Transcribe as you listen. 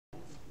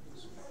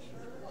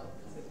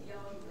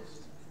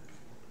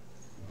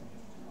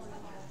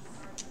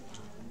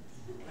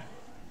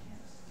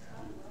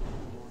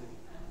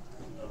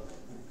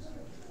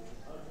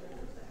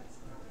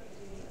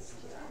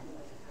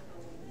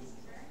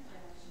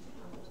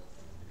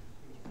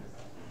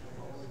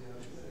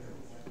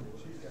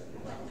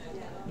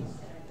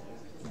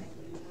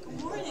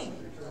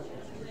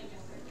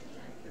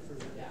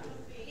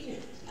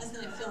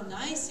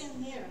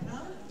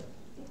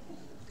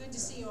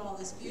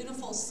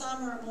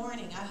summer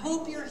morning. I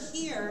hope you're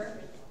here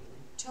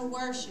to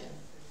worship.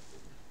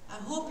 I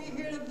hope you're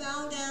here to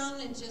bow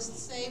down and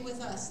just say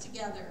with us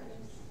together,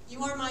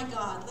 you are my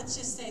God. Let's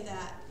just say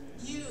that.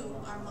 You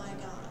are my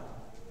God.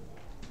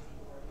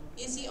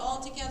 Is he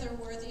altogether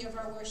worthy of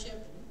our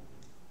worship?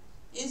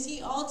 Is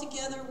he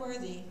altogether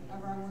worthy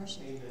of our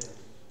worship? Amen.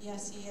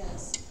 Yes, he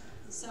is.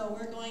 So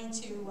we're going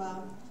to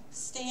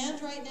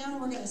stand right now.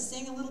 We're going to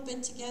sing a little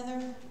bit together.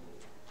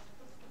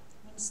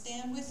 Want to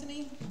stand with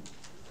me?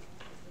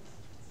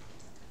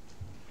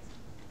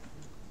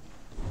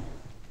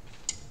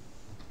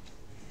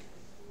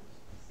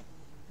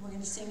 We're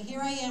going to sing,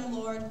 Here I Am,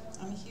 Lord,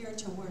 I'm here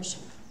to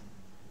worship.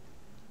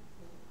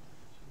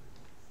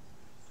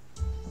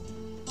 You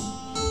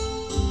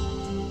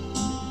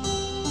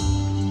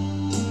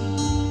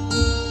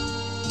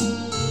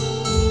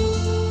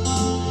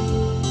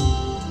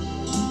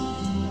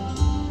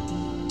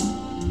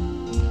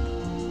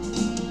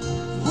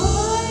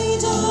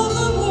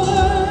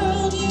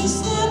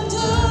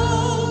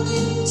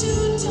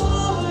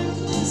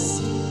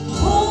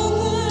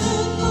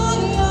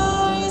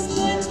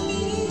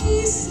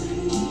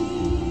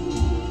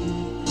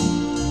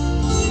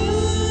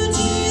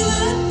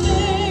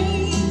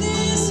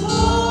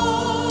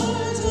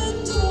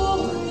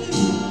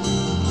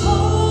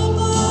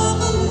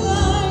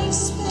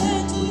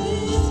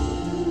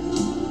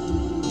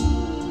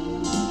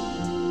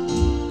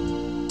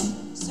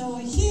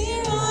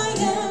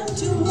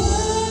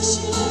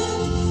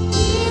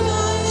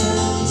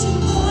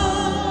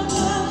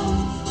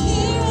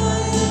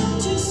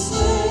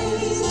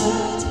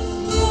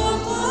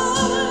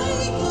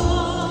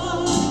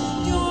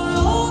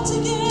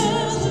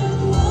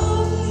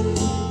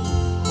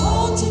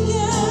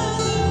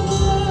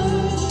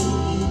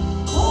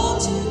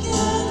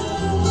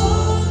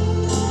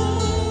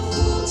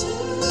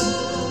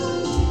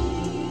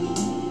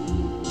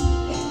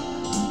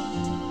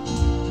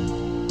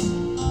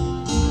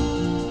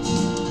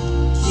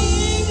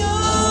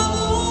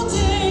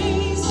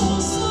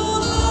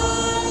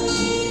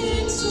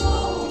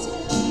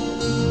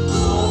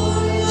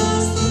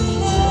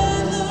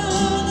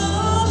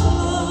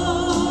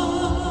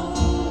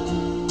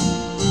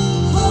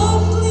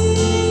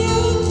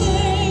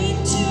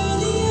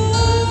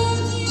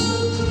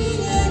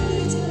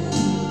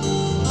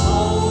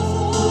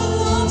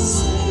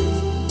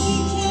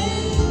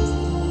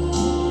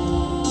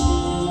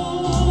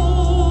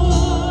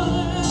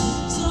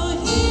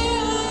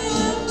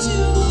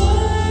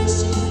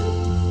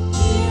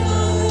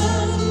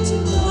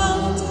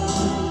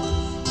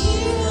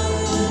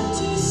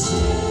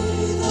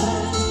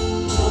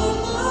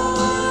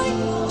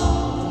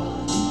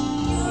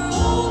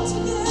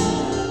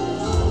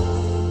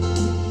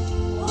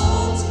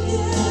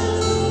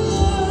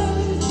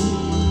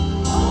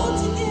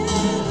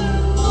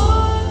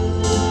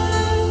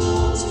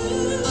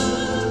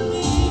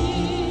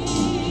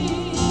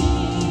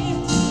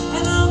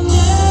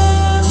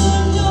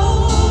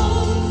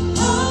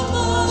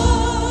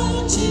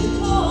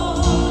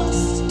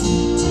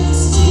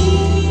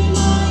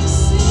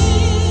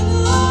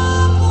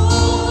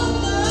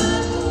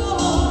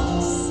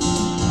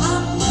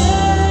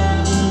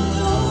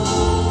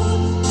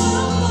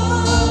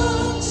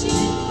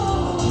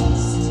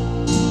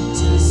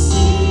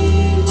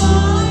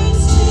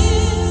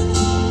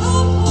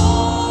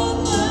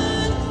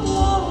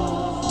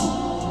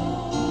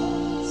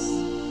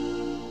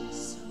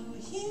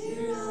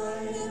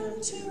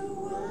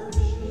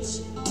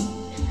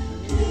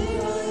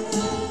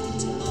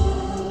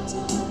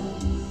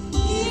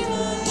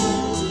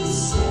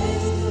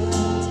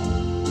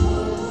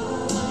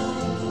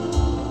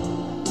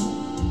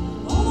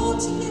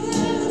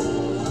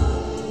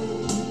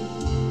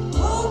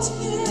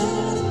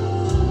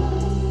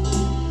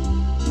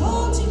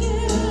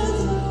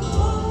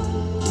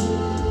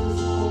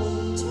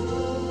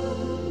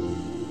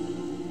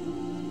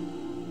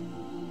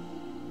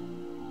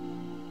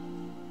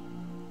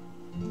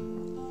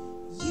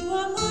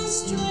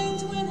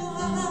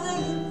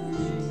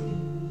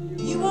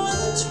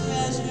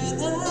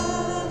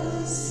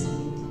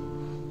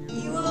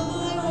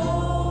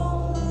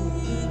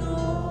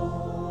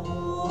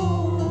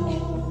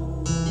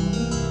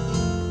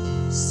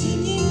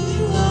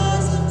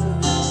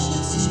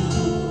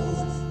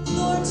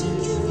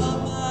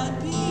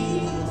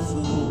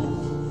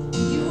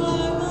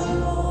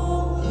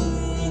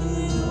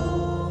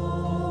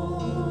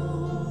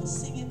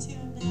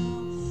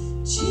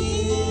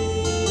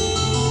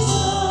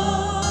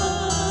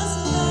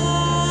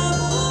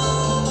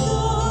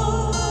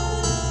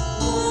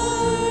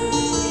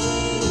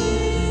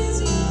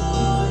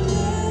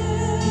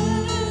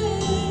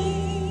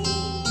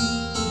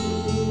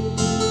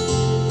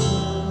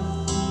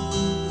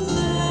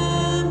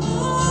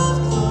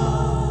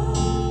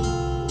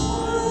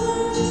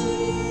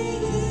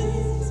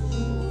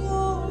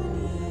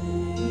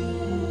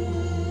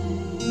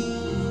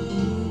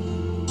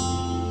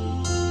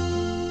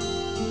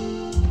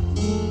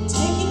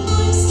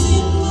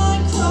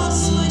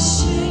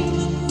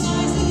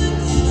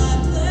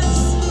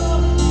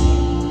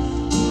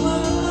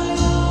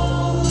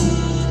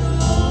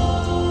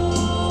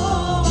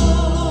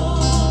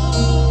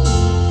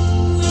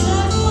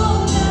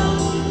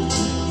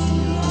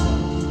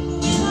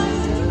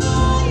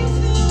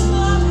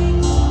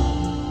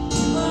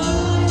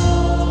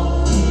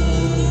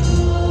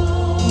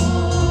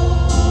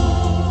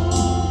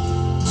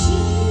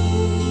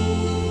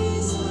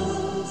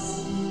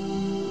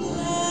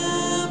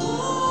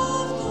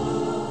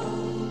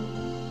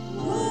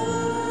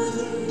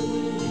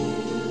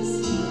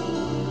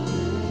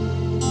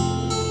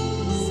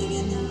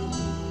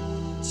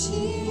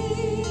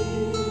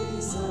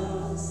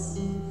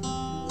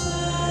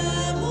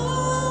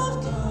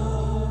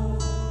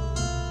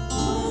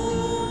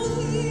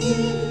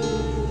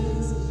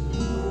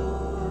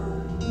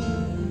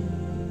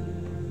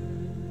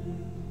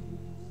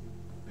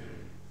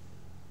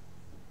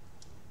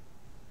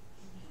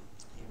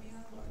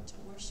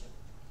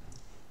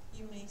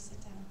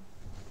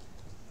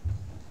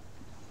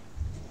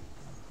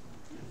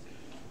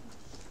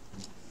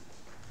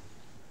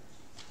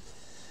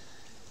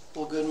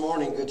Well, good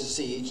morning. Good to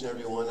see each and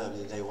every one of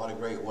you today. What a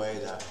great way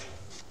to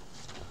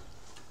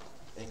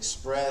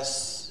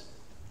express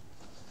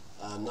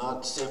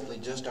not simply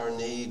just our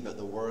need, but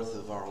the worth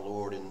of our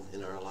Lord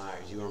in our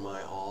lives. You are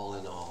my all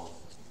in all.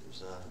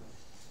 There's a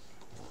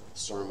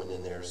sermon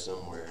in there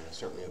somewhere.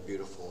 Certainly a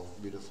beautiful,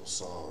 beautiful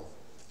song.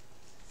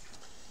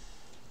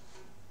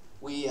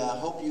 We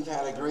hope you've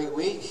had a great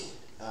week.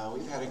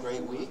 We've had a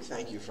great week.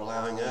 Thank you for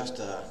allowing us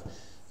to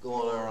go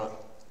on our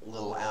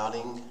little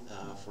outing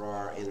for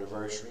our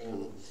anniversary,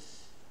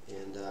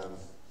 and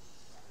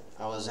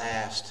I was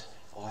asked,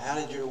 "Well, how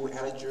did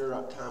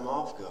your time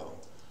off go?"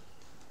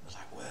 I was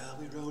like, "Well,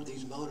 we rode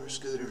these motor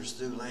scooters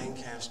through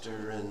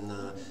Lancaster, and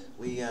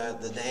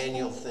the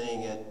Daniel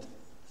thing at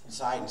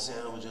Sight and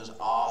Sound was just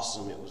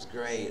awesome. It was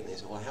great." And they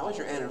said, "Well, how was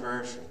your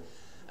anniversary?"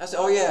 I said,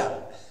 "Oh yeah."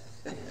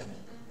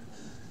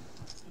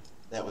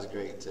 That was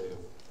great too.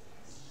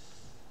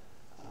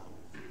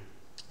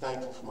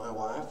 Thankful for my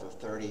wife of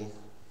 33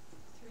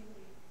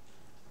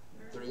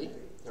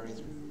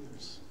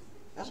 years.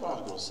 That's what I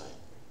was going to say.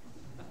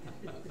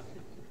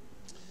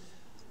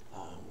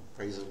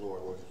 Praise the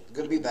Lord. We're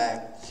good to be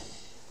back.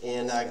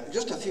 And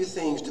just a few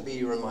things to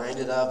be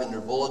reminded of in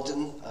your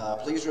bulletin.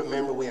 Please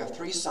remember we have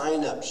 3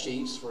 sign-up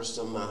sheets for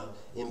some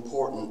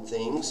important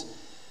things.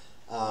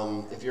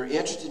 If you're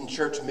interested in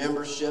church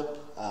membership,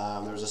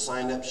 there's a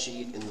sign-up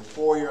sheet in the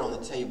foyer on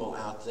the table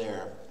out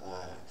there.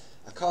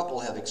 A couple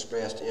have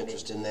expressed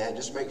interest in that.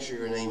 Just make sure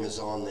your name is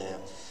on that.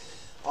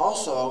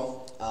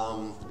 Also,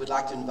 we'd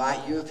like to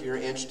invite you, if you're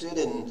interested,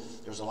 and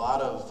there's a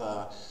lot of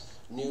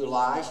new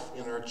life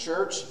in our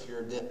church. If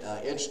you're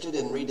interested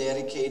in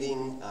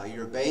rededicating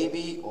your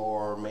baby,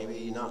 or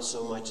maybe not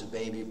so much a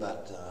baby,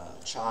 but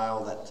a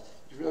child that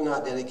you're really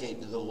not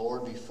dedicated to the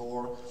Lord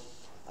before,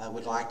 I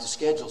would like to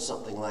schedule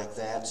something like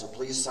that. So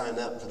please sign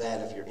up for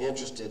that if you're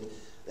interested.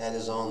 That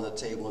is on the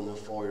table in the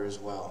foyer as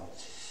well.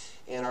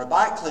 And our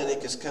bike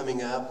clinic is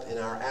coming up in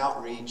our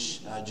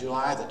outreach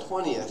July the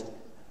 20th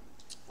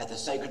at the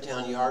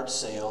Sacredtown Yard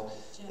Sale.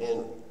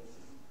 And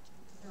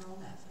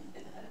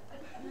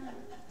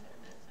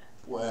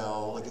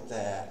well, look at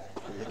that.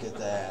 Look at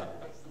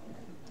that.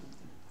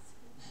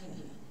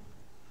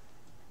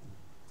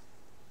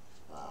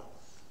 Wow.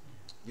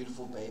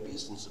 Beautiful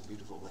babies and some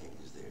beautiful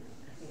ladies there.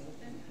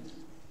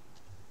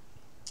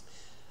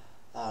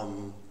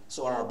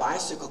 So our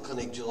bicycle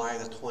clinic, July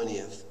the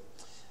 20th.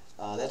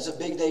 That's a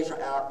big day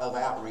of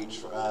outreach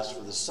for us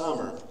for the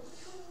summer.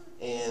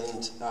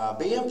 And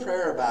be in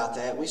prayer about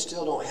that. We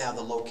still don't have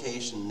the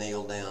location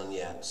nailed down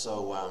yet.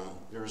 So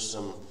there's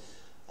some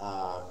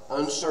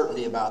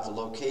uncertainty about the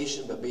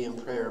location, but be in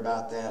prayer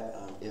about that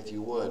if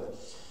you would.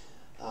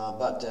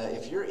 But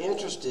if you're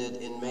interested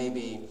in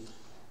maybe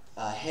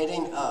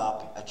heading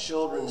up a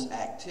children's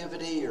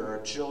activity or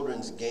a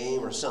children's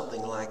game or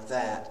something like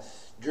that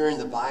during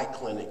the bike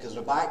clinic, because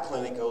the bike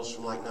clinic goes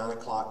from like 9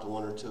 o'clock to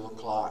 1 or 2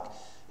 o'clock,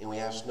 and we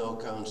have snow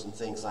cones and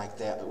things like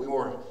that. But we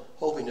were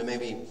hoping to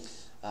maybe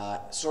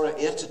sort of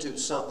institute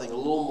something a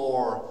little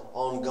more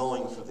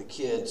ongoing for the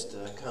kids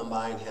to come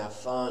by and have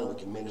fun. We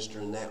can minister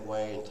in that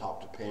way and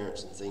talk to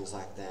parents and things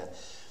like that.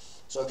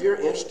 So if you're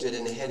interested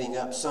in heading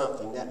up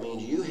something, that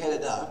means you head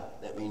it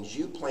up. That means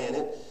you plan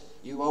it,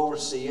 you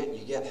oversee it,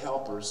 you get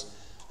helpers.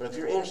 But if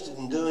you're interested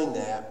in doing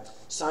that,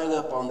 sign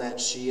up on that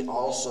sheet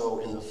also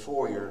in the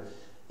foyer,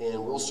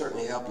 and we'll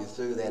certainly help you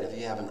through that if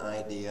you have an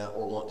idea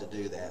or want to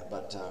do that.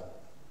 But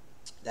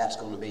that's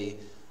going to be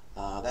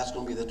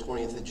the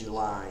 20th of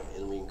July,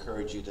 and we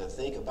encourage you to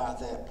think about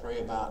that, pray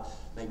about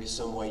maybe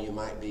some way you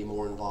might be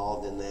more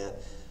involved in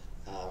that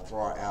for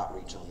our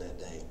outreach on that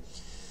day.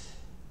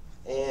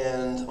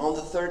 And on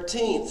the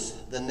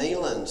 13th, the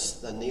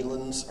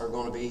Nealons are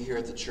going to be here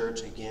at the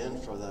church again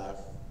for the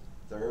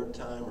 3rd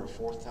time or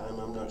 4th time,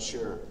 I'm not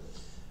sure.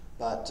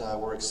 But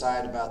we're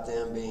excited about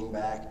them being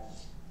back.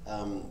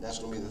 That's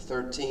going to be the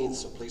 13th,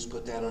 so please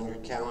put that on your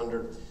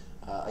calendar.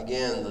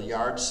 Again, the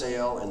yard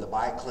sale and the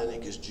bike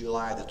clinic is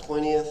July the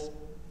 20th.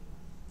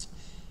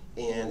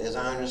 And as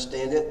I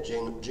understand it,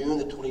 June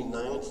the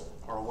 29th,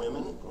 our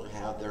women are going to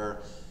have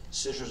their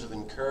Sisters of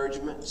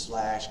Encouragement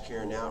 /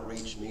 Care and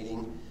Outreach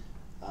meeting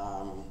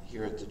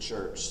here at the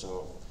church.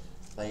 So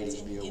ladies,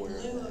 be aware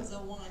of that. In lieu of the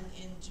one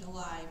in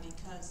July,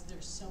 because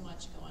there's so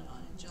much going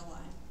on in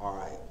July. All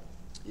right.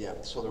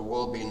 Yeah, so there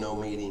will be no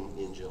meeting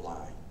in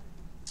July.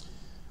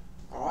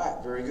 All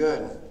right, very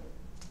good.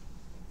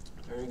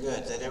 Very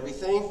good. Is that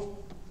everything?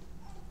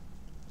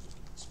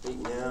 Speak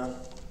now.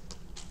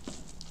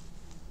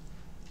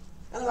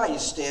 I'd like you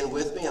to stand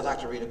with me. I'd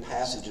like to read a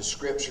passage of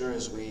Scripture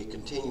as we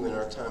continue in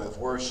our time of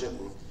worship,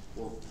 and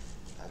we'll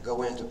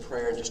go into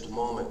prayer in just a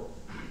moment.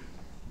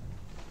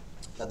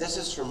 This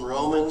is from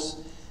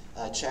Romans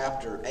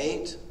chapter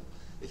 8.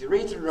 If you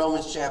read through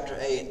Romans chapter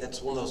 8,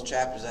 that's one of those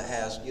chapters that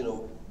has,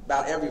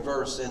 about every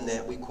verse in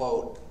that we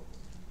quote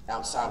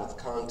outside of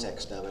the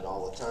context of it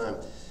all the time.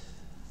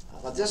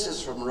 But this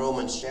is from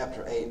Romans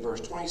chapter 8,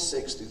 verse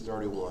 26 through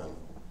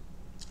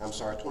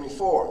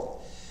 24.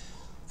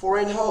 For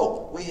in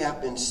hope we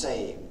have been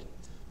saved,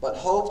 but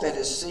hope that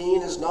is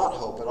seen is not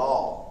hope at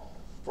all.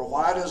 For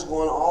why does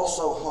one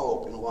also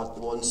hope in what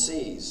one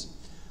sees?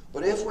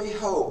 But if we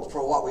hope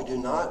for what we do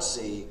not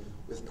see,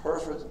 with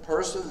perfect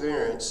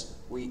perseverance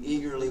we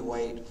eagerly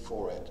wait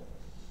for it.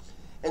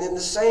 And in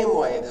the same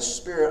way, the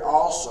Spirit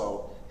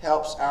also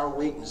helps our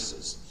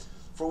weaknesses.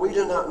 For we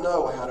do not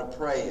know how to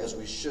pray as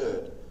we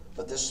should,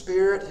 but the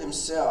Spirit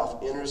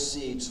himself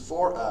intercedes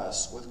for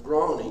us with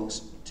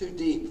groanings too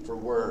deep for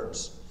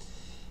words.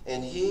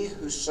 And he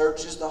who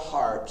searches the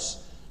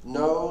hearts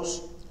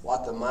knows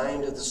what the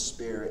mind of the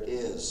Spirit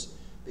is,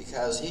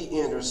 because he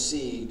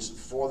intercedes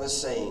for the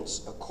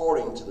saints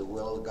according to the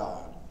will of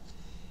God.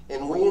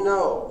 And we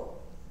know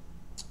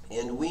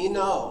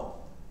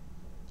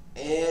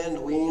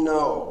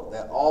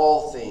that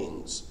all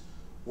things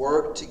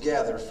work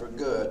together for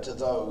good to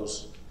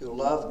those who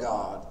love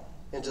God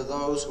and to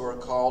those who are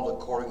called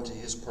according to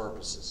his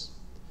purposes.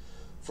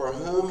 For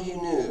whom he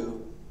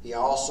knew, he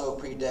also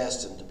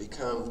predestined to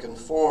become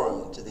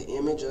conformed to the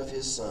image of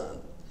his Son,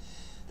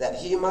 that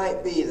he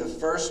might be the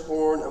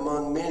firstborn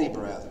among many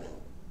brethren.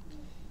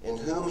 And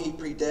whom he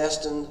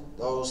predestined,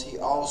 those he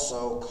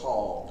also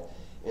called.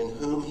 And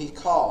whom he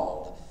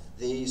called,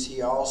 these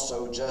he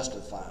also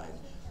justified.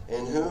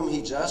 And whom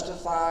he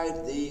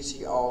justified, these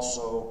he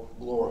also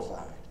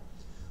glorified.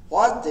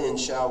 What then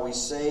shall we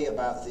say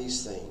about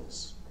these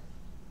things?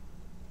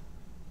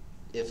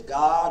 If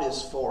God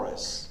is for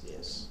us,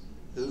 yes,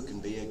 who can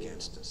be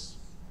against us?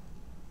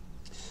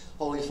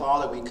 Holy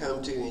Father, we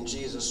come to you in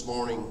Jesus'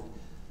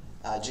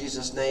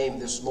 name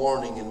this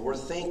morning, and we're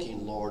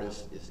thinking, Lord,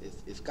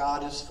 if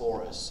God is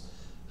for us,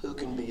 who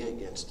can be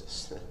against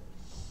us?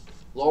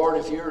 Lord,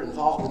 if you're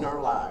involved in our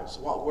lives,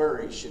 what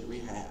worries should we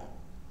have?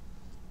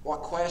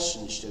 What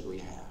questions should we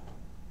have?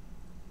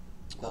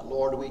 But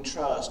Lord, we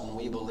trust and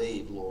we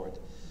believe, Lord,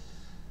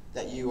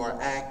 that you are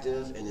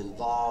active and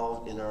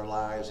involved in our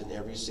lives in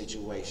every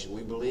situation.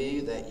 We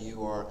believe that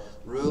you are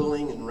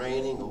ruling and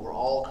reigning over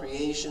all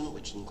creation,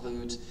 which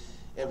includes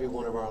every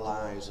one of our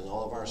lives and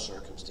all of our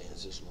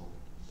circumstances, Lord.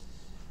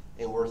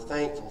 And we're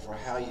thankful for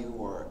how you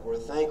work. We're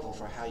thankful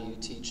for how you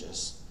teach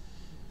us.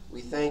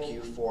 We thank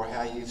you for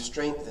how you've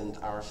strengthened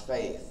our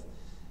faith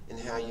and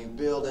how you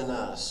build in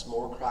us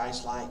more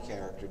Christ-like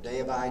character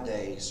day by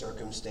day,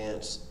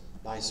 circumstance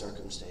by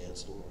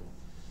circumstance, Lord.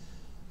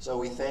 So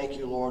we thank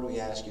you, Lord. We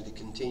ask you to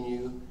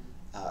continue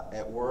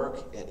at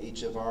work in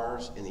each of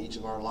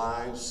our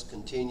lives.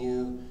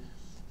 Continue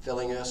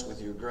filling us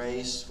with your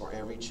grace for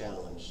every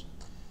challenge.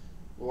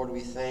 Lord,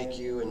 we thank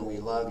you and we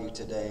love you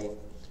today.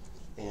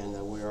 And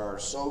we are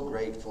so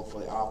grateful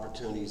for the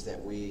opportunities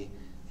that we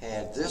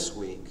had this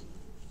week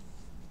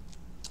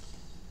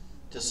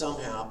to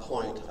somehow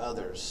point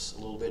others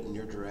a little bit in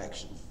your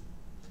direction.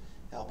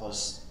 Help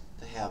us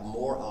to have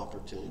more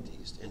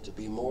opportunities and to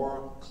be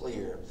more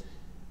clear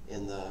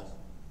in the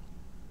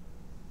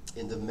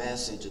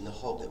message and the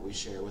hope that we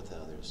share with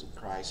others. In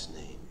Christ's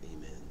name,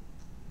 amen.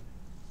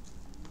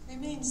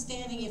 Remain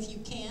standing if you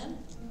can.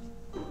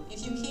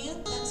 If you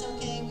can't, that's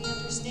okay. We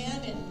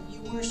understand, and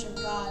you worship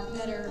God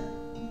better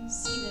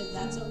seated.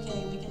 That's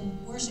okay. We can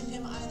worship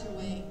him either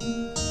way.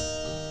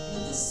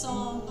 But this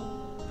song,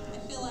 I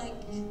feel like,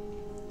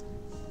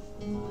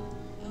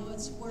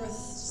 it's worth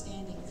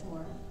standing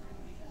for.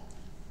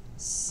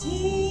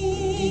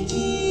 Seek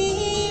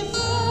ye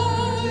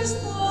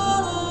first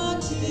the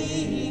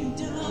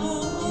kingdom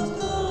of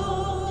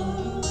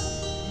God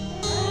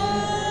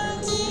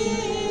and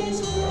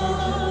his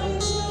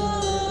righteousness,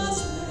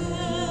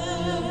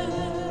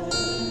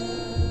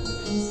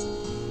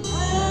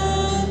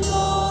 and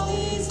all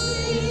these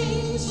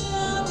things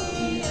shall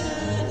be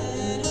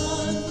added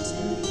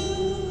unto you.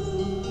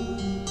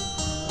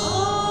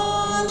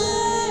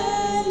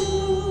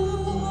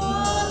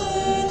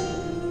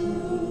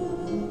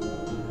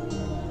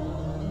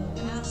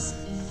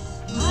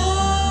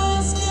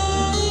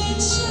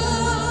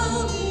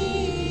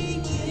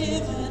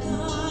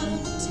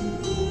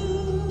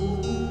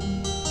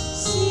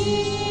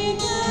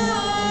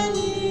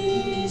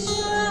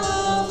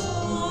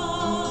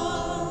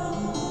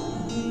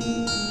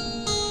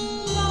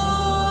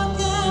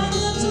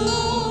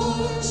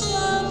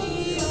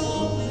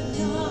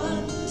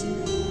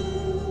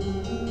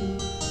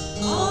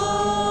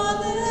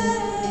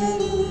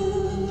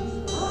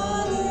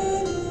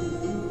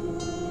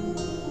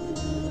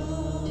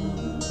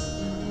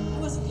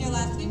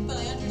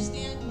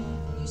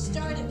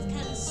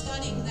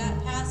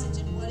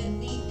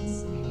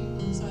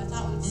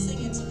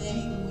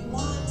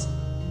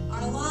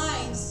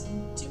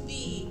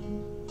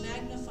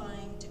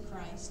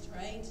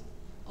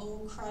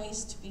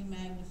 Christ be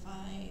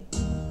magnified.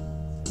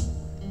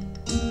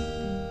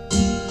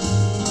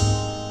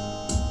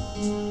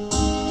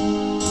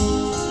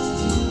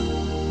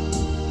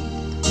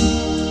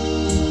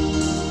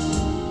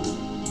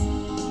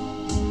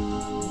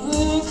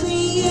 Were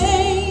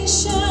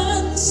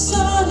creation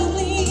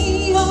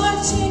suddenly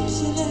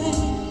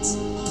articulate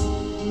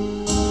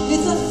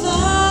with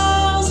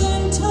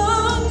 1,000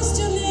 tongues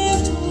to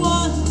lift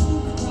one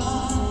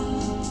cry,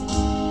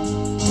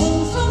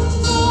 and from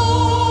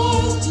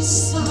north to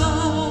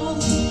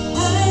south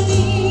and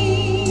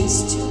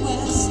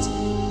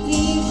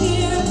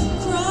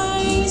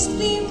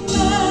Be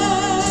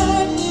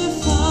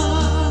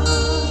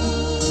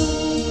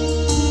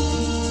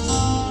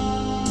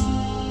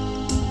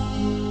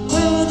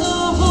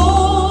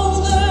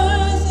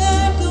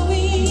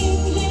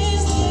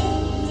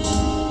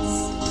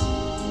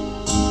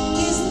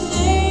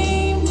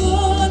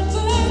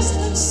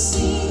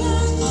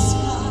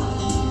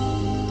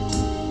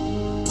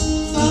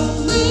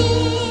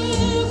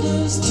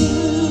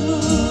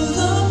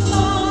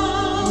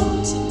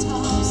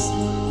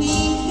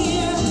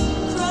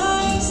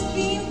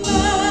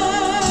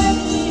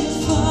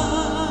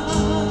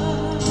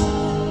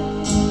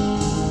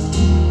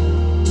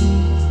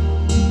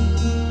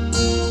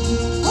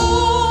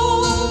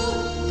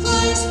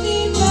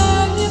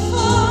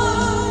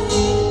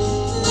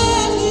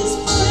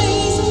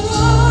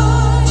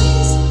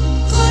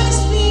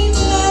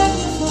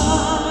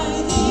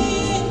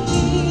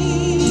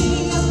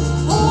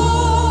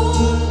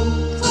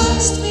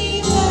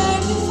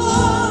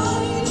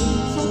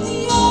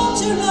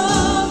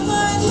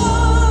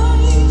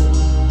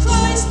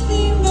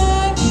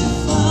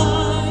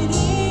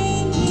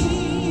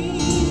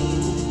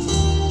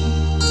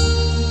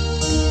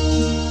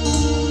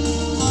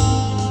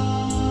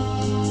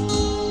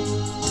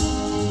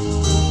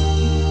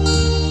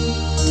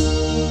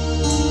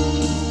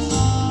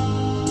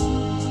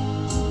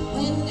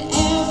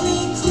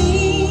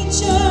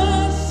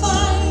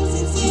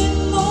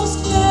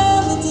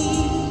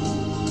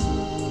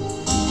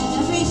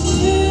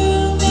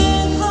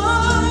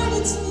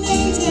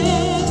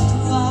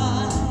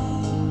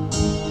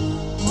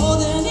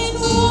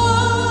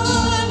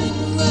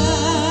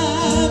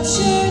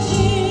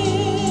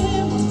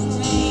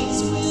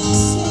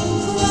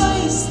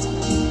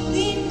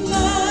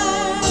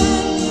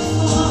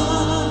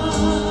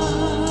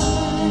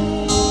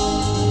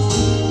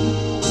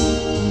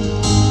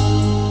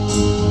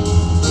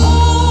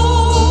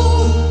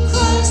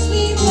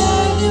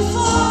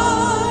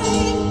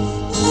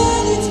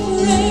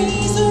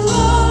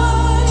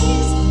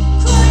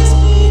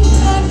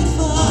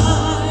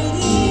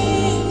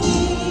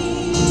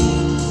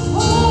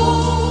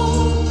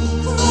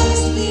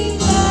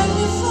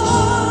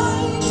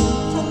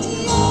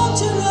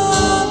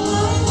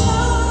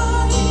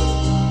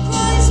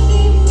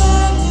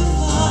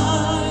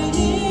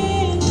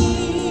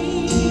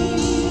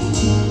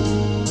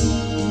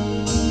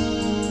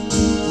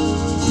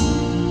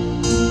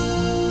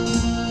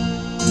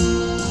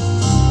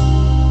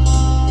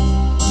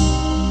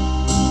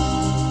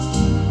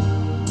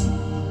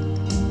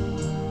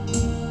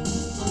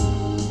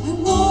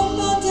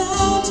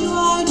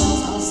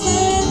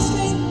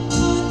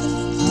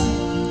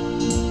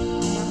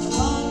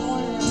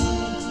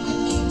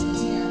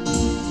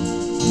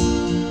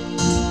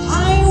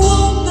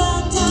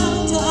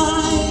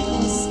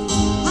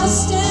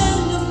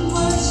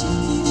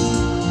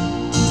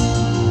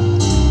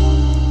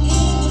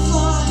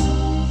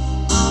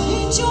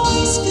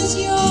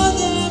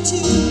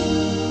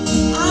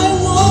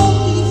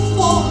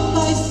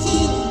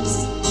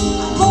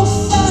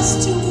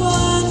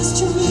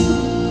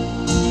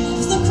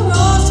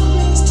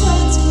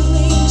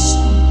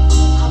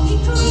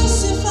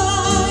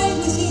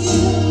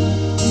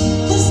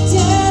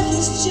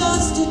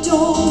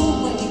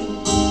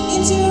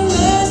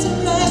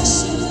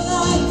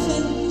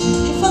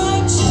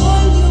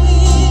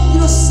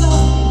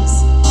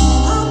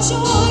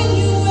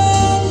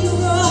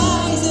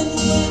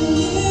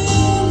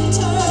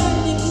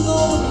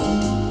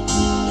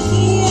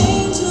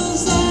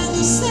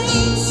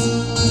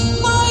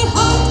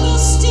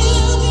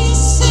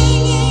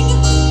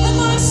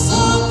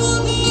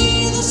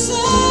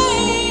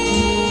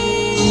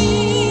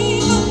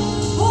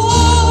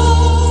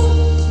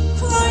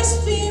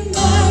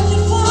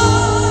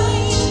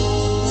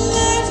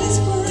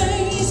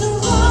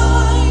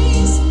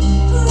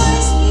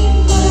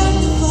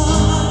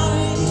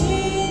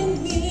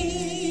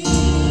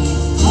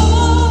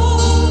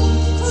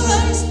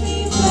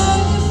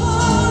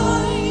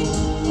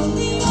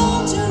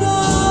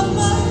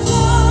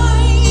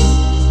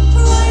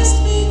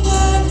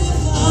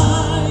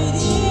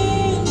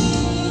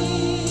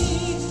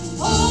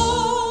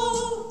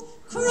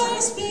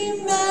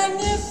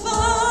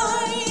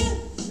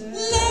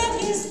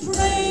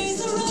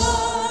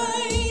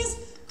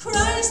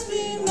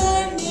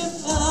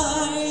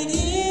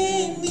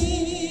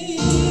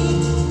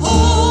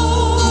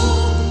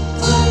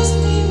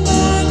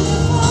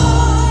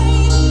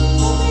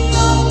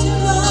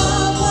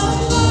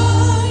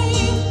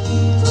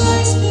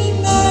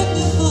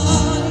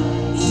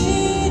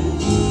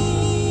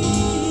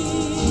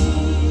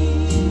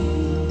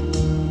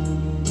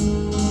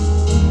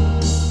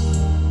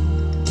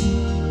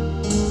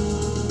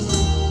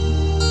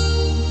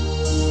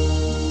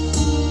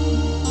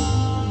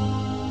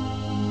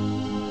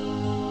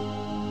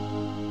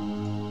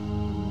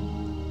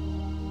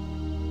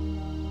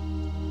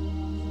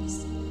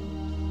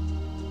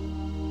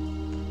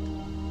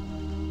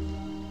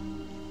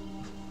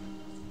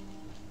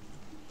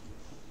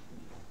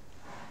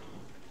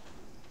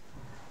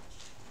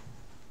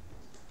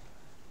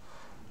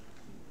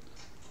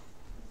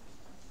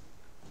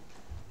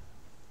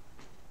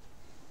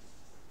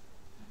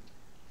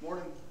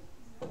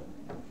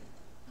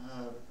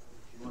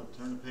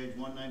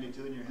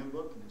June22 in your hymn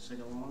book and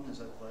sing along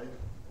as I play.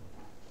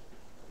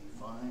 Be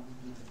fine.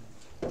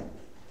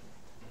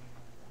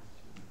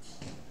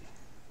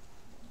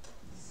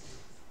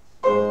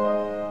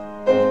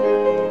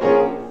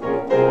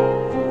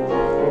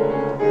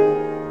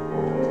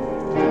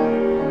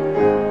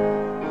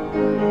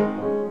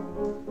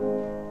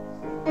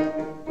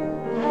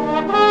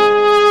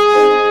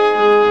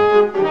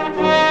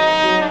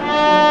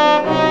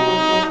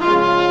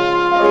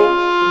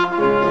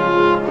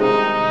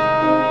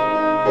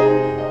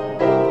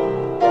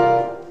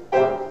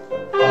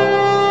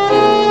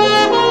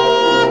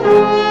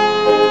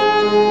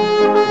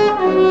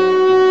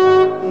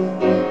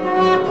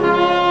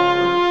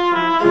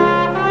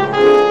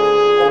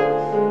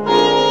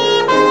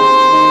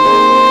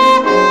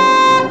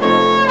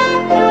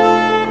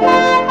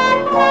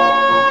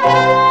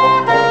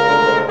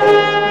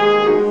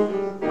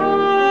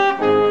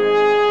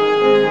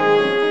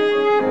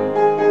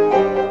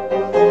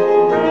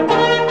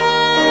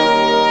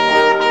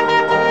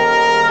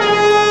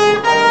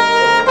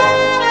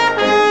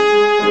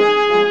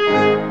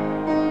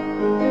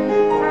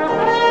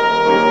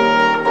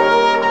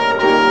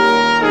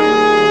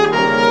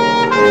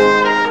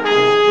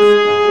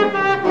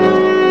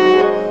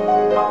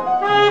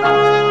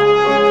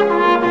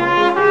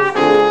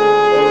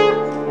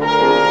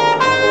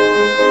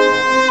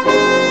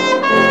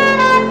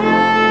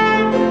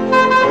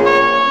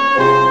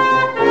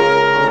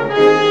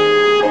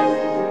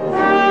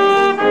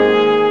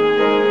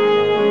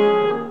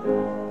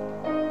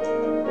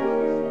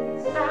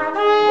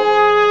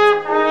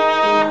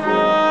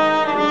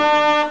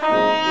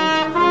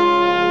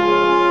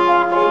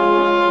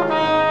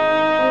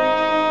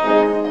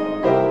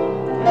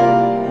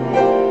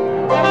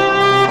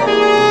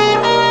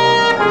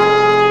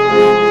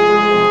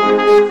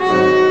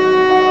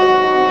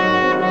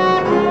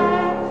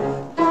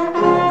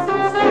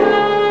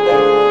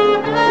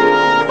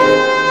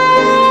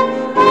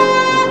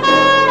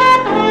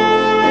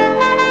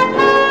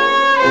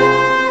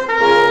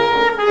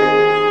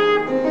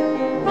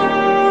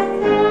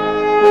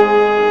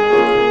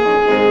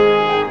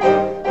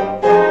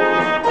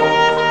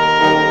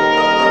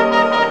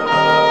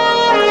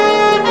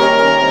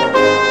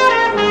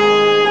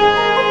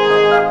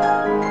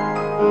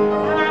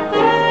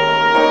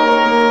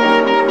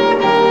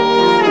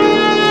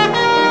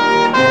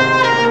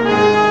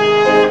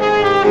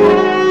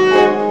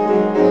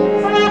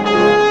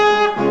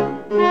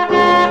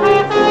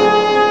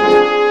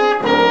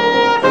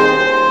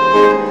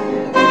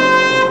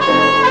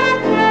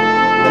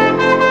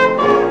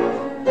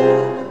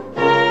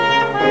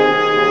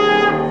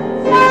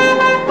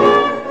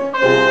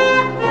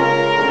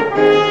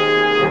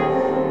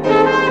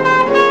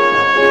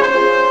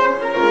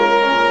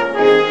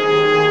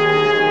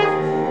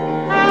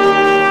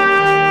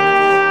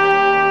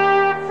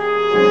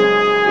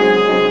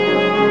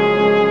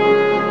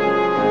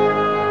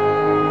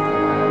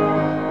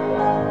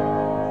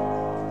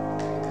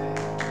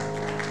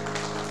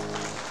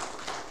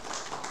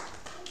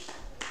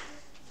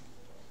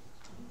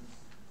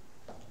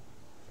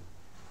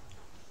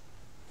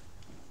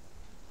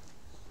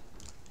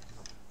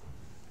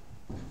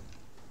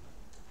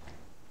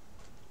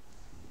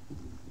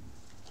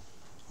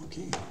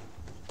 Okay.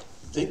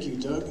 Thank you,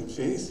 Doug and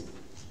Faith.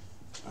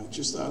 I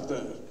just thought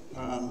that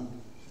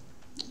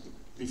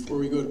before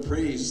we go to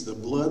praise, the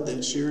blood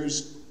that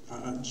shares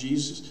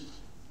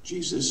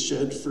Jesus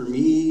shed for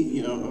me,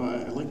 you know,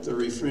 I like the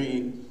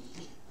refrain.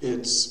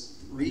 It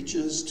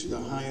reaches to the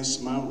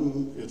highest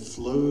mountain, it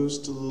flows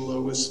to the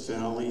lowest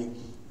valley,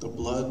 the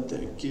blood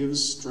that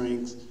gives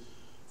strength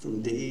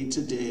from day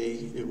to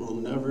day, it will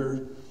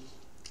never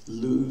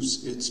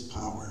lose its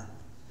power.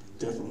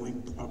 Definitely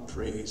a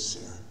praise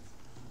there.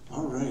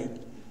 All right.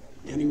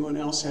 Anyone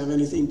else have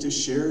anything to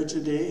share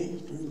today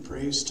during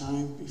praise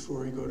time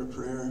before we go to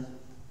prayer?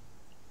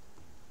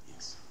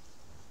 Yes.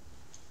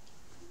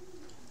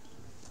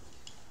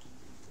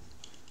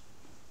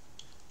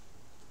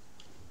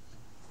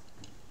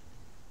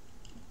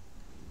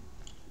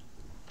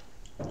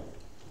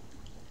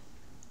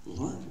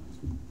 Lauren?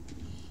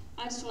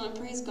 I just want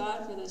to praise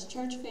God for this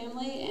church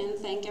family and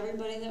thank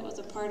everybody that was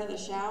a part of the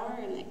shower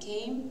and that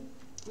came.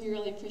 We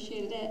really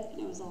appreciated it, and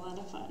it was a lot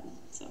of fun.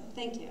 So,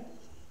 thank you.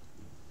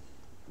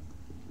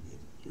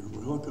 You're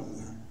welcome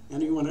there.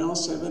 Anyone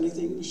else have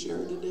anything to share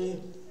today?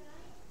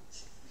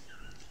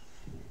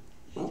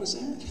 What was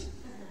that?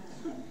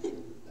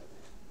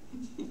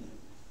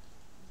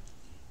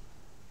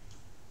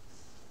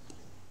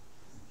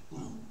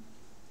 Well,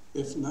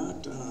 if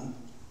not,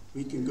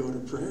 we can go to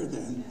prayer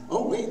then.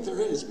 Oh, wait, there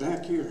is,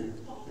 back here.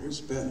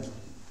 There's Ben.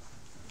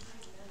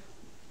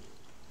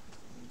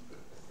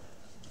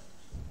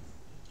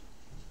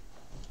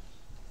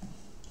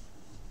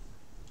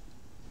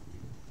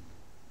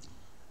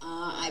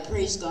 I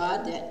praise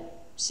God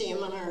that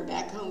Sam and I are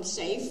back home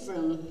safe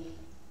from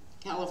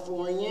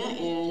California,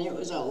 and it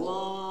was a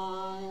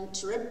long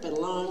trip, a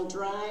long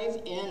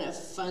drive, and a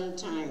fun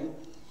time.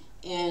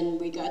 And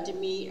we got to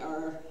meet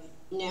our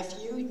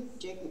nephew,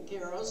 Jake and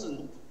Carol's,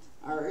 and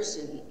ours,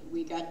 and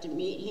we got to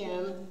meet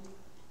him.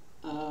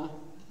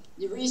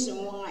 The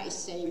reason why I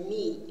say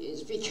meet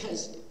is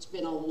because it's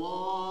been a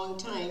long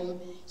time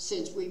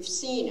since we've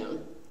seen him.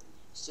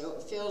 So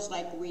it feels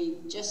like we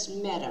just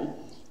met him.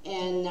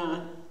 And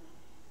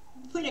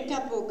put a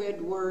couple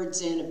good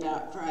words in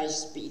about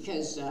Christ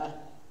because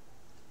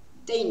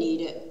they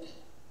need it.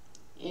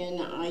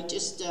 And I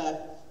just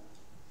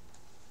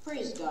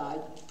praise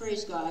God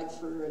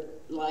for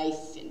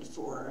life and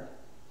for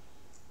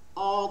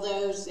all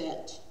those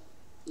that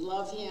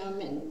love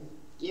him and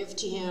give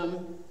to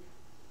him.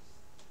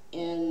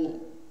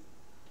 And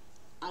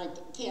I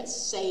can't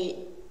say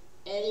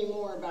any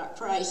more about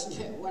Christ,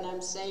 but what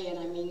I'm saying,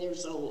 I mean,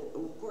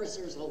 of course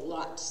there's a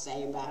lot to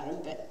say about him,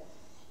 but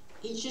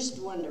he's just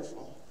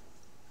wonderful.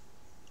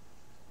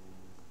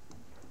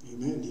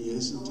 Amen, he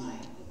is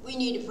indeed. We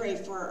need to pray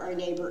for our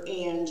neighbor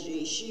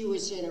Angie. She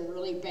was in a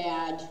really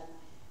bad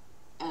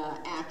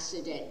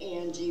accident,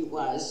 Angie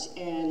was,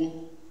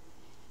 and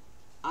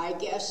I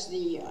guess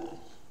the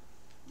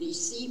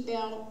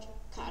seatbelt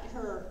cut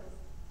her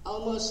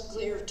almost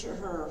clear to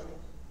her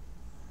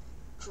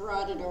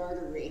carotid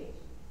artery.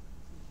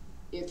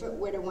 If it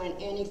would have went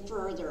any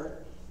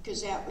further,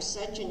 because that was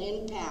such an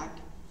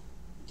impact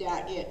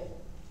that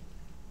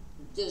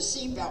the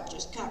seatbelt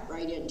just cut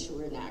right into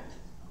her neck.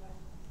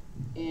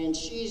 And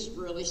she's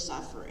really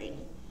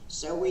suffering.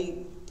 So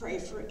we pray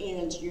for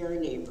Angie, our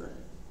neighbor.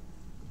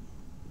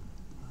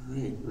 All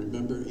right,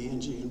 remember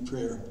Angie in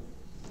prayer.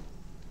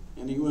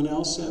 Anyone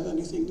else have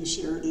anything to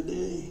share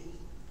today?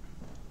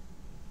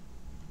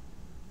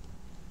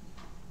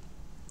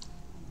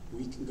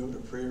 We can go to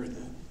prayer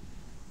then.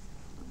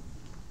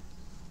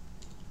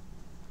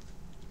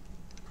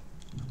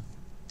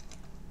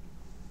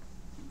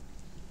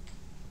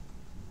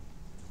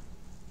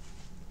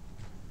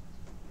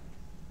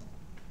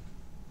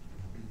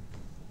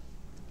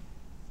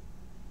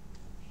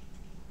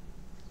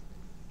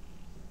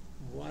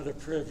 What a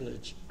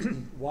privilege.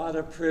 What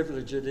a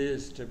privilege it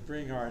is to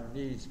bring our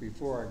needs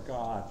before a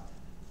God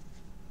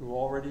who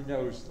already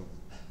knows them,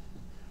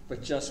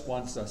 but just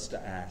wants us to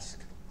ask.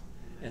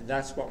 And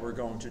that's what we're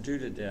going to do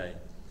today.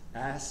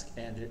 Ask,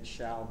 and it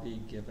shall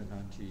be given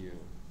unto you.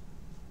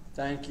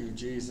 Thank you,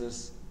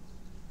 Jesus,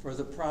 for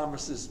the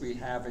promises we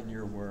have in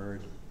your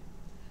word,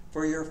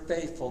 for your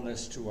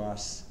faithfulness to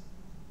us.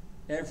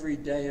 Every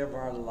day of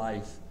our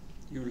life,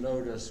 you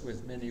load us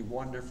with many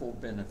wonderful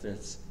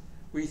benefits.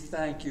 We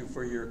thank you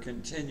for your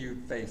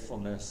continued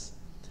faithfulness.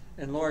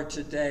 And Lord,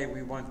 today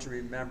we want to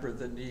remember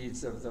the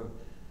needs of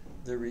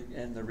the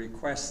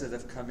requests that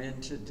have come in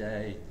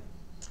today.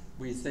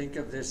 We think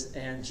of this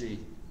Angie,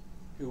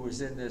 who was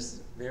in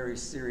this very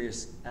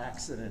serious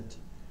accident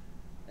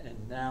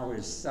and now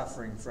is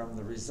suffering from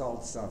the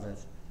results of it.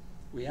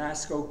 We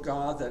ask, oh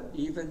God, that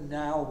even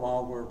now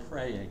while we're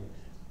praying,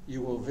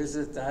 you will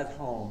visit that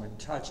home and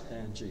touch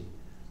Angie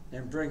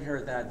and bring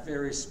her that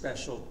very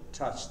special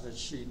touch that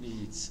she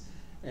needs.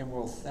 And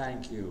we'll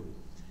thank you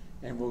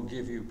and we'll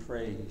give you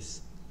praise.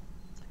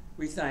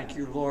 We thank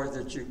you, Lord,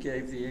 that you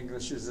gave the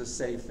Englishes a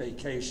safe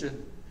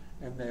vacation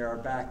and they are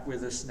back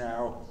with us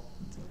now,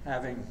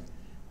 having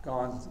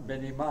gone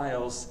many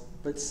miles,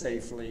 but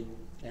safely.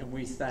 And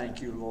we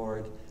thank you,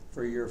 Lord,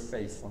 for your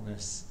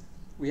faithfulness.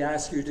 We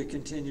ask you to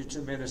continue to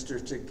minister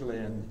to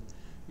Glenn.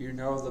 You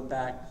know the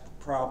back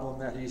problem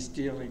that he's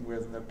dealing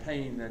with and the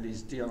pain that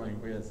he's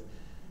dealing with.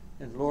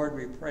 And Lord,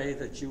 we pray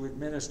that you would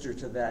minister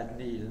to that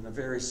need in a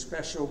very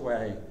special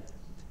way.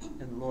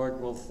 And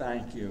Lord, we'll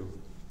thank you.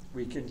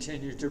 We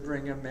continue to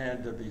bring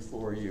Amanda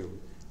before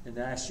you and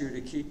ask you to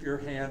keep your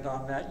hand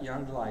on that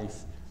young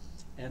life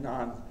and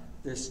on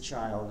this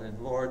child. And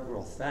Lord,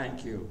 we'll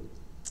thank you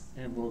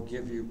and we'll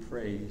give you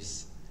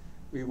praise.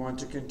 We want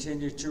to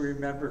continue to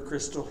remember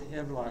Crystal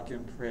Hemlock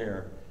in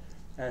prayer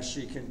as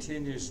she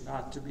continues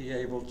not to be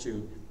able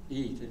to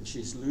eat and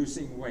she's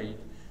losing weight.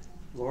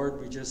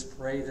 Lord, we just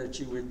pray that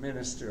you would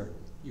minister.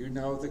 You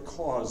know the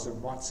cause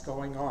of what's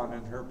going on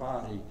in her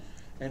body.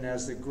 And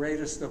as the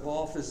greatest of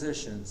all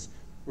physicians,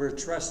 we're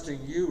trusting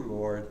you,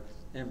 Lord,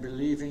 and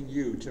believing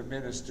you to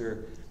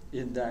minister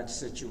in that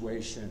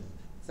situation.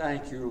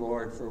 Thank you,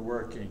 Lord, for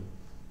working.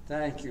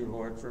 Thank you,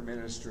 Lord, for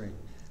ministering.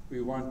 We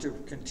want to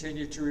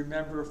continue to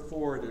remember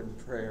Ford in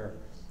prayer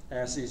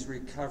as he's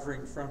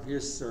recovering from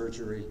his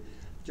surgery.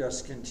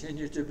 Just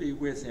continue to be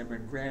with him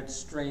and grant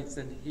strength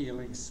and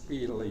healing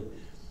speedily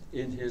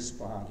in his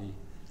body.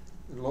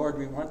 And Lord,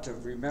 we want to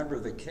remember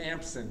the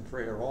camps in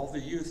prayer, all the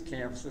youth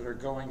camps that are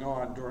going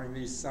on during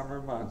these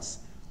summer months.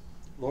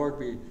 Lord,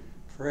 we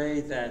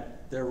pray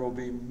that there will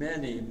be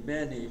many,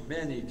 many,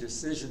 many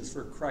decisions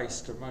for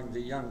Christ among the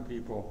young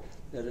people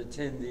that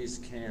attend these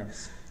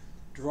camps.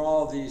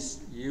 Draw these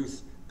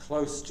youth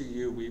close to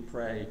you, we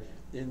pray,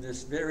 in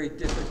this very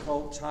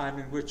difficult time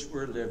in which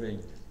we're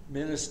living.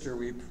 Minister,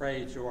 we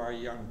pray, to our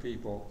young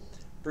people.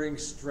 Bring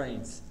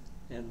strength,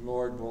 and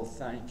Lord, we'll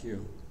thank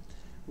you.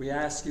 We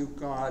ask you,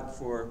 God,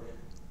 for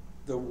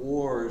the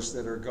wars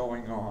that are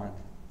going on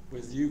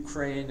with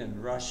Ukraine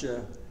and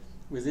Russia,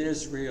 with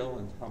Israel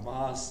and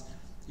Hamas.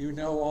 You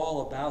know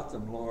all about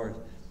them, Lord.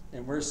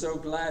 And we're so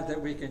glad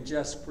that we can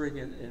just bring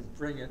it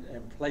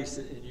and place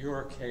it in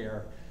your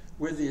care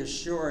with the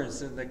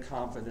assurance and the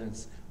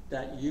confidence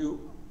that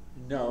you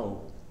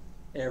know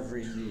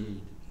every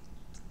need.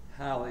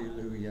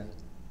 Hallelujah.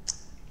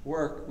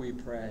 Work, we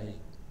pray.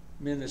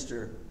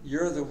 Minister,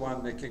 you're the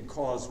one that can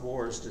cause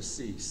wars to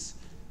cease.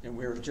 And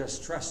we're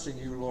just trusting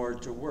you,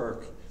 Lord, to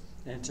work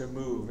and to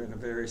move in a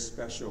very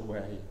special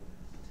way.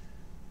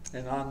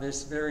 And on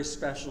this very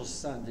special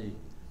Sunday,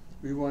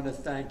 we want to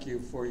thank you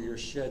for your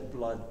shed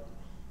blood,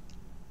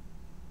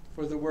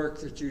 for the work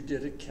that you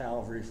did at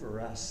Calvary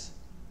for us.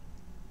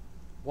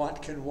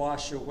 What can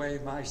wash away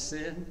my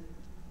sin?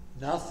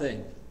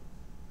 Nothing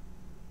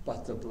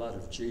but the blood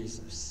of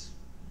Jesus.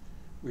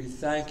 We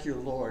thank you,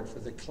 Lord, for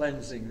the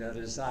cleansing that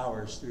is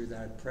ours through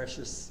that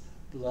precious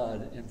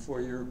blood and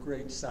for your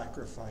great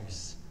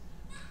sacrifice.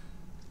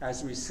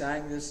 As we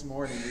sang this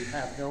morning, we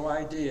have no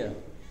idea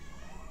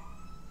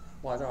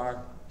what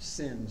our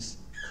sins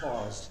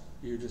caused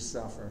you to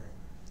suffer.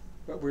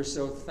 But we're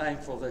so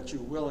thankful that you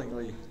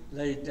willingly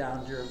laid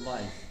down your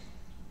life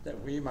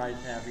that we might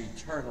have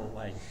eternal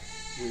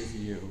life with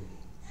you.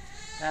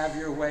 Have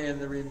your way in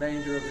the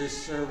remainder of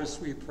this service,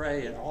 we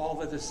pray, and all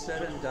that is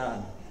said and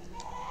done.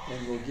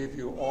 And we'll give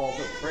you all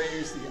the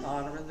praise, the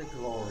honor, and the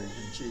glory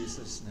in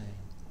Jesus' name.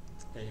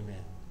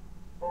 Amen.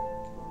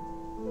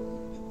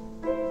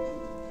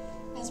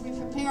 As we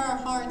prepare our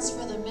hearts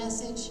for the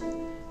message,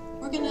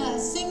 we're going to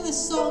sing this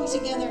song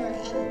together,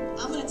 and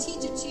I'm going to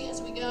teach it to you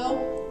as we go.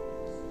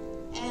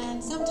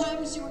 And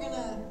sometimes you're going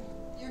to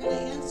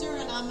answer,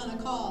 and I'm going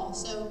to call.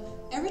 So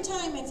every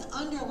time it's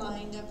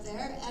underlined up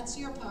there, that's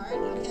your part,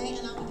 okay?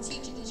 And I'm going to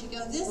teach it as you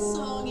go. This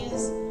song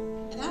is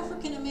an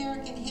African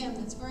American hymn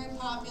that's very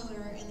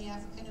popular in the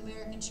African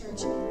American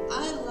church.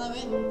 I love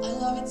it. I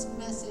love its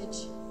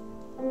message.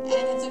 And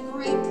it's a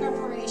great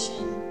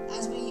preparation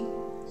as we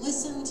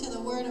listen to the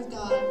Word of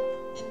God.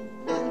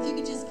 And Matt, if you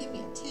could just give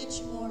me a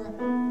titch more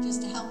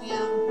just to help me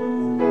out.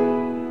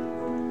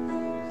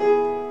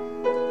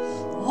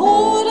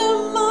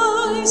 Order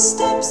my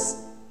steps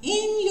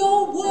in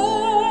your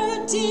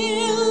word,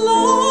 dear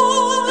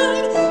Lord.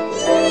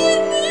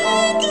 Lead me,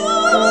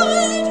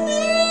 guide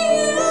me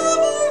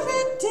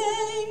every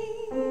day.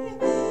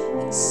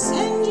 And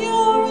send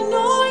your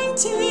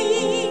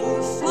anointing,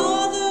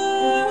 Father,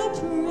 I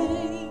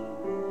pray.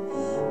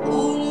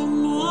 Order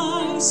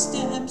my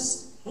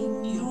steps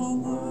in your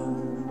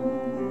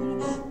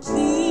word.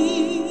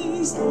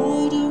 Please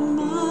order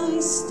my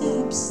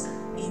steps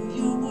in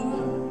your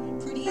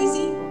word. Pretty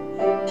easy.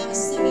 Now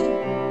sing it.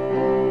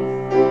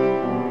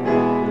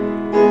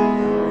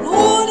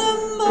 Order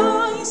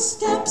my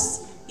steps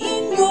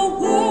in your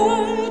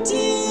word,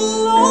 dear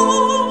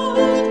Lord.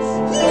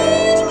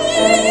 Lead me,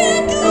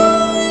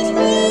 guide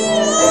me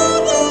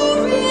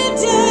every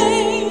day.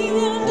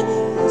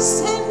 And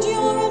send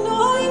your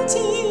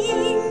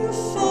anointing,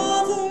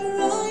 Father,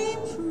 I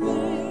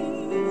pray.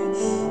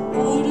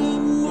 Order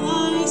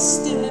my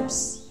steps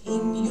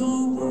in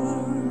your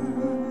word.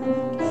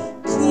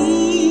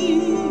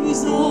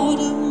 Please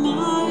order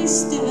my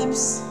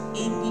steps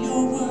in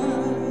your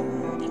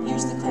word. And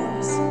here's the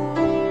chorus.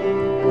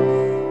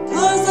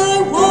 'Cause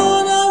I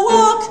wanna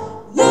walk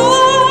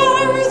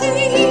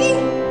worthy,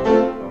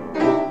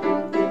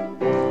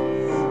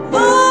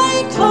 my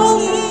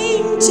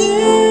calling to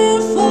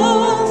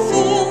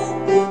fulfill.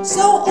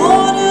 So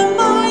order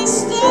my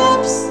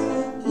steps,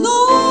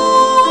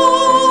 Lord,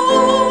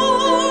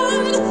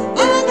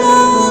 and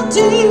I'll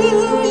do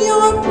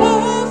your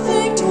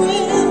perfect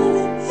will.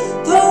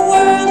 The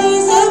world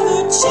is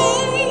ever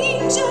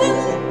changing,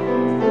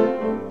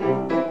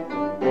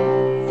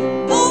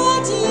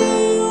 but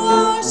you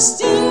are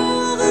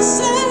still the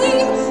same.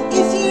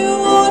 If you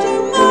order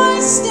my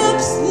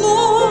steps,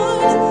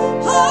 Lord,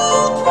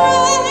 I'll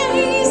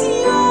praise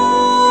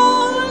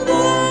your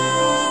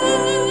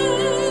name.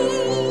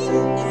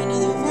 Now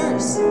another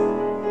verse.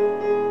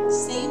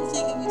 Same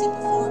thing that we did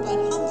before, but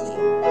humbly.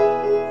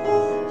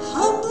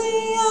 Humbly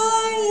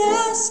I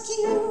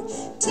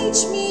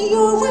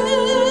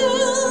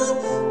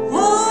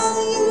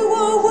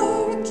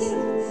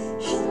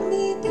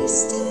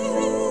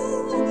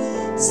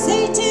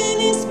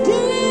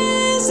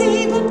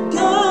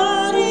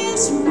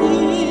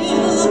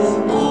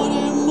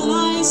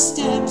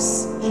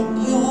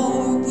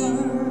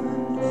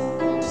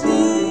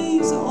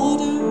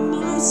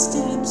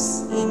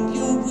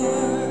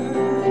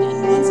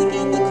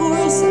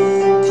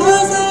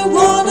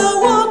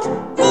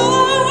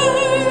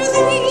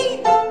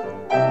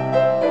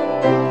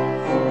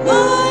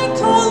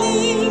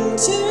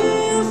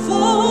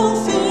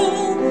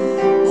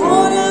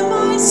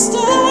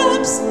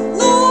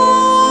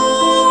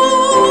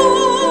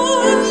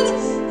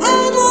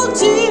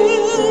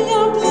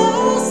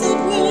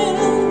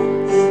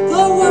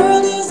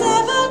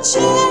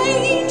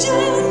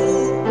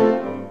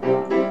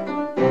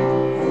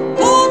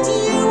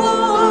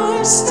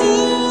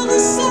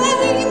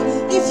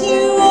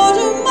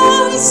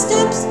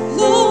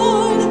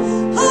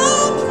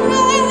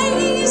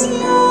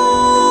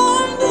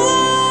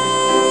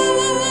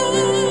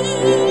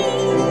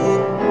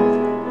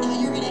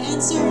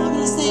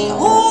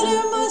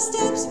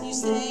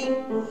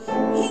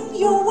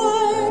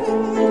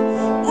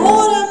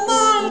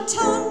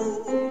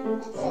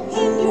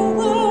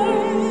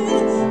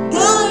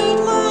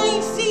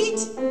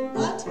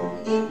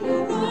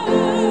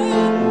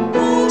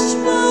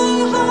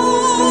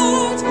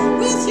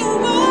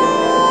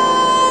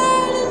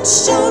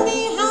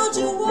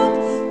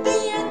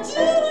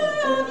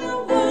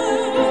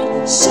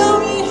Show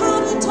me how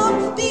to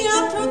talk, be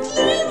a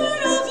proclaimer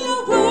of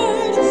your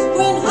word.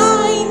 When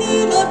I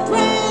need a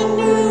brand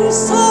new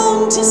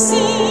song to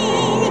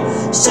sing,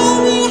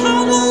 show me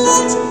how to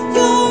let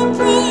your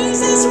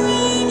praises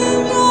ring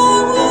in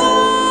your word.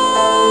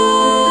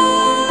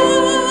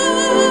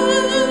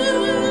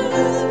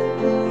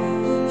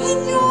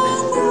 In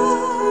your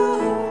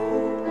word.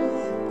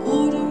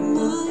 Order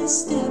my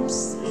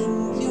steps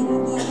in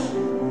your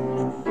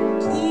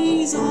word.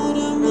 Please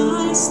order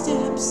my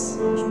steps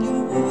in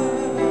your word.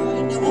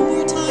 Now one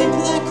more time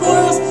for that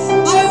chorus.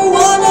 I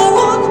wanna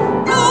walk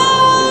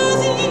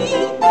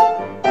worthy,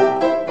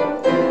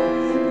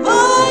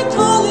 my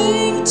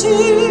calling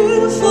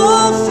to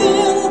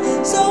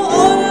fulfill. So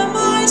order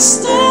my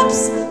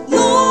steps,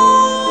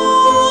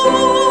 Lord,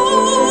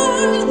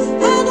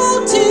 and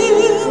I'll do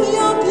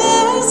your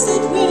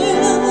blessed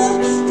will.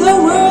 The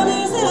world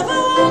is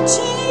ever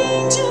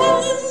changing,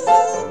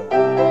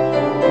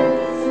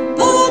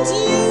 but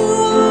you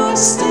are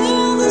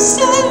still the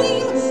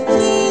same.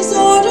 Please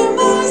order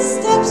my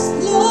steps,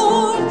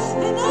 Lord,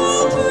 and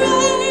I'll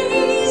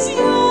praise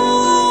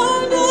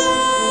your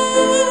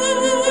name.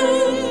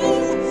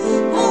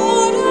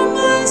 Order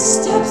my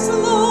steps,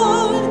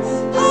 Lord,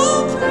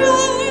 I'll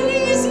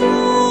praise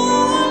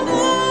your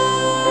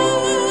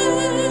name.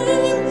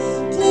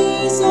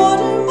 Please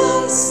order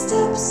my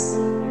steps,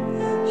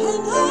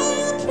 and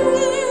I'll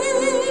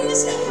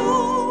praise your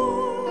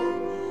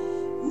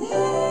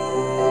name.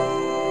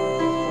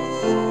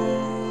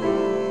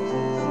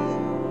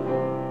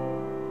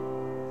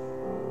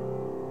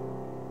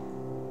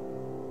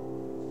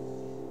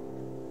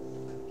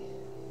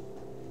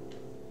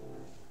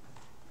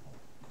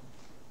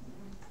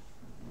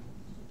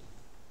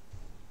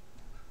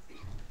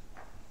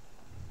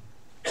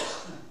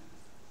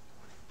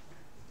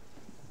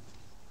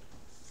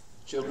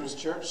 Children's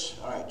Church.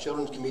 All right,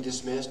 children can be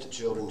dismissed to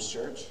Children's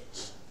Church.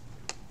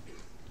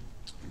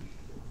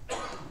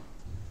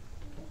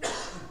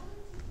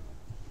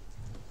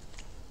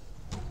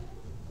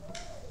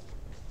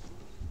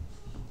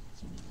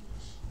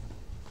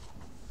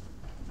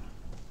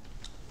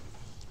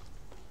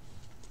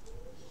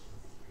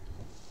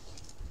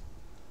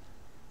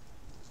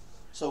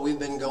 So we've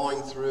been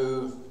going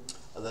through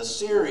the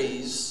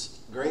series,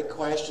 Great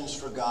Questions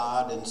for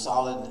God and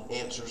Solid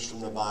Answers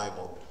from the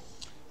Bible.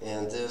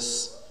 And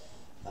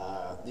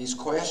these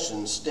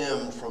questions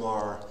stemmed from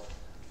our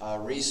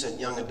recent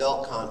young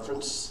adult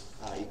conference,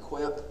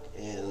 Equip,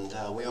 and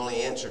we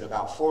only answered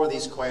about 4 of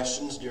these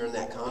questions during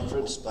that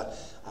conference, but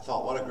I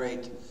thought what a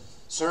great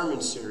sermon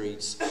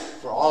series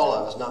for all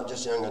of us, not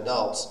just young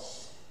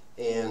adults.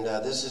 And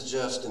this is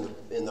just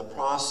in the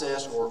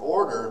process or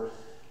order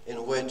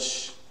in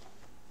which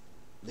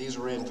these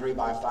were in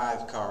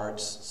 3x5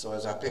 cards. So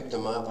as I picked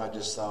them up, I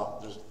just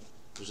thought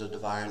there's a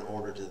divine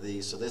order to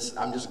these. So this,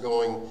 I'm just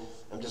going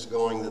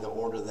to the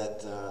order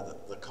that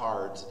the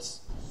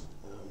cards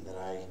that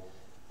I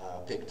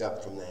picked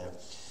up from that.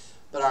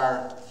 But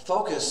our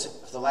focus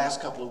for the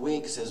last couple of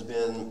weeks has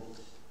been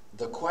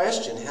the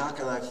question: how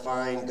can I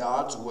find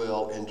God's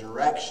will and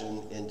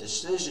direction in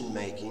decision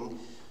making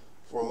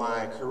for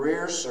my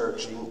career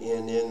searching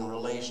and in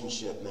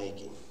relationship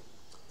making?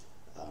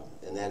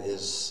 And that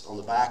is on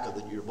the back of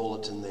your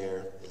bulletin.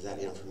 There is that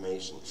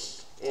information.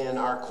 And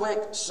our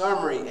quick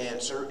summary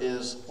answer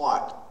is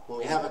what? When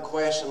we have a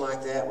question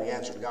like that, we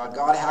answer to God.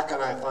 God, how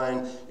can I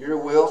find your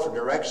will for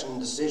direction,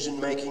 decision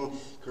making,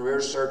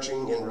 career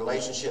searching, and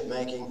relationship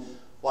making?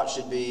 What's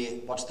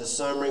the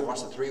summary?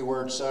 What's the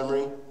 3-word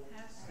summary?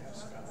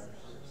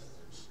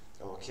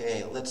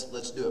 Okay,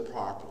 let's do it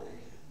properly.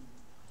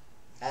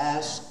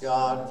 Ask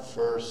God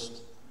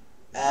first.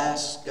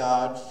 Ask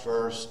God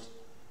first.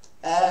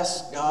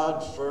 Ask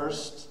God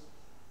first.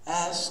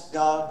 Ask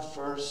God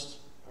first.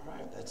 All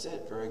right, that's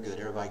it. Very good.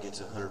 Everybody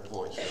gets 100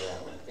 points for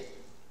that one.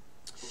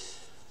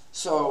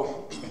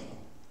 So,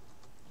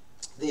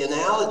 the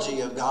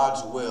analogy of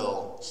God's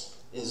will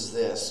is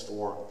this, as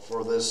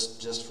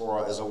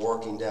a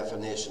working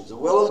definition. The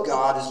will of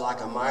God is like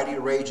a mighty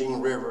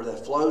raging river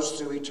that flows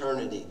through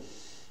eternity.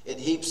 It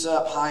heaps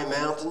up high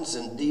mountains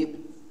and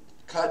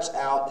cuts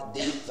out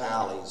deep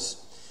valleys.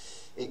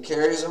 It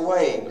carries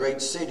away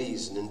great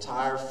cities and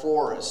entire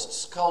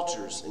forests,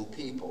 cultures, and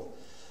people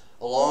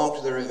along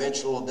to their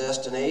eventual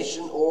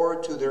destination or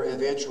to their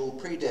eventual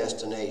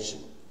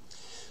predestination.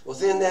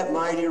 Within that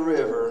mighty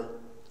river,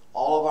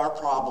 all of our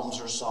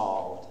problems are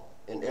solved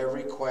and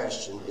every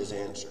question is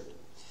answered.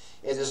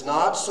 It is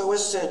not so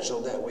essential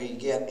that we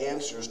get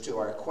answers to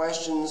our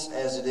questions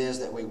as it is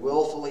that we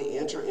willfully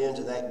enter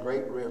into that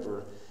great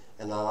river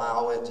and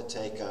allow it to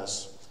take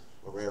us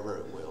wherever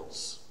it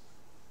wills.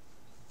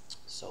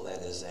 So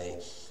that is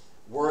a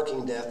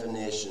working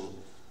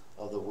definition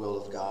of the will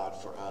of God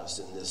for us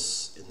in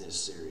this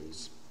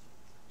series.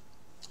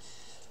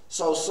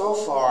 So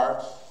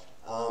far,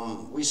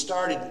 we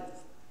started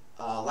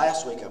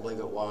last week, I believe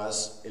it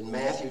was, in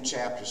Matthew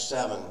chapter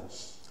 7.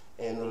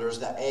 And there's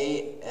the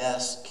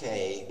ASK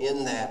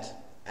in that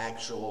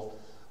actual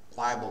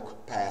Bible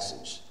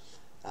passage.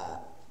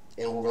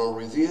 And we're going to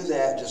review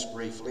that just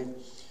briefly.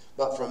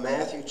 but from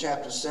Matthew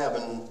chapter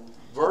 7,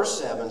 verse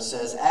 7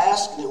 says,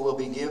 "Ask and it will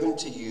be given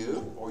to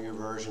you," or your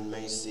version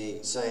may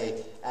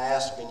say,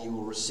 "Ask and you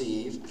will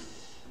receive.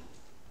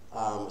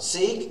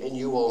 Seek and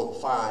you will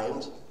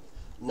find.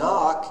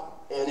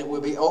 Knock and it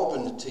will be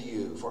opened to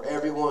you. For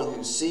everyone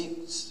who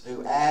seeks,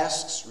 who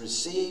asks,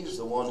 receives.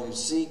 The one who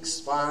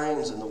seeks,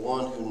 finds. And the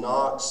one who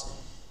knocks,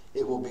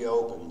 it will be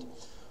opened.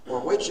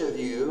 Or which of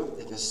you,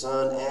 if his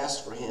son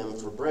asks for him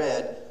for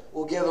bread,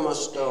 will give him a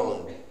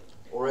stone?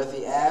 Or if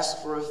he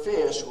asks for a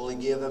fish, will he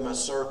give him a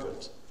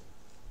serpent?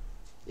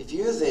 If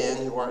you then,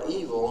 who are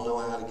evil, know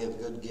how to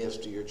give good gifts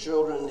to your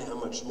children, how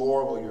much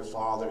more will your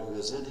Father who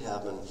is in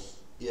heaven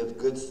give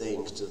good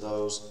things to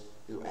those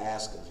who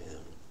ask of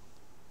him?"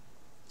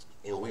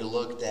 And we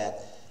looked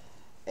at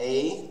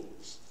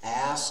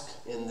ask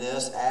in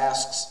this,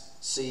 asks,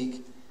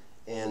 seek,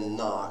 and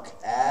knock.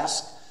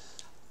 Ask,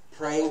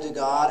 praying to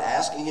God,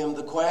 asking him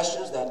the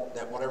questions,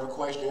 that whatever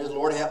question is,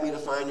 Lord, help me to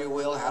find your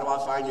will. How do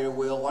I find your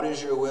will? What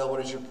is your will? What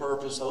is your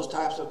purpose? Those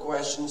types of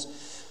questions.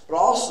 But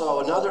also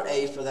another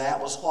A for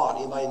that was what?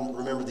 Anybody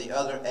remember the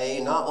other A?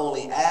 Not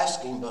only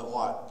asking, but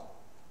what?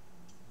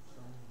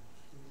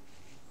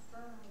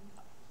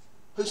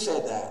 Who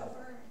said that?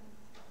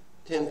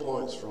 10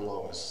 points from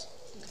Lois.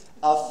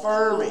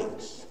 Affirming.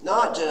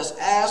 Not just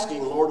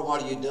asking, Lord,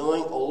 what are you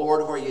doing? Oh,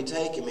 Lord, where are you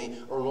taking me?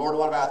 Or, Lord,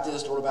 what about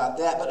this? Lord, about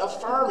that? But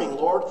affirming,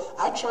 Lord,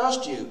 I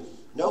trust you.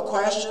 No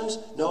questions,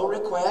 no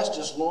requests,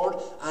 just, Lord,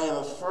 I am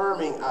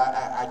affirming,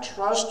 I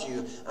trust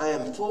you. I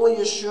am fully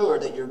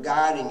assured that you're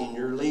guiding and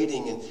you're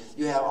leading and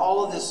you have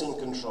all of this in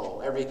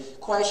control. Every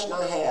question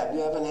I have,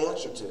 you have an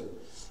answer to.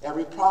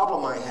 Every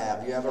problem I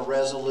have, you have a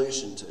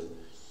resolution to.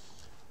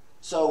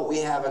 So we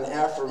have an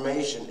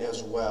affirmation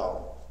as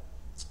well.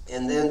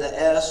 And then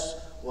the S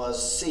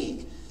was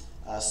seek.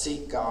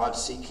 Seek God,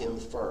 seek him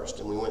first.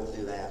 And we went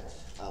through that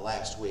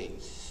last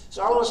week.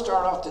 So I want to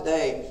start off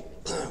today.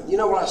 You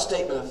know what a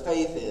statement of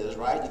faith is,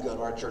 right? You go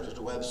to our church's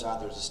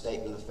website, there's a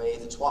statement of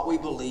faith. It's what we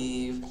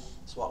believe.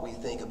 It's what we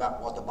think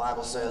about what the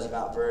Bible says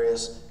about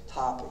various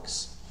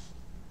topics.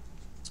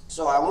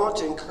 So I want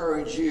to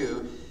encourage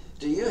you,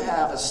 do you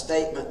have a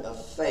statement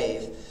of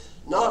faith?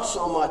 Not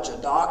so much a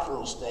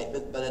doctrinal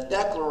statement, but a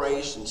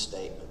declaration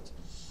statement.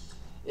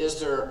 Is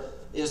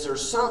there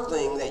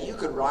something that you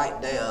could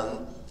write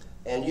down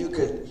and you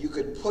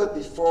could put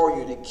before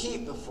you, to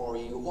keep before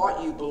you,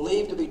 what you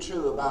believe to be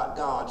true about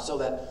God, so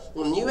that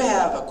when you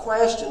have a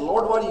question,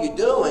 Lord, what are you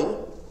doing?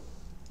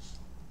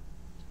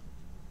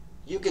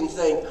 You can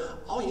think,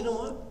 oh, you know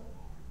what?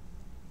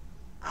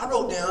 I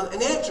wrote down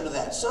an answer to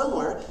that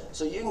somewhere.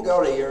 So you can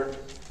go to your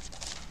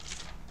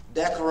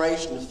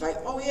declaration of faith.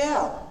 Oh,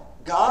 yeah.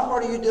 God,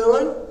 what are you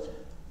doing?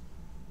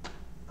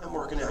 I'm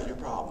working out your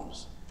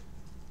problems.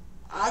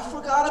 I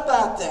forgot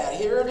about that.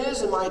 Here it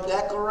is in my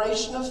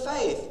declaration of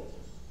faith.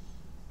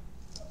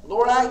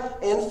 Lord,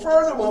 and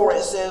furthermore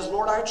it says,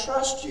 Lord, I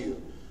trust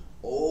you.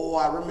 Oh,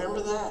 I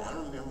remember that. I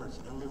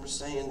remember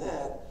saying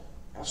that.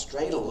 I've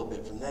strayed a little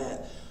bit from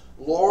that.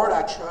 Lord,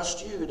 I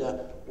trust you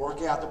to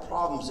work out the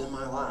problems in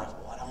my life.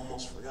 Oh, I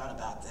almost forgot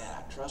about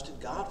that. I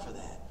trusted God for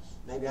that.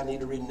 Maybe I need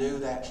to renew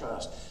that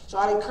trust. So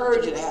I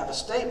encourage you to have a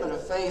statement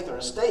of faith or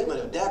a statement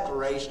of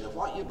declaration of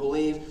what you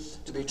believe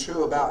to be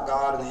true about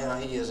God and how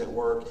he is at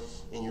work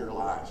in your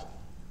life.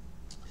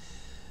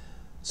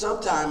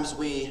 Sometimes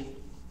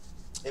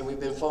and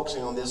we've been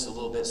focusing on this a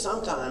little bit,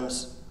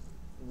 sometimes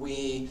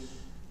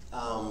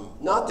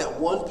not that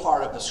one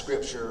part of the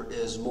scripture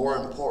is more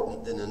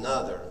important than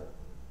another,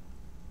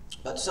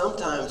 but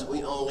sometimes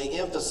we only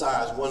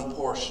emphasize one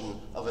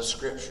portion of a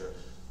scripture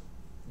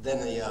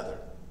than the other.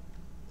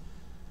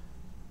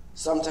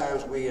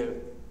 Sometimes we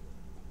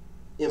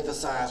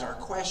emphasize our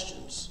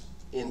questions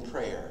in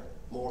prayer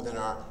more than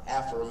our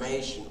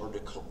affirmation or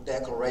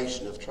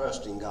declaration of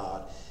trusting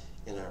God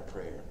in our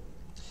prayer.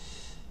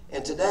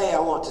 And today I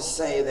want to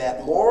say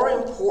that more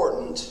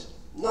important,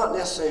 not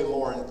necessarily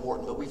more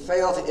important, but we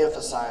fail to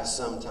emphasize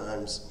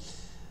sometimes,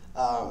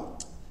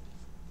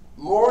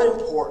 more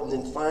important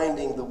than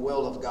finding the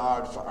will of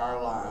God for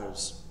our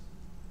lives,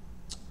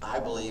 I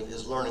believe,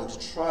 is learning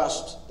to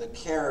trust the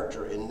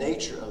character and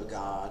nature of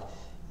God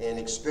and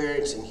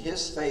experiencing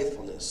his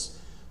faithfulness,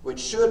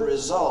 which should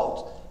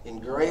result in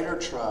greater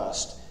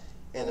trust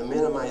and a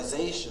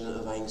minimization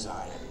of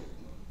anxiety.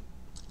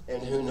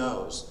 And who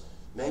knows,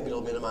 maybe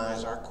it'll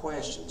minimize our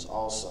questions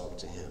also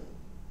to him.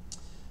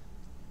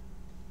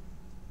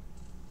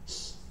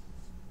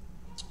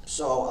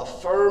 So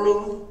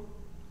affirming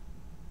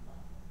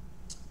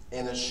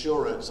an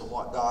assurance of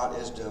what God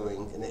is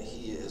doing and that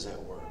he is at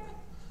work.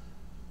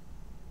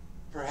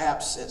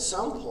 Perhaps at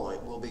some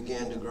point we'll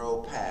begin to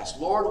grow past,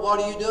 Lord, what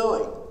are you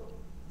doing?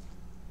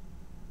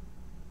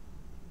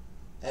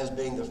 As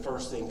being the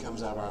first thing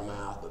comes out of our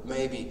mouth. But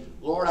maybe,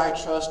 Lord, I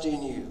trust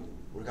in you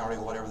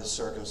regarding whatever the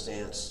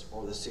circumstance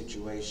or the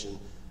situation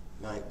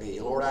might be.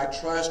 Lord, I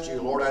trust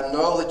you. Lord, I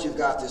know that you've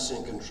got this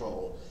in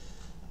control.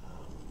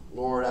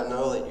 Lord, I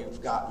know that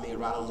you've got me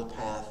right on the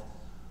path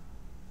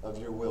of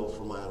your will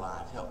for my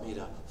life. Help me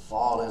to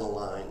fall in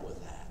line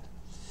with that.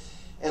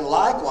 And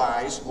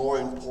likewise, more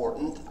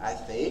important, I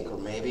think, or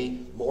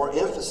maybe more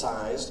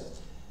emphasized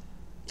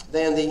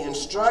than the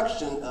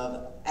instruction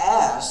of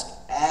ask,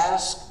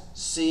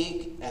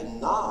 seek,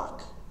 and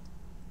knock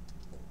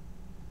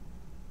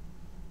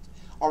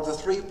are the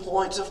 3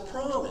 points of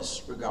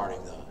promise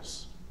regarding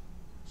those.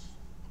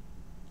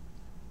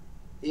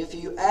 If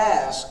you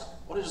ask,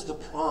 what is the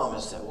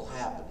promise that will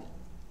happen?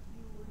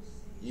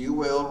 You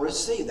will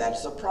receive.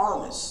 That's the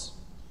promise.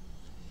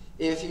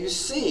 If you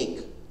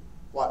seek,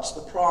 what's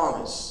the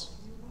promise?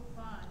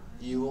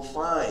 You will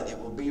find. It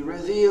will be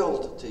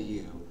revealed to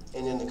you.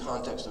 And in the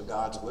context of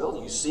God's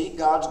will, you seek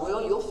God's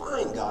will, you'll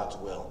find God's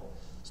will.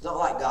 It's not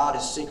like God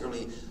is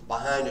secretly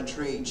behind a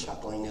tree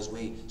chuckling as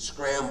we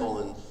scramble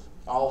and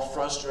all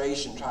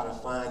frustration try to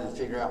find and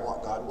figure out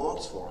what God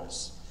wants for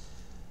us.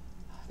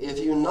 If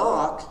you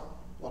knock,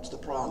 what's the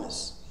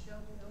promise?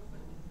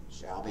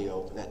 Shall be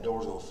open. That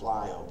door's going to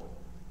fly open.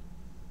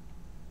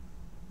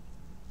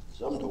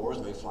 Some doors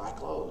may fly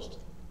closed.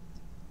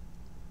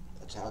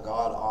 That's how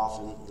God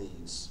often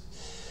leads.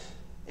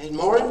 And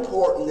more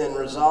important than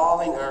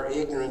resolving our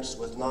ignorance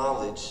with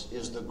knowledge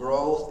is the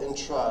growth and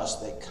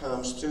trust that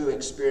comes through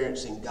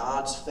experiencing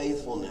God's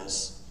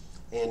faithfulness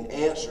and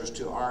answers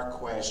to our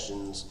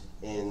questions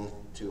and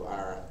to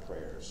our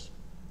prayers.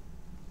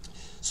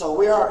 So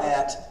we are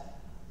at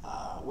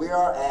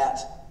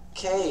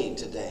K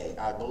today,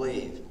 I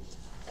believe.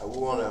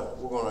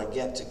 We're going to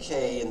get to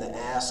K in the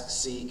ask,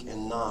 seek,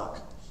 and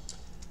knock.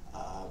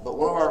 But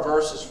one of our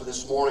verses for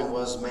this morning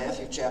was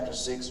Matthew chapter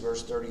 6,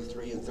 verse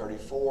 33 and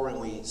 34,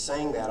 and we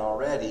sang that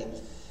already.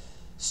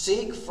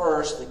 Seek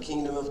first the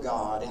kingdom of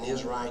God and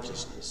his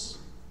righteousness.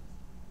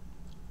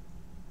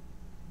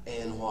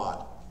 And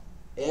what?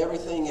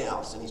 Everything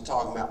else. And he's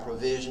talking about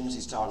provisions,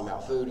 he's talking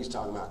about food, he's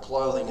talking about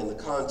clothing in the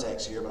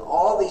context here. But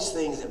all these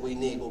things that we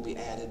need will be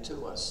added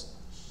to us.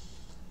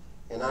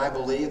 And I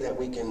believe that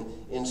we can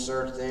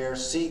insert there,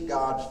 seek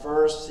God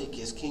first, seek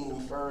his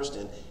kingdom first,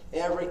 and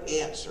every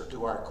answer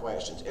to our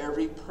questions,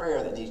 every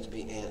prayer that needs to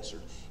be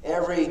answered,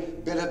 every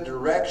bit of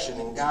direction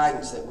and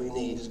guidance that we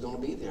need is going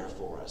to be there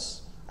for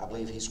us. I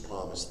believe he's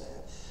promised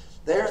that.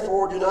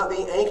 Therefore, do not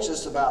be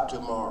anxious about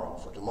tomorrow,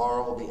 for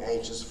tomorrow will be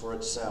anxious for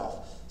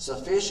itself.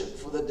 Sufficient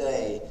for the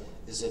day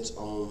is its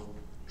own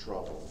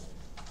trouble.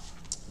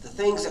 The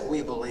things that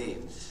we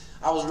believe.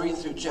 I was reading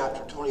through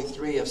chapter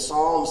 23 of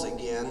Psalms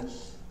again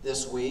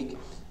this week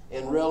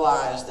and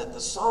realized that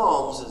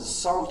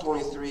Psalm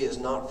 23 is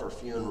not for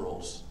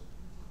funerals.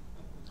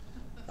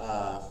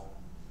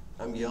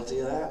 I'm guilty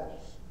of that.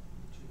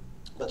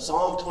 But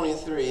Psalm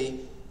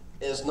 23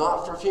 is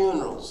not for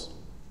funerals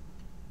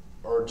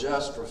or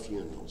just for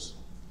funerals.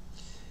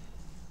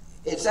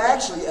 It's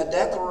actually a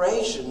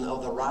declaration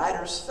of the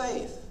writer's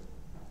faith.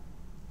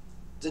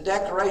 It's a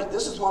declaration.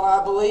 This is what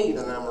I believe,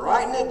 and I'm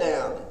writing it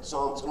down. It's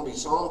going to be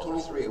Psalm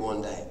 23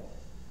 one day.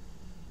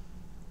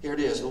 Here it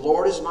is. The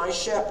Lord is my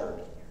shepherd.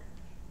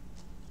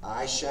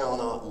 I shall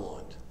not want.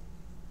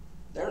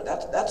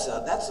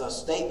 That's a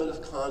statement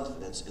of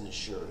confidence and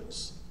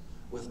assurance.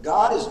 With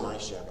God as my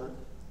shepherd,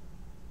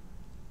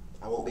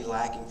 I won't be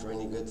lacking for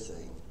any good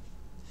thing.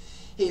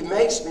 He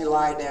makes me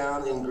lie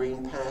down in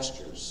green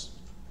pastures.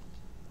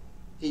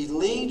 He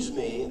leads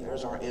me,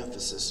 there's our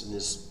emphasis in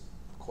this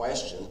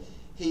question,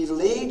 he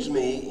leads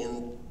me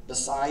in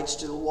beside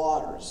still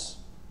waters.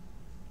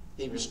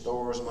 He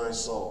restores my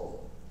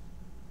soul.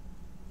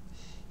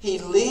 He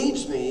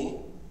leads me.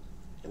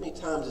 How many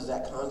times is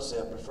that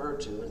concept referred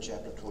to in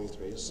chapter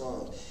 23 of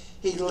Psalms?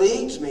 He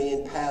leads me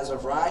in paths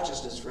of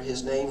righteousness for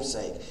his name's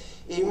sake.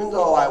 Even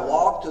though I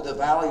walk through the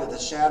valley of the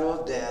shadow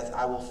of death,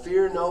 I will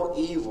fear no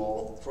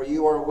evil, for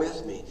you are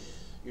with me.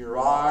 Your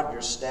rod,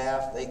 your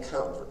staff, they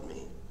comfort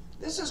me.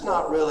 This is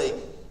not really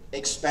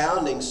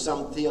expounding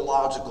some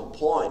theological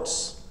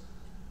points.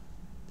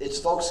 It's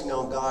focusing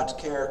on God's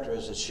character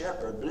as a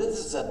shepherd, but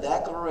this is a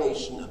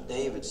declaration of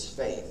David's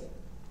faith.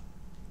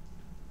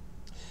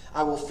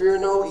 I will fear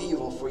no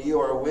evil, for you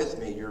are with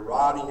me. Your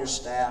rod and your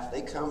staff,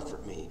 they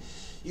comfort me.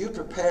 You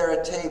prepare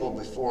a table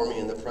before me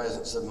in the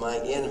presence of my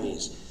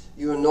enemies.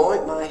 You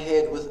anoint my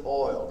head with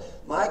oil.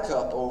 My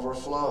cup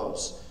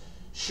overflows.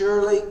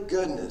 Surely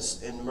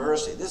goodness and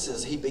mercy.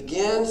 He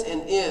begins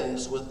and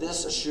ends with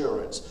this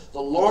assurance. The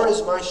Lord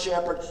is my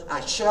shepherd,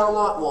 I shall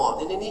not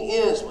want. And then he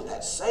ends with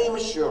that same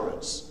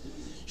assurance.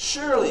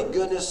 Surely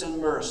goodness and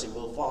mercy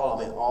will follow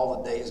me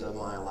all the days of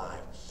my life.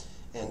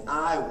 And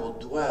I will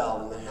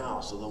dwell in the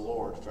house of the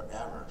Lord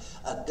forever.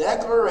 A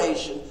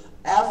declaration,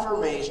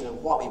 affirmation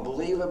of what we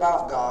believe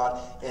about God,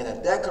 and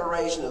a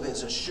declaration of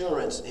his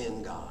assurance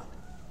in God.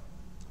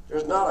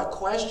 There's not a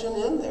question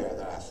in there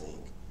that I think.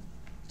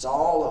 It's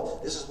all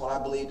of, this is what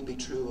I believe to be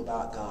true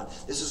about God.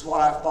 This is what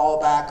I fall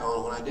back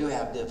on when I do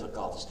have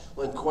difficulties,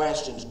 when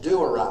questions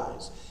do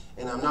arise.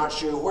 And I'm not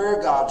sure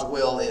where God's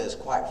will is,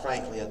 quite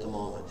frankly, at the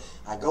moment.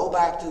 I go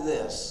back to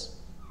this.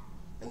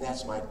 And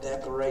that's my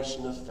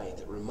declaration of faith.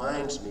 It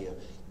reminds me of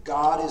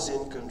God is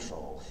in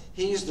control.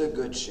 He's the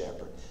good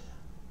shepherd.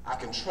 I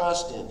can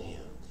trust in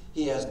him.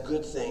 He has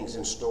good things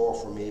in store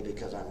for me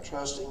because I'm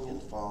trusting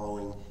and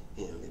following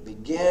him. It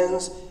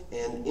begins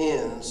and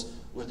ends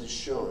with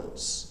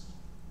assurance.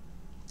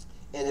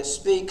 And it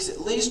speaks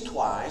at least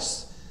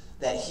twice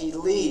that he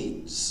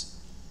leads.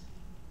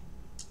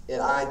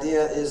 The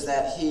idea is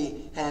that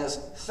he has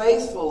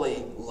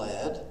faithfully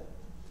led.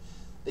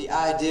 The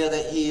idea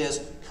that he is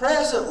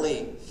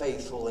presently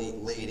faithfully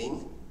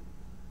leading.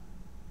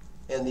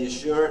 And the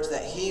assurance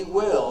that he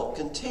will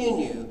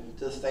continue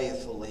to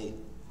faithfully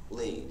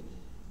lead.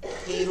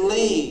 He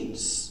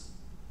leads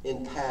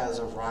in paths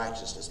of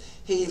righteousness.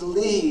 He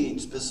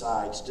leads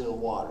beside still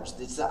waters.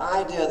 It's the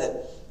idea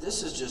that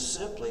this is just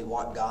simply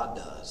what God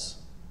does.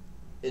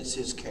 It's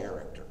his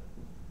character.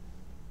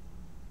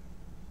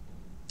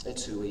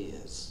 It's who he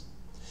is.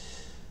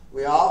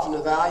 We often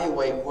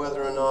evaluate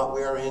whether or not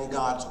we are in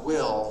God's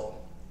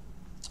will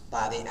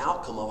by the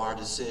outcome of our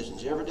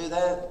decisions. You ever do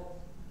that?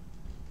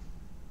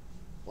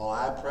 Well,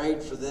 I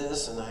prayed for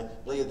this, and I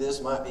believe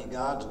this might be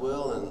God's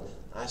will, and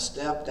I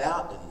stepped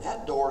out, and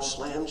that door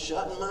slammed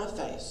shut in my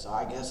face. So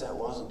I guess that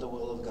wasn't the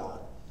will of God.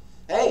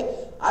 Hey,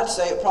 I'd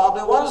say it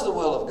probably was the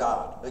will of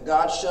God, but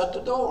God shut the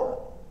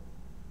door.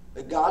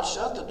 But God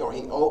shut the door.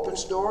 He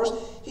opens doors.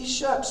 He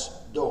shuts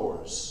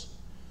doors.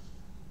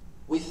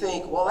 We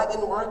think, well, that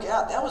didn't work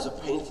out. That was a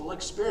painful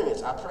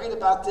experience. I prayed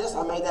about this.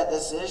 I made that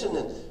decision,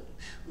 and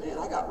man,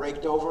 I got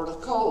raked over the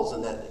coals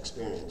in that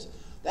experience.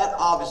 That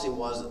obviously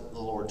wasn't the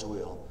Lord's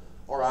will,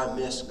 or I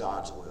missed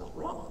God's will.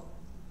 Wrong.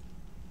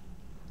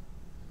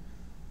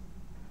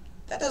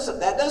 That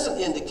doesn't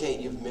indicate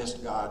you've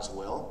missed God's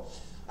will.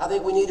 I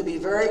think we need to be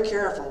very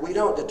careful. We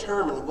don't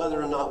determine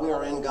whether or not we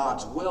are in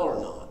God's will or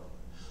not,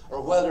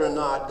 or whether or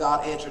not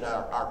God answered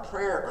our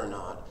prayer or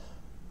not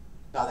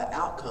by the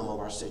outcome of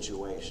our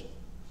situation.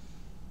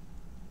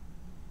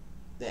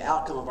 The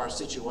outcome of our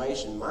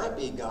situation might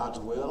be God's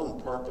will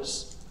and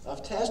purpose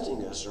of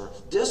testing us or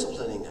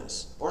disciplining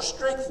us or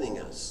strengthening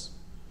us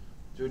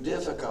through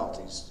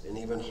difficulties and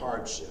even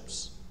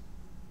hardships.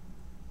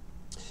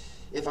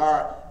 If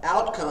our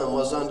outcome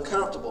was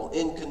uncomfortable,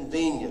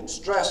 inconvenient,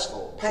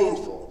 stressful,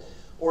 painful,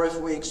 or if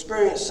we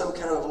experience some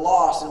kind of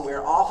loss, and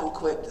we're often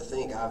quick to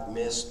think, I've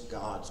missed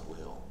God's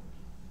will.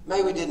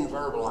 Maybe we didn't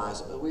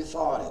verbalize it, but we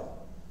thought it.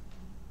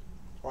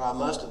 Or I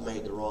must have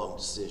made the wrong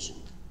decision.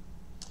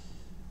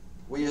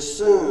 We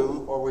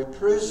assume or we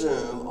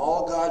presume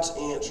all God's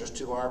answers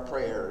to our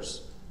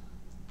prayers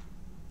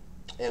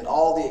and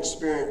all the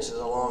experiences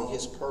along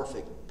his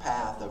perfect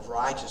path of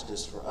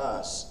righteousness for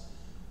us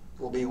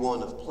will be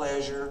one of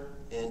pleasure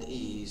and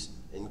ease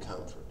and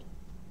comfort.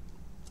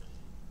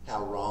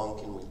 How wrong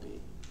can we be?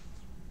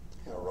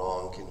 How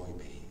wrong can we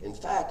be? In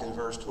fact, in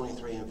verse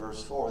 23 and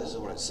verse 4, this is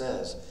what it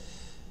says.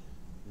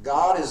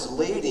 God is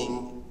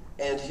leading,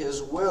 and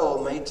his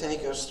will may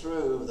take us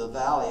through the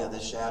valley of the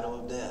shadow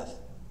of death.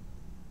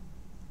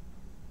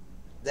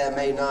 That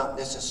may not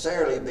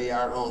necessarily be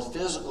our own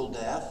physical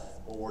death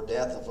or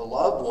death of a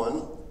loved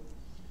one,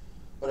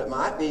 but it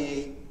might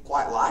be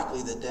quite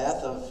likely the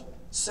death of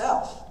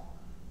self.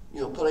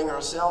 Putting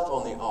ourselves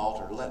on the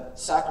altar,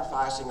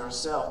 sacrificing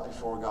ourselves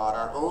before God,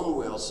 our own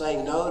will,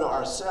 saying no to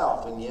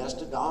ourselves and yes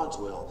to God's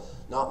will.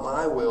 Not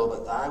my will,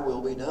 but thy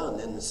will be done.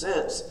 In a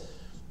sense,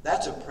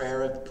 that's a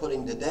prayer of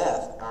putting to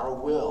death our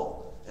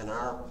will and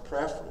our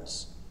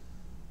preference.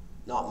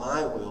 Not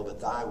my will, but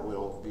thy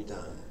will be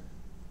done.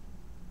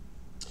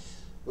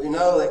 We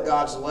know that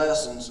God's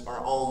lessons are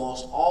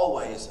almost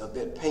always a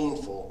bit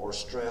painful or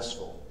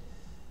stressful.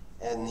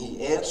 And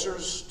he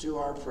answers to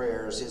our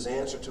prayers, his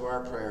answer to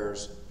our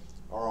prayers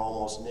are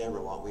almost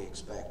never what we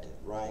expected,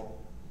 right?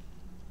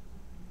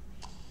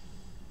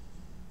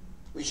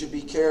 We should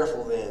be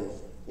careful then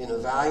in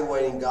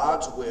evaluating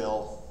God's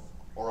will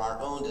or our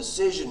own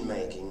decision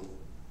making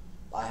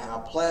by how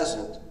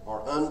pleasant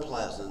or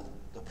unpleasant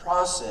the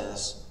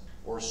process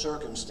or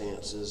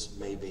circumstances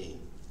may be.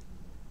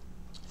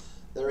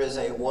 There is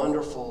a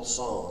wonderful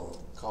song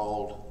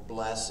called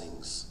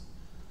Blessings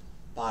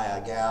by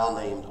a gal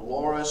named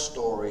Laura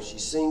Story. She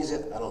sings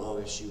it. I don't know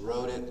if she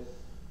wrote it,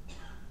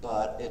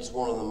 but it's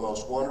one of the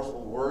most wonderful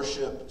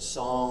worship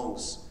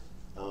songs,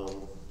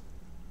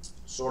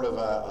 sort of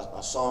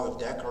a song of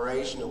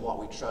declaration of what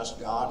we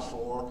trust God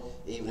for,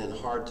 even in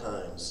hard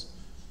times.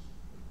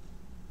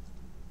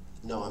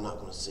 No, I'm not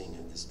going to sing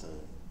it this time,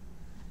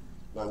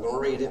 but I'm going to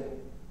read it.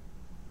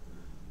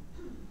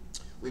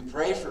 We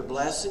pray for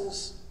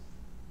blessings.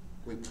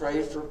 We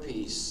pray for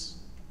peace,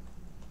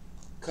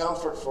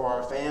 comfort for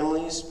our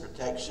families,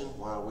 protection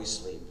while we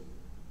sleep.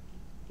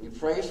 We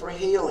pray for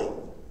healing,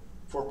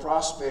 for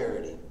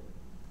prosperity.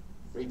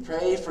 We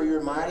pray for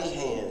your mighty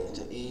hand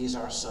to ease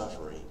our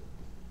suffering.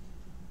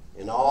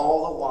 And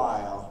all the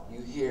while you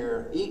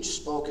hear each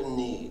spoken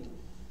need,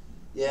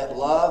 yet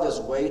love is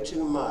way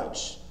too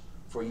much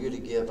for you to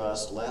give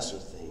us lesser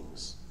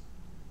things.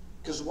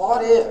 Because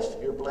what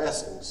if your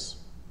blessings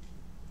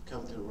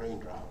come through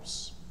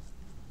raindrops?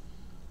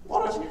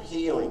 What if your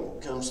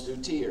healing comes through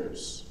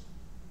tears?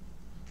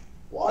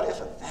 What if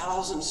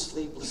 1,000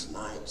 sleepless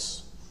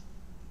nights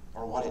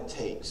are what it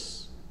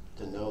takes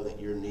to know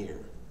that you're near?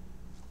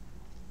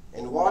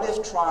 And what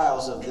if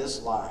trials of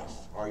this life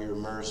are your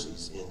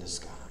mercies in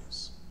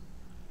disguise?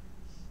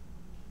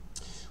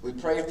 We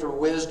pray for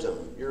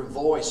wisdom, your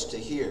voice to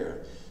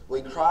hear.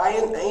 We cry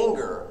in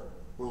anger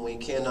when we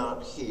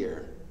cannot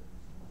hear.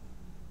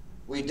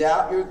 We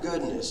doubt your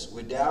goodness.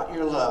 We doubt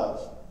your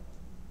love.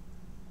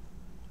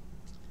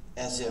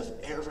 As if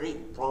every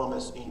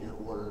promise in your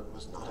word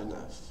was not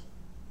enough.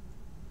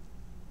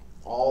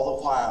 All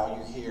the while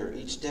you hear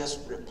each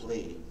desperate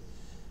plea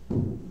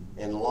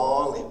and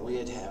long that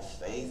we'd have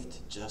faith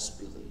to just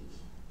believe.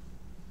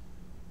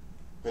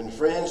 When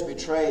friends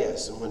betray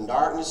us and when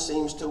darkness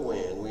seems to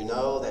win, we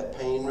know that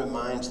pain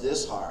reminds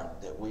this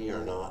heart that we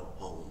are not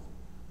home.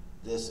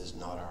 This is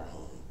not our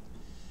home.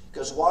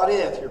 Because what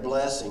if your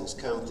blessings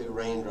come through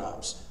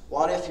raindrops?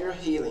 What if your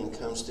healing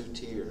comes through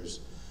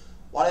tears?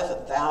 What if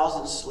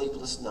 1,000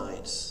 sleepless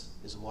nights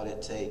is what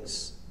it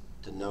takes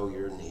to know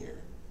you're near?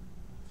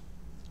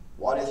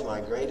 What if my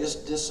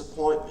greatest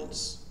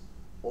disappointments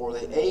or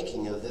the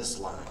aching of this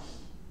life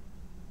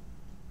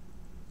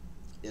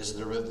is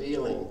the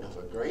revealing of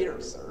a greater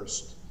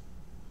thirst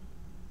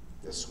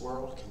this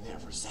world can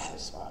never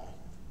satisfy?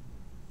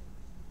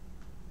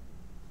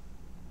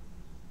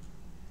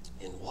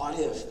 And what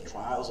if the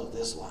trials of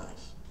this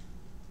life,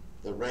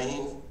 the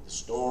rain, the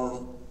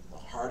storm, the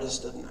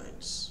hardest of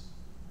nights,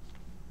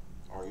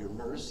 are your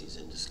mercies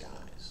in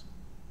disguise?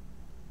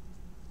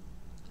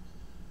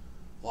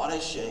 What a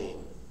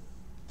shame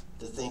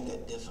to think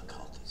that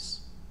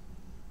difficulties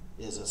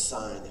is a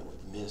sign that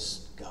we've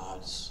missed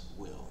God's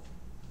will,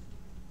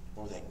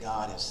 or that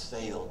God has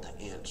failed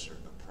to answer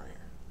a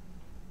prayer.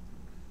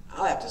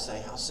 I'll have to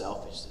say, how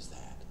selfish is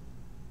that?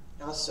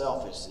 How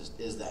selfish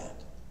is that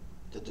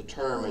to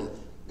determine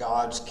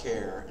God's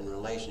care and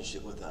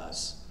relationship with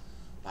us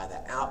by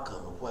the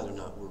outcome of whether or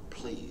not we're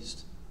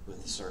pleased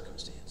with the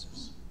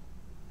circumstances?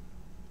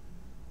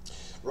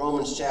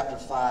 Romans chapter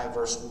 5,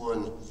 verse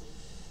 1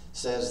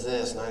 says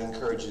this, and I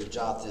encourage you to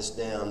jot this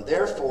down.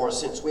 Therefore,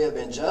 since we have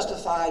been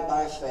justified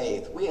by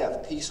faith, we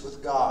have peace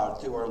with God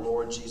through our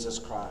Lord Jesus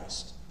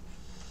Christ.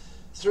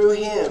 Through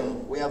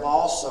him we have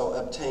also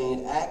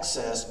obtained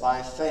access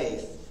by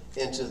faith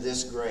into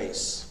this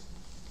grace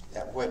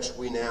at which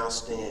we now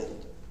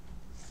stand.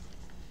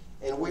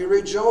 And we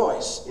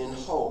rejoice in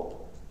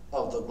hope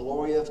of the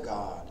glory of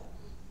God.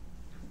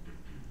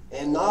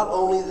 And not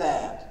only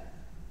that,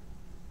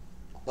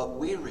 but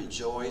we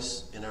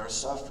rejoice in our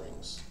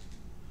sufferings,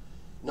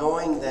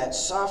 knowing that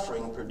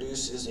suffering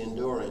produces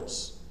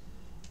endurance.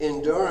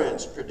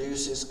 Endurance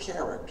produces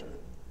character.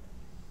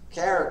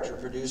 Character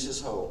produces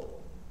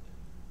hope.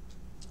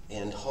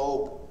 And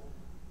hope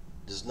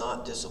does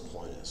not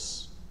disappoint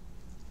us,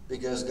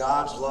 because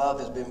God's love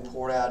has been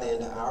poured out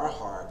into our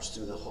hearts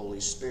through the Holy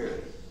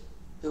Spirit,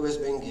 who has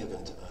been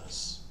given to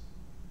us.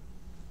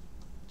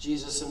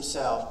 Jesus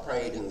himself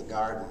prayed in the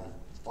garden,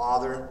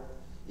 Father,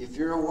 if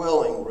you're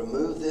willing,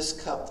 remove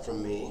this cup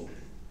from me.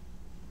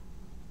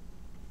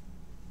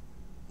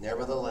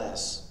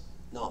 Nevertheless,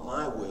 not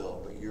my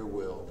will, but your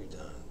will be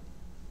done.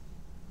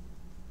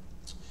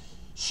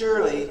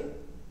 Surely,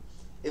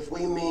 if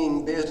we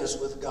mean business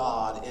with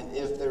God, and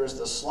if there is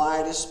the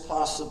slightest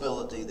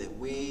possibility that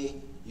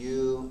we,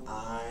 you,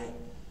 I,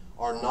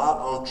 are not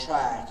on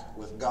track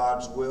with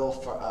God's will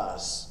for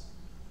us,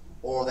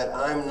 or that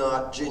I'm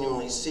not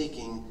genuinely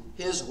seeking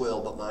his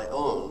will but my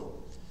own,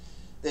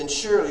 then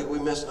surely we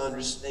must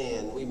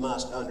understand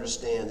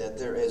that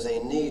there is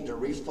a need to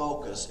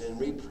refocus and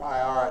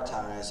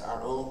reprioritize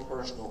our own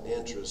personal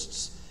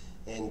interests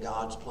and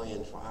God's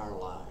plan for our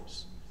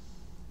lives.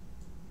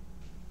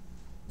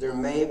 There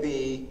may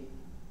be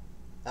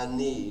a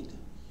need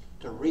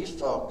to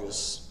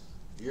refocus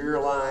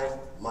your life,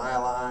 my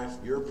life,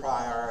 your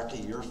priority,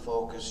 your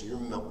focus, your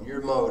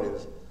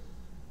motive,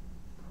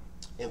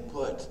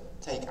 and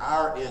take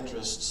our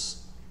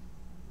interests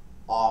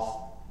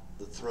off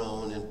the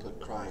throne and put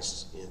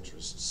Christ's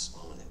interests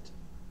on it.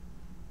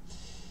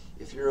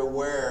 If you're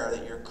aware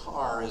that your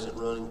car isn't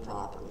running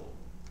properly,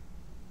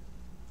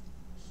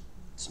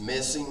 it's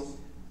missing,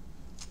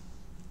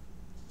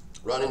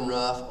 running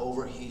rough,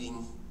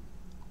 overheating,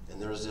 and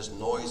there's this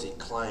noisy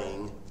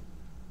clang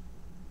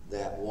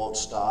that won't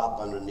stop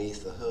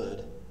underneath the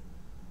hood,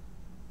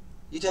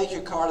 you take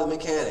your car to the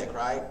mechanic,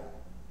 right?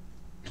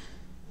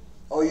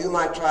 Oh, you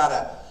might try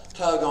to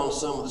tug on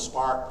some of the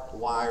spark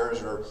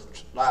wires or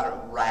try to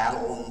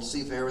rattle and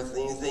see if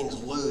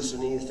anything's loose or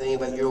anything,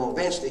 but you'll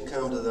eventually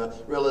come to the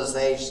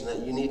realization that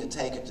you need to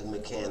take it to the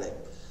mechanic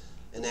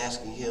and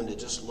asking him to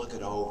just look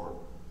it over.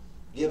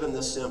 Give him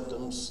the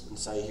symptoms and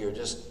say, here,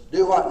 just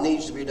do what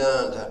needs to be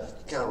done to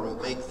kind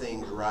of make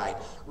things right.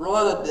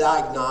 Run a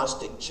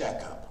diagnostic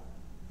checkup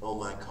on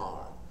my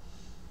car.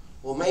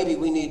 Well, maybe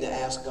we need to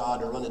ask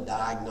God to run a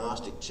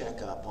diagnostic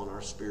checkup on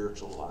our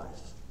spiritual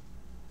life.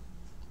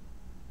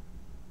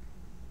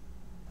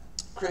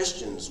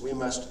 Christians, we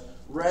must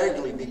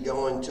regularly be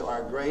going to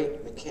our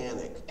great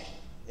mechanic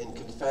and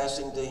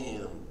confessing to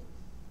him,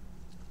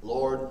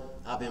 Lord,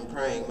 I've been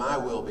praying my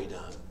will be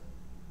done,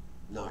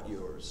 not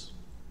yours.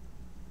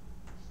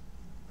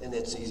 And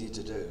it's easy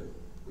to do.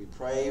 We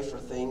pray for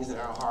things that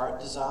our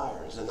heart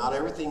desires, and not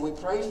everything we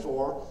pray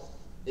for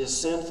is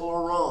sinful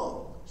or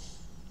wrong.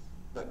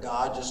 But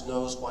God just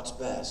knows what's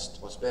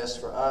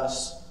best for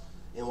us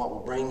and what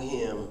will bring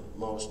him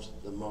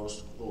the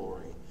most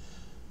glory.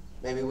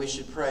 Maybe we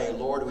should pray,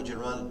 Lord, would you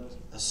run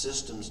a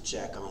systems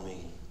check on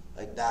me,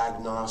 a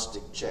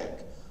diagnostic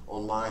check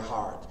on my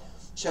heart.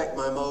 Check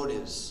my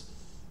motives,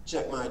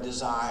 check my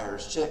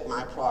desires, check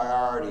my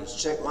priorities,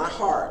 check my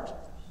heart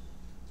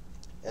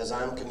as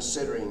I'm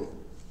considering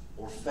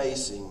or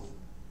facing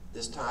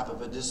this type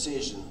of a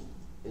decision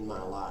in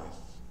my life.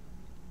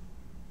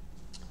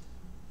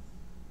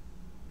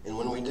 And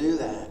when we do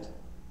that,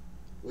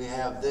 we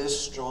have this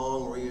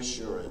strong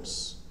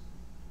reassurance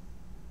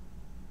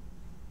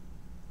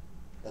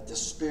that the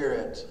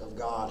Spirit of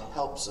God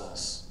helps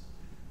us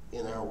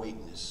in our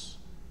weakness.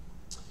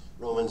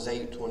 Romans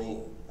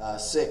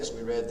 8:26,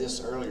 we read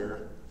this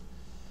earlier.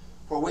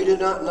 For we do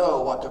not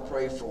know what to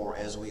pray for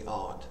as we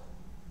ought.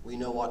 We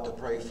know what to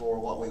pray for,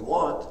 what we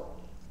want,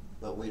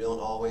 but we don't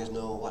always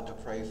know what to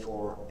pray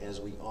for as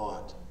we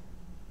ought.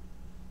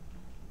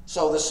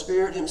 So the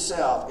Spirit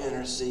himself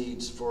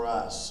intercedes for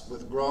us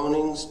with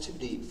groanings too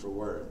deep for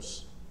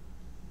words.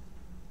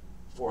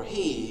 For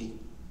he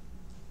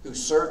who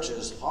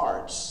searches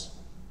hearts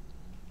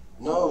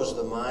knows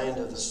the mind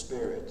of the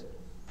Spirit,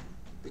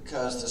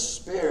 because the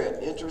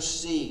Spirit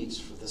intercedes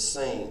for the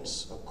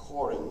saints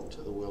according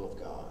to the will of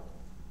God.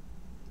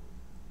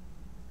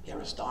 You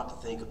ever stop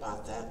to think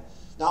about that?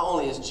 Not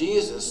only is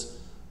Jesus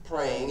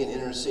praying and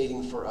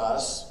interceding for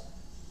us,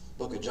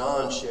 the book of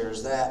John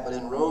shares that, but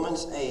in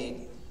Romans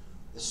 8,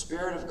 the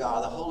Spirit of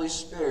God, the Holy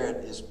Spirit,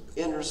 is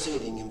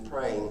interceding and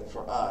praying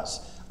for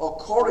us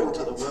according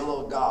to the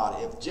will of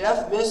God. If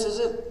Jeff misses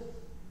it,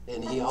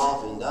 and he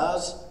often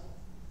does,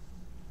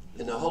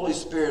 then the Holy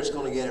Spirit's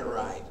going to get it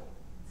right.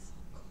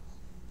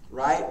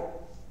 Right?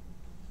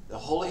 The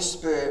Holy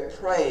Spirit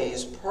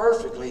prays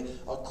perfectly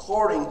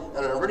according,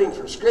 and I'm reading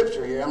from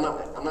Scripture here. I'm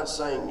not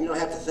saying, you don't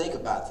have to think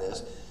about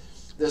this.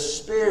 The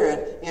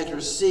Spirit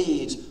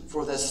intercedes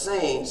for the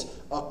saints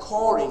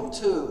according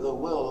to the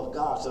will of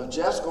God. So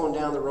Jeff's going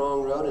down the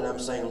wrong road, and I'm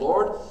saying,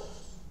 Lord,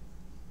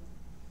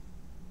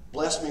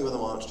 bless me with a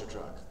monster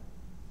truck.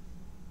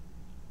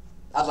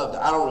 I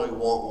don't really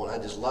want one. I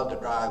just love to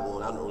drive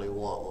one. I don't really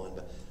want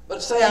one.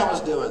 But say I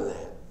was doing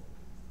that.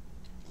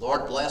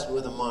 Lord, bless me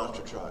with a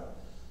monster truck.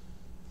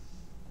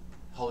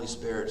 Holy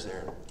Spirit's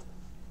there.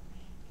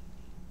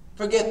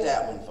 Forget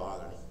that one,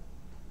 Father.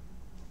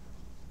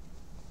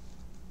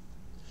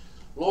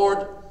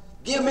 Lord,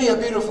 give me a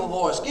beautiful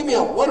voice. Give me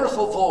a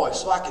wonderful voice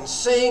so I can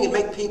sing and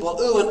make people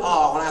ooh and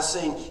ah when I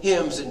sing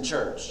hymns in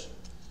church.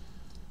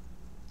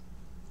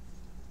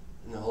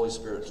 And the Holy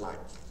Spirit's like,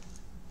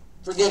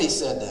 forget he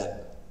said that.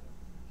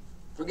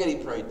 Forget he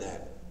prayed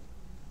that.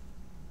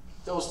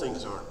 Those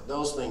things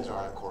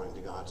aren't according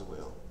to God's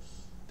will.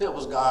 If it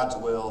was God's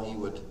will, he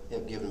would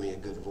have given me a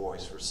good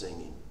voice for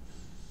singing.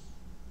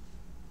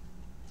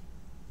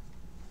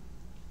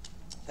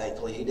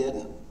 Thankfully he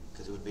didn't,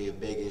 because it would be a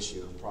big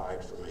issue of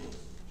pride for me.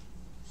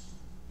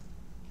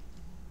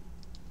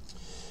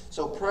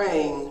 So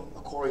praying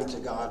according to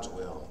God's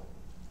will,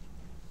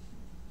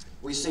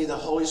 we see the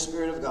Holy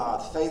Spirit of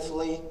God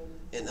faithfully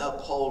and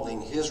upholding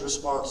his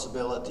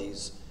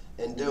responsibilities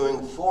and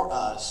doing for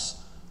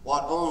us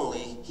what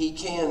only he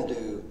can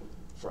do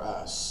for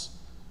us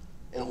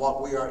and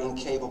what we are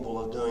incapable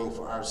of doing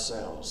for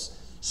ourselves.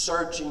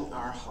 Searching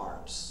our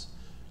hearts,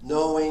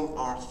 knowing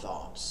our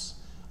thoughts,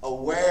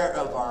 aware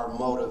of our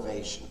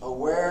motivation,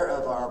 aware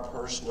of our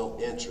personal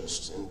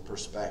interests and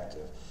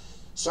perspective.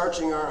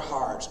 Searching our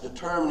hearts,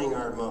 determining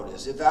our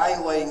motives,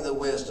 evaluating the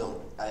wisdom,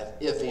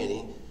 if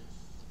any,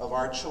 of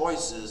our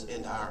choices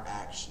and our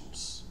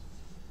actions.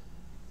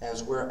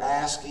 As we're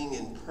asking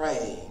and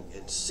praying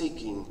and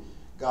seeking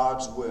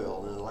God's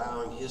will and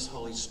allowing his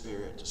Holy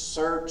Spirit to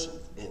search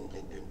and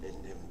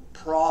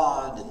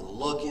prod and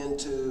look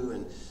into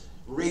and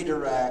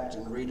redirect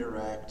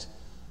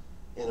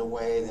in a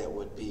way that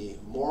would be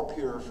more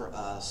pure for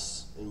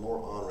us and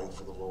more honoring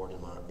for the Lord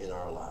in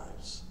our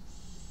lives.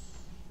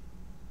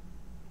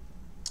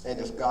 And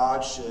if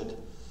God should,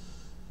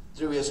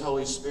 through his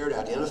Holy Spirit,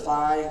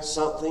 identify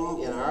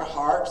something in our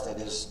hearts that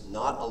is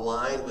not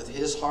aligned with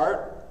his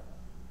heart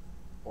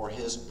or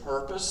his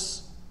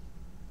purpose,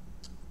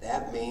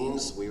 that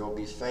means we will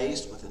be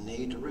faced with a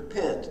need to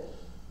repent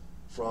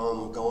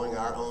from going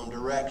our own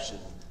direction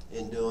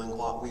and doing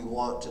what we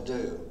want to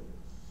do.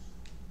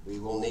 We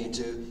will need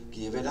to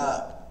give it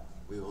up.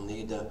 We will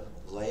need to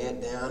lay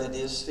it down at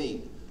his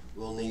feet.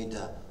 We'll need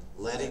to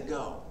let it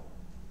go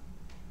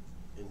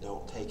and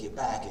don't take it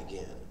back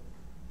again.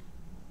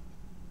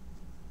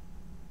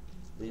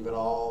 Leave it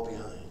all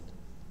behind.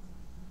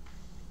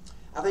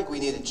 I think we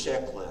need a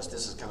checklist.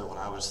 This is kind of what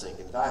I was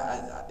thinking.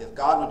 If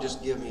God would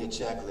just give me a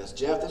checklist,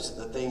 Jeff, this is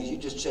the things, you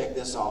just check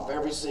this off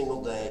every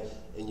single day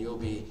and you'll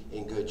be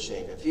in good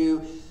shape. If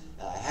you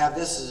have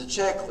this as a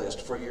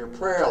checklist for your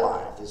prayer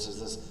life,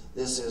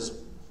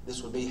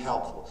 this would be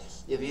helpful.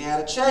 If you had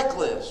a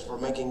checklist for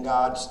making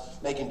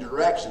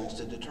directions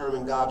to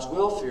determine God's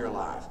will for your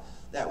life,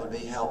 that would be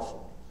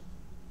helpful.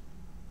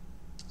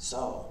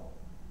 So,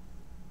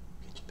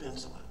 get your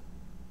pencil out.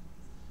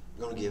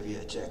 I'm going to give you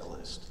a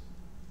checklist.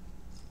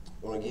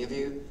 I'm going to give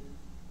you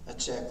a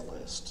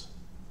checklist.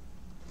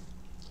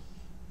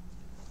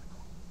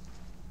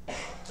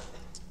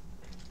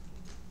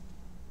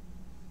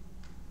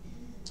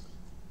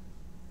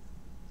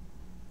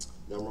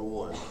 Number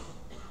one,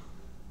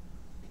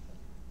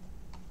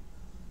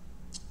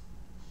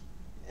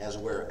 as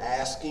we're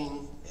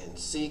asking and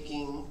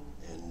seeking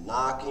and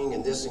knocking,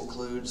 and this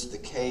includes the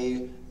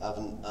K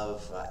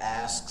of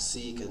ask,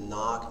 seek, and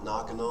knock,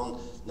 knocking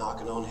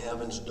on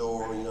heaven's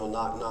door. You know,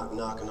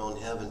 knocking on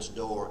heaven's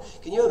door.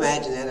 Can you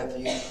imagine that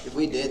if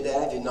we did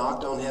that? If you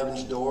knocked on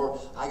heaven's door,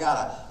 I got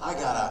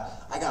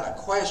a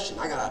question.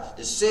 I got a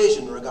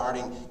decision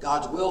regarding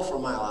God's will for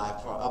my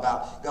life,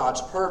 about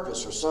God's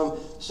purpose, or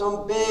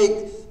some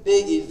big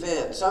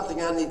event,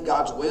 something I need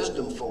God's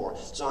wisdom for.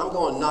 So I'm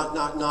going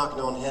knocking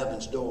on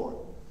heaven's door.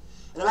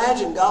 And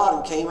imagine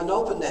God came and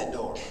opened that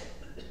door.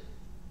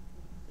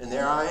 And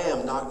there I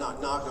am, knocking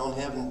on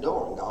heaven's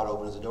door. And God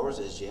opens the door and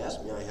says, yes,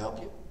 may I help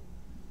you?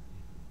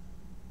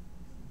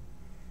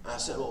 I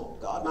said, well,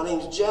 God, my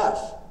name's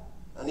Jeff.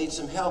 I need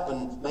some help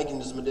in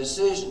making some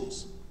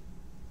decisions.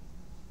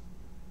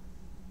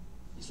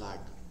 He's like,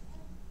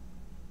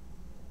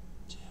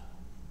 Jeff,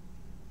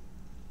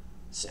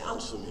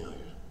 sounds familiar.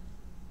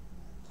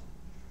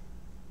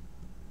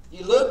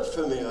 You look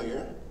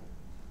familiar.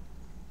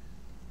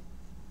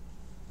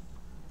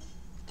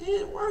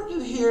 Weren't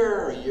you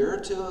here a year or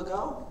two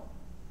ago?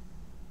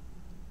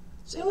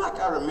 Seemed like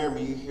I remember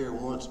you here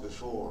once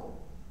before.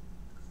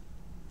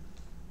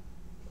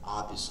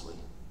 Obviously,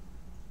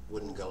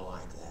 wouldn't go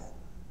like that.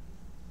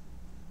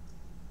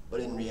 But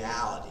in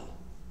reality,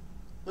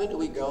 when do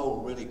we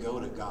really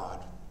go to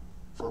God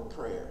for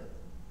prayer?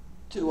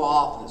 Too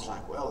often it's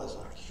like, well, it's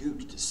a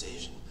huge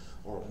decision.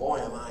 Or, boy,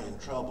 am I in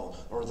trouble.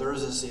 Or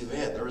there's this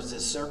event, there's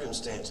this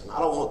circumstance, and I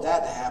don't want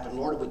that to happen.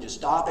 Lord, would you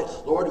stop it?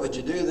 Lord, would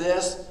you do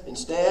this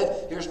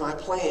instead? Here's my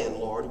plan,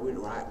 Lord. We'd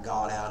write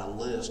God out a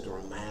list or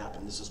a map,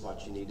 and this is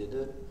what you need to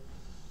do.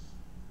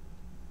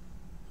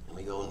 And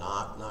we go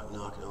knocking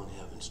on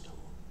heaven's door.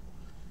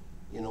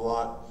 You know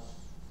what?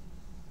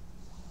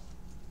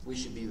 We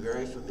should be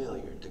very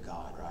familiar to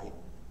God, right?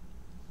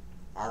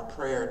 Our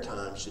prayer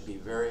time should be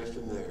very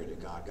familiar to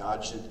God.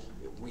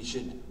 We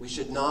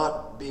should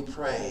not be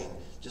praying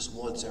just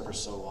once ever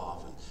so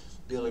often.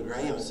 Billy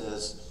Graham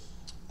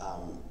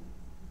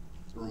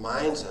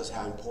reminds us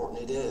how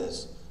important it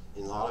is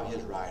in a lot of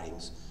his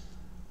writings.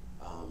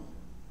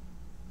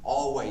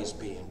 Always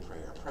be in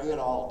prayer. Pray at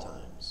all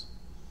times.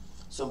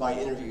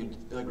 Somebody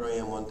interviewed Billy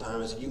Graham one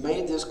time and said, you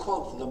made this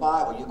quote from the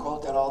Bible. You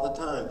quote that all the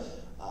time.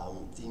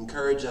 To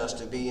encourage us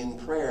to be in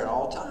prayer at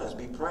all times,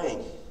 be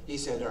praying. He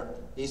said,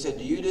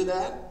 do you do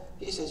that?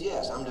 He says,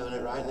 yes, I'm doing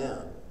it right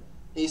now.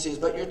 He says,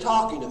 but you're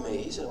talking to me.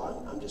 He said,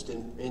 well, I'm just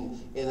in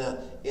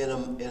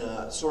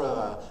a sort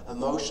of a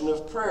motion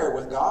of prayer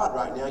with God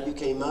right now. You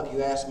came up,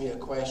 you asked me a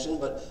question,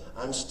 but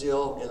I'm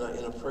still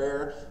in a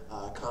prayer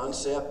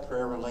concept,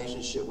 prayer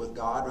relationship with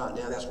God right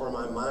now. That's where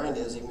my mind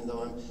is, even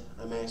though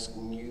I'm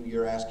asking you,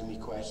 you're asking me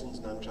questions,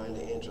 and I'm trying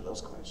to answer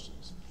those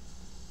questions.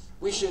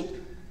 We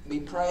should be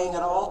praying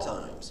at all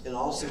times, in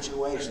all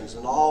situations,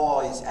 and not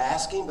always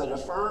asking but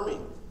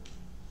affirming.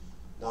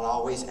 Not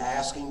always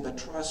asking but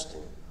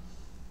trusting.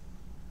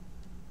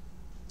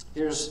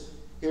 Here's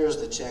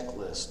the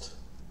checklist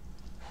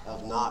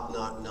of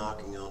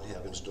knocking on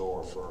heaven's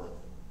door for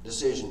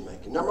decision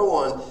making. Number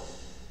one,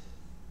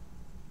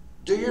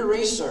 do your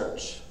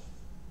research.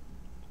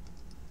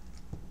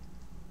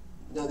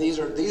 Now these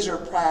are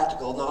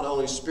practical, not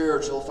only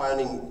spiritual,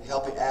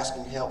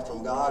 asking help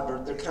from God,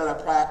 but they're kind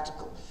of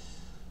practical.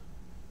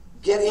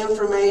 Get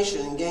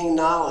information and gain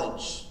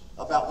knowledge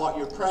about what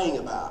you're praying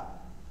about.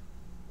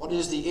 What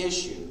is the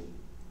issue?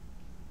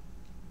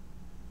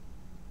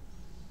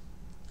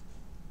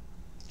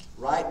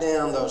 Write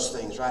down those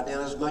things. Write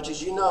down as much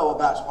as you know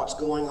about what's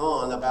going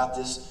on, about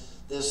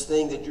this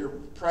thing that you're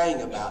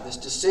praying about, this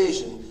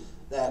decision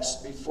that's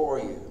before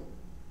you.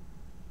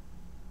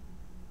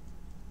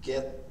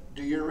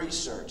 Do your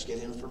research.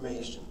 Get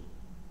information.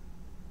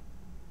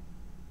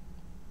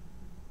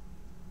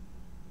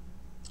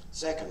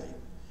 Secondly,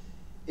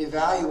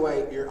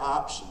 evaluate your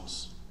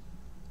options.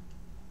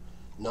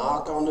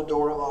 Knock on the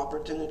door of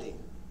opportunity.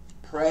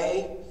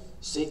 Pray,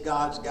 seek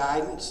God's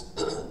guidance,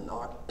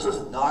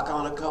 knock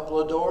on a couple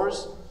of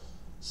doors,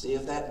 see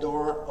if that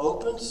door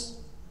opens,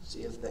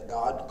 see if that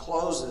God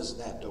closes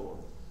that door.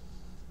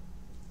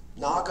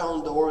 Knock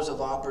on doors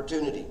of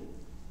opportunity.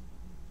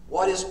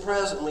 What is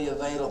presently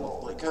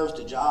available? When it comes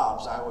to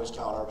jobs, I always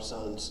taught our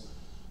sons,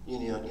 you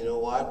know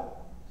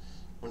what?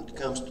 When it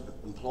comes to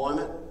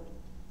employment,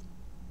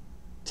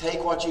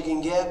 take what you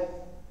can get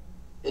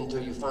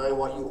until you find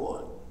what you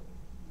want.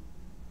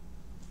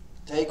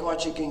 Take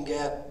what you can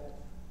get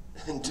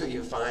until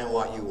you find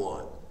what you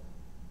want.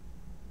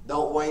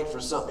 Don't wait for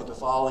something to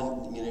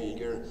fall in.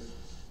 You're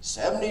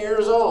 70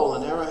 years old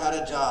and never had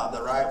a job.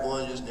 The right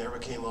one just never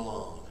came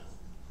along.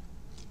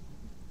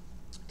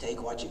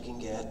 Take what you can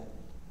get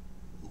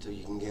until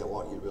you can get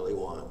what you really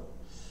want.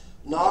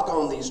 Knock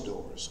on these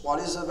doors. What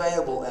is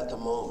available at the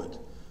moment?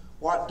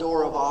 What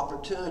door of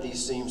opportunity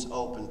seems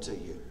open to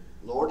you?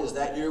 Lord, is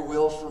that your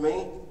will for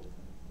me?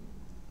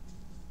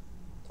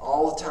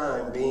 All the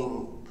time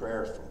being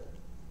prayerful.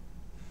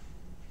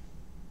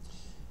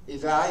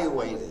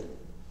 Evaluate it.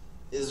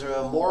 Is there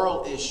a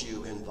moral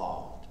issue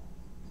involved?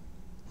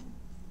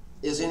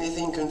 Is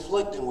anything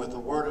conflicting with the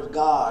Word of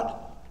God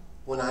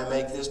when I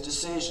make this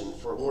decision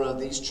for one of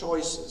these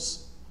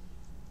choices?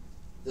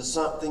 Does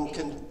something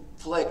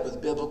conflict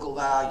with biblical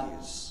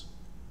values?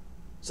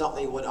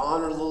 Something that would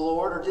honor the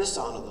Lord or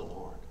dishonor the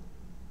Lord?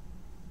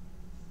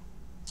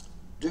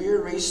 Do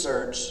your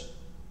research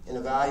and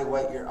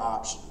evaluate your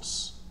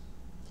options.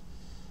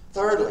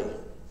 Thirdly,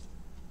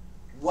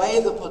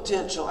 weigh the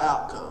potential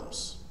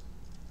outcomes.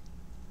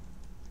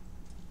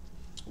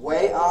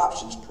 Weigh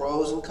options,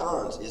 pros and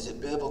cons. Is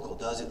it biblical?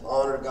 Does it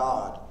honor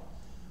God?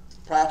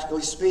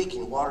 Practically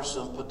speaking, what are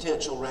some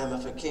potential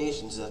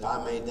ramifications if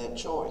I made that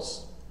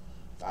choice?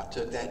 If I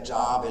took that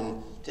job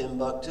in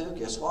Timbuktu,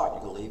 guess what?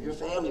 You're going to leave your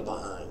family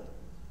behind.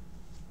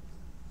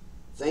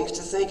 Things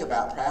to think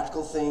about,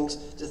 practical things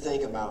to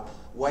think about.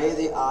 Weigh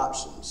the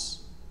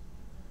options.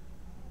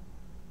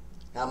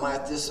 How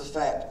might this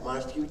affect my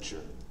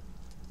future?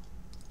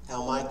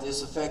 How might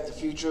this affect the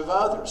future of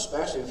others,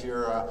 especially if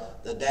you're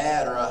the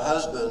dad or a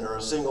husband or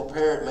a single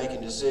parent making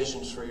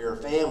decisions for your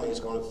family? It's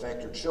going to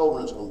affect your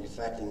children. It's going to be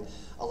affecting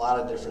a lot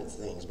of different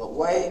things. But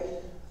weigh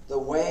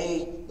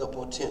the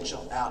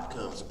potential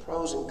outcomes, the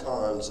pros and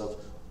cons of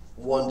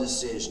one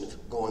decision, if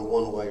going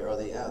one way or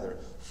the other.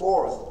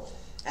 Fourth,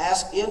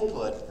 ask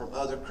input from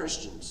other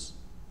Christians.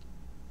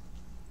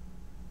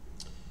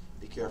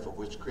 Be careful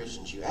which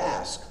Christians you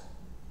ask.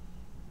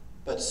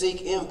 But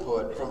seek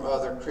input from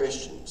other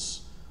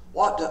Christians.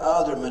 What do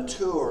other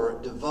mature,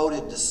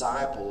 devoted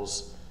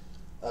disciples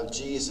of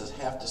Jesus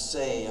have to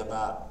say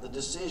about the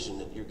decision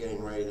that you're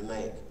getting ready to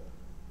make?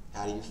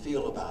 How do you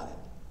feel about it?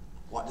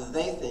 What do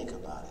they think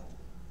about it?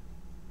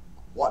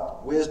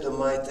 What wisdom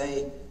might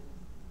they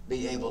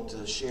be able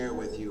to share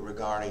with you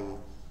regarding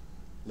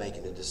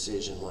making a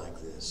decision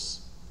like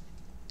this?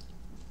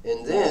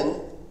 And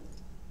then,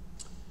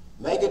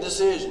 make a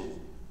decision.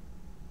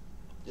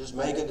 Just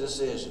make a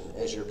decision.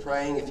 As you're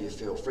praying, if you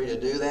feel free to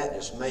do that,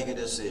 just make a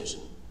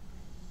decision.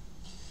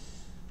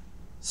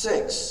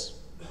 6,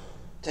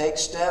 take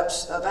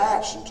steps of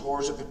action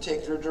towards a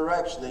particular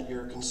direction that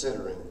you're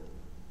considering.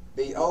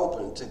 Be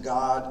open to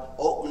God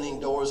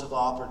opening doors of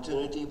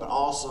opportunity, but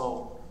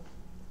also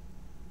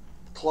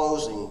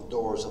closing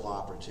doors of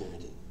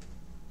opportunity.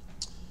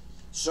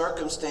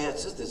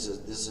 Circumstances,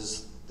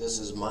 this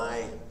is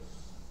my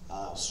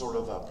sort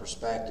of a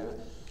perspective.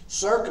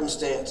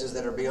 Circumstances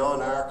that are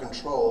beyond our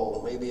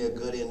control may be a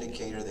good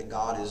indicator that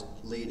God is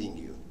leading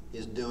you,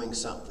 is doing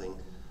something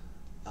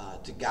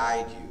to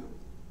guide you.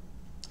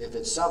 If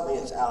it's something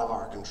that's out of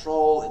our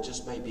control, it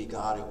just may be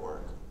God at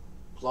work,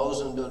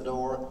 closing the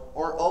door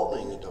or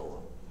opening the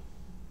door.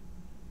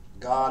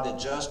 God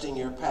adjusting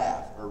your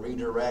path or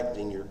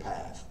redirecting your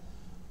path.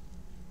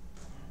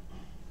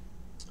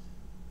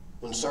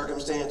 When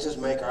circumstances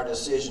make our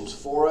decisions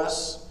for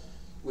us,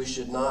 we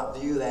should not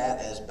view that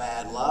as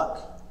bad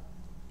luck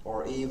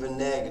or even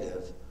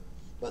negative,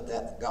 but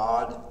that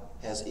God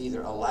has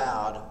either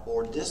allowed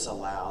or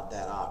disallowed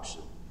that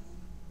option.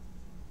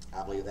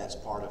 I believe that's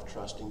part of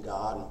trusting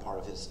God and part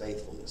of His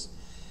faithfulness.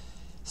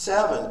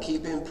 7,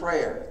 keep in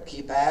prayer.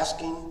 Keep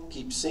asking,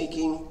 keep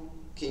seeking,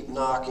 keep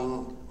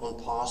knocking on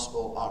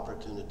possible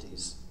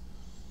opportunities.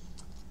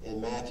 In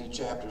Matthew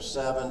chapter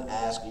 7,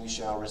 ask and you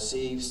shall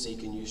receive,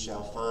 seek and you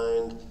shall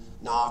find,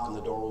 knock and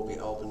the door will be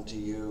open to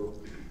you.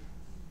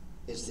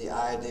 It's the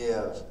idea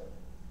of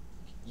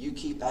you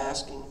keep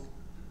asking,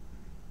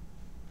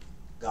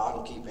 God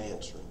will keep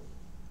answering.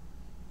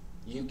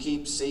 You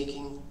keep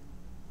seeking,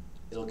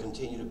 it'll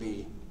continue to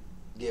be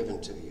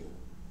given to you.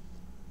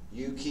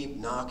 You keep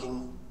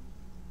knocking,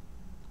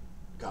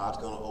 God's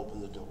going to open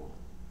the door.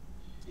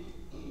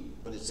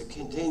 But it's a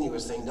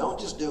continuous thing. Don't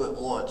just do it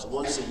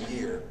once a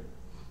year.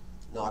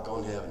 Knocking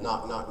on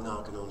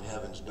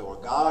heaven's door.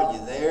 God,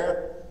 you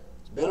there?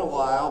 It's been a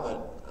while,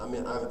 but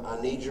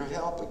I need your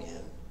help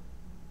again.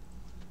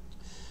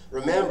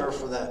 Remember,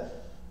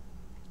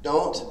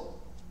 don't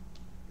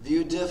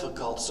view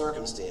difficult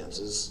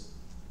circumstances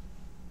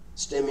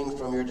stemming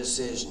from your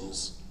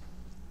decisions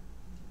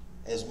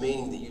as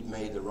meaning that you'd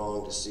made the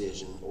wrong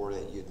decision or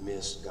that you'd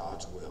missed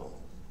God's will.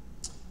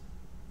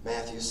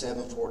 Matthew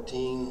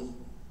 7:14,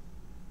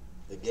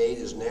 the gate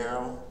is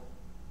narrow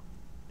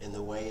and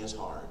the way is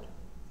hard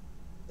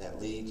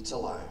that leads to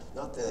life.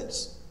 Not that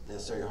it's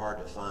necessarily hard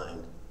to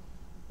find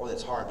or that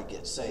it's hard to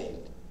get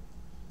saved,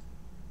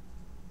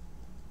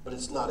 but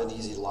it's not an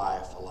easy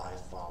life, a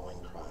life following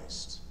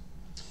Christ.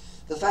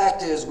 The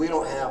fact is, we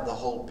don't have the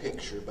whole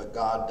picture, but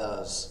God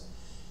does.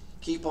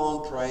 Keep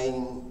on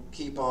praying,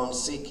 keep on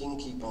seeking,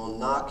 keep on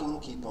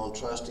knocking, keep on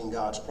trusting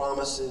God's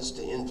promises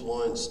to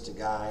influence, to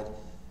guide,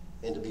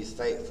 and to be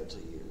faithful to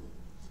you.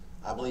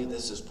 I believe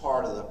this is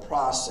part of the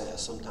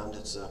process. Sometimes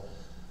it's a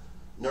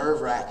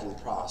nerve-wracking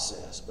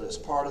process, but it's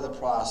part of the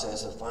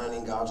process of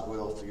finding God's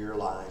will for your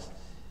life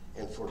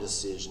and for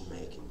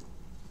decision-making.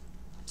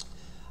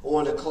 I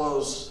want to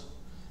close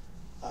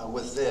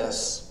with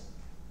this.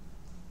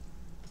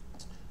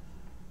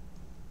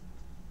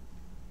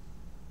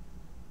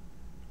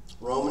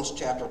 Romans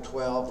chapter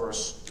 12,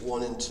 verse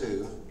 1 and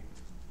 2.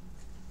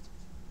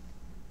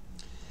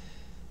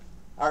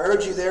 I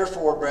urge you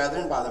therefore,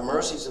 brethren, by the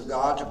mercies of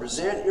God, to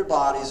present your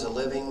bodies a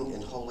living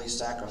and holy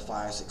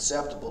sacrifice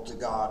acceptable to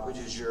God, which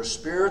is your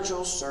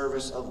spiritual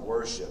service of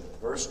worship.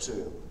 Verse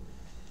 2.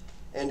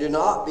 And do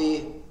not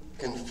be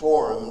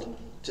conformed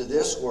to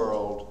this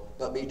world,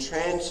 but be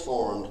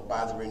transformed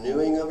by the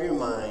renewing of your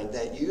mind,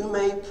 that you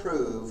may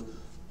prove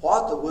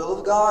what the will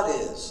of God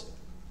is.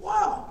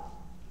 Wow.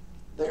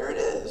 There it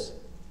is.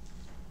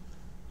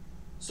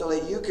 So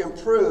that you can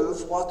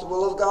prove what the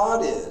will of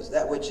God is,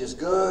 that which is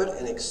good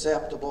and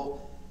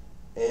acceptable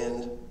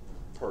and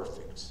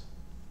perfect.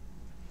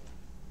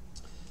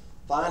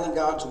 Finding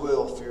God's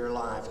will for your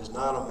life is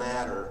not a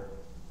matter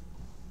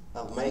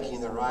of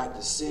making the right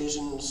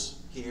decisions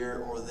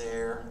here or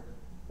there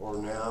or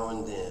now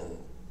and then,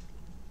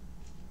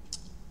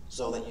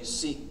 so that you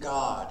seek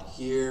God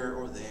here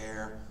or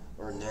there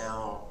or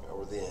now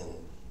or then.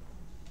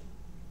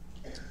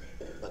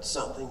 But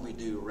something we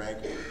do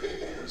regularly.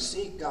 We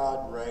seek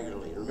God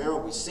regularly. Remember,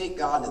 we seek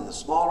God in the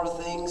smaller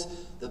things.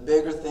 The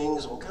bigger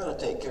things will kind of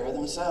take care of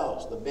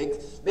themselves. The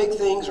big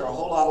things are a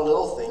whole lot of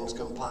little things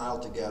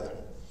compiled together.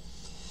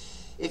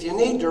 If you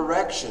need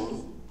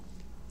direction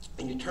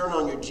and you turn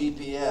on your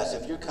GPS,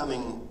 if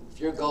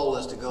your goal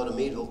is to go to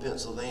Meadville,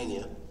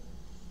 Pennsylvania,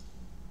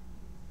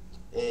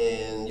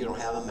 and you don't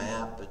have a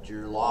map, but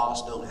you're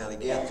lost, don't know how to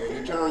get there,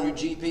 you turn on your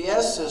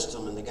GPS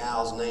system and the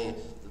gal's name,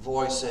 the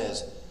voice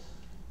says,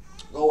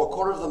 go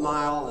 1/4 of the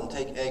mile and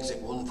take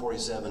exit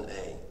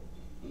 147A.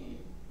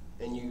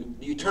 And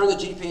you turn the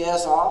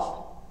GPS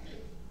off?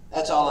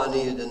 That's all I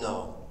needed to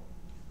know.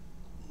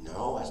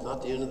 No, that's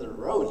not the end of the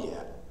road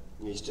yet.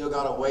 You still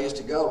got a ways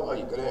to go. Oh,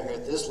 you go down here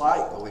at this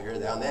light, go over here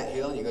down that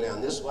hill, you go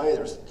down this way,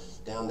 there's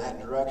down that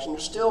direction.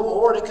 There's still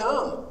more to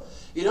come.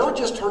 You don't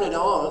just turn it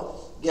on,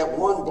 get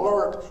one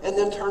blurb, and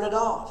then turn it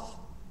off.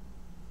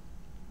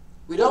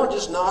 We don't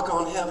just knock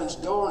on heaven's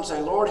door and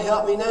say, Lord,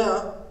 help me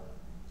now.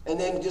 And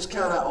then just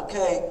kind of,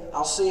 okay,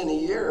 I'll see in a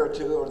year or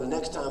two, or the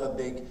next time a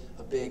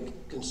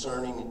big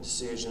concerning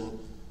decision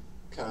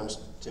comes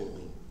to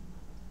me.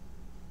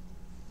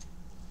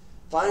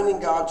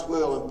 Finding God's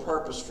will and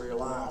purpose for your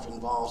life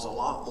involves a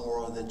lot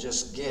more than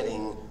just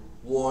getting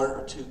 1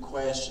 or 2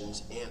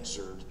 questions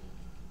answered,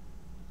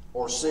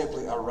 or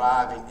simply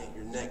arriving at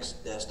your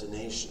next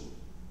destination.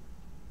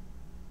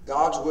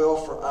 God's will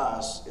for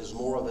us is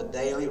more of a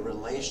daily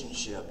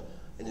relationship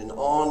and an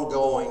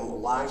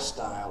ongoing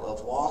lifestyle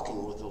of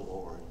walking with the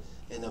Lord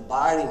and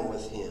abiding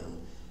with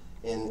Him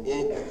and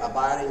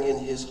abiding in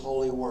His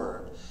holy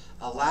word,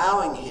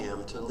 allowing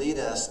Him to lead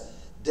us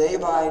day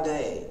by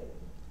day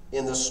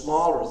in the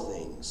smaller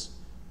things,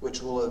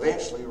 which will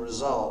eventually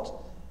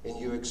result in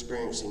you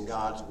experiencing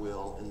God's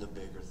will in the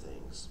bigger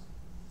things.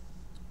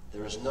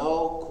 There is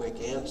no quick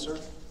answer.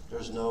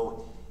 There's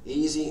no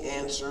easy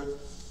answer,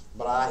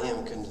 but I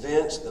am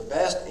convinced the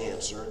best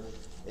answer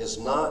is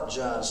not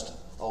just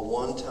a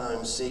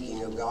one-time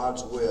seeking of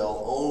God's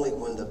will only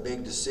when the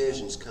big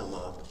decisions come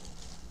up,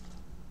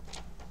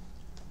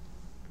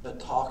 but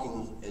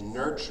talking and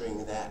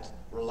nurturing that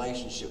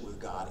relationship with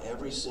God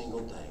every single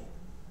day.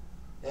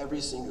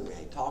 Every single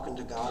day. Talking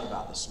to God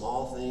about the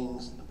small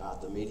things,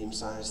 about the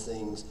medium-sized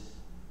things,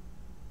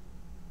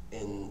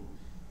 and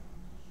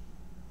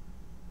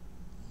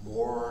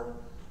more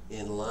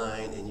in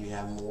line, and you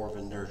have more of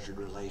a nurtured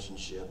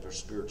relationship or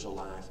spiritual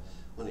life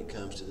when it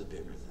comes to the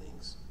bigger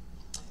things.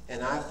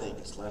 And I think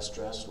it's less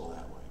stressful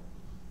that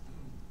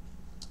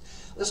way.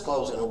 Let's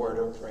close in a word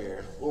of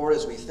prayer. Lord,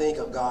 as we think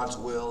of God's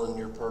will and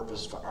your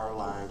purpose for our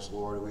lives,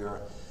 Lord, we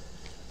are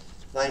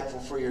thankful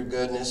for your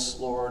goodness,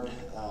 Lord.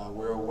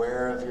 We're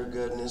aware of your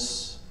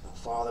goodness.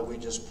 Father, we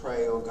just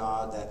pray, oh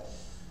God, that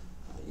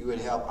you would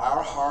help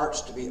our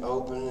hearts to be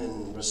open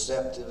and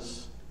receptive.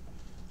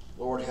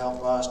 Lord,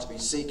 help us to be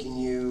seeking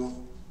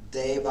you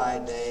day by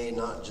day,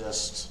 not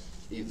just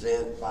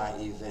event by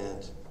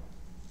event.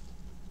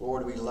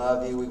 Lord, we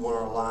love you. We want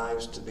our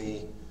lives to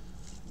be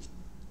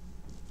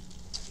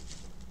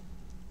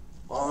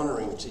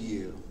honoring to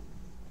you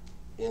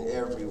in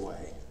every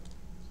way.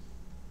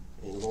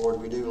 And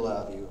Lord, we do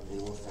love you,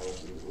 and we'll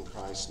thank you. In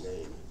Christ's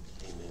name,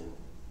 amen.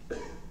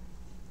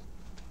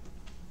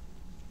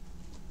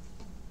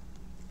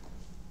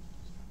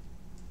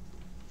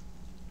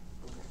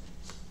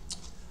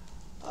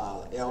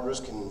 The elders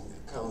can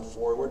come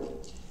forward.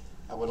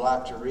 I would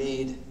like to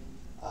read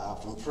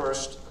from 1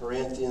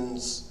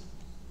 Corinthians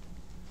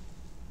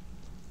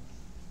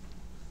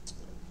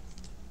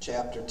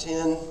chapter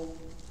 10.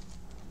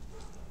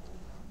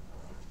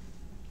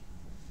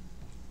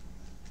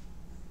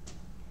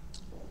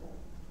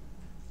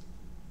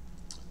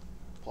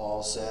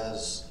 Paul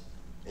says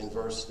in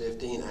verse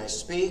 15, I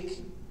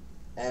speak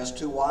as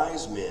to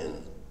wise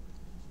men.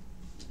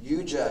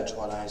 You judge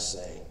what I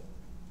say.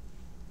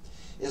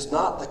 Is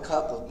not the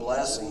cup of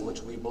blessing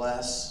which we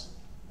bless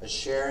a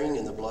sharing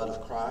in the blood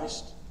of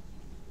Christ?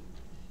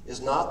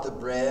 Is not the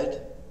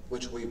bread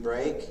which we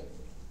break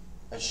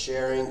a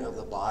sharing of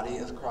the body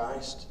of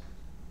Christ?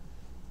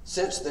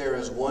 Since there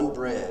is one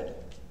bread,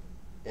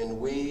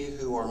 and we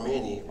who are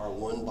many are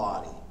one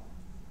body,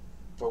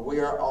 for we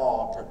are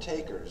all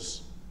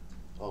partakers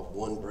of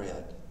one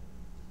bread.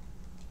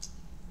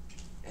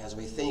 As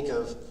we think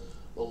of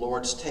the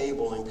Lord's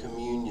table and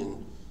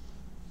communion,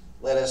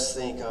 let us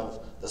think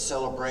of the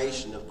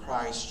celebration of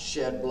Christ's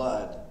shed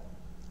blood,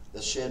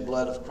 the shed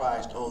blood of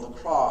Christ on the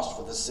cross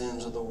for the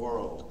sins of the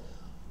world.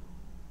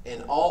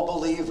 And all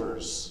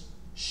believers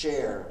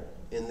share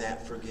in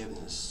that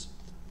forgiveness.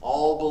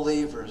 All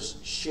believers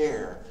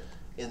share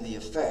in the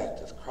effect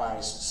of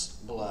Christ's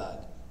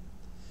blood.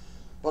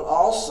 But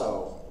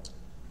also,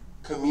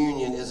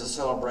 communion is a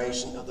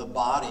celebration of the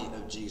body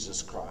of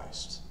Jesus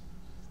Christ.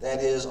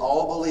 That is,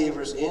 all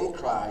believers in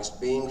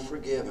Christ being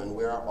forgiven.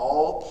 We are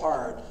all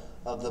part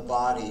of the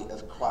body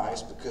of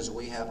Christ because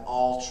we have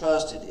all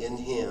trusted in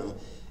him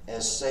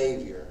as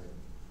Savior.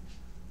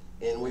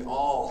 And we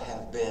all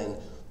have been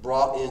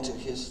brought into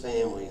his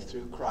family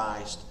through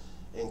Christ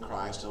and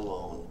Christ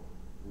alone.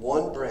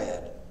 One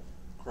bread,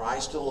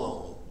 Christ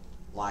alone,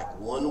 like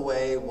one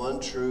way, one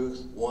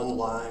truth, one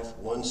life,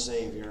 one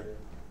Savior,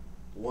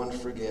 one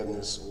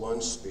forgiveness,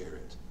 one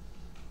Spirit.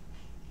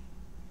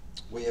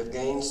 We have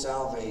gained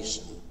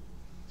salvation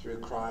through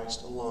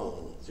Christ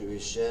alone, through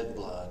his shed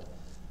blood,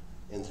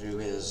 and through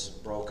his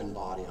broken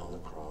body on the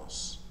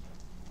cross.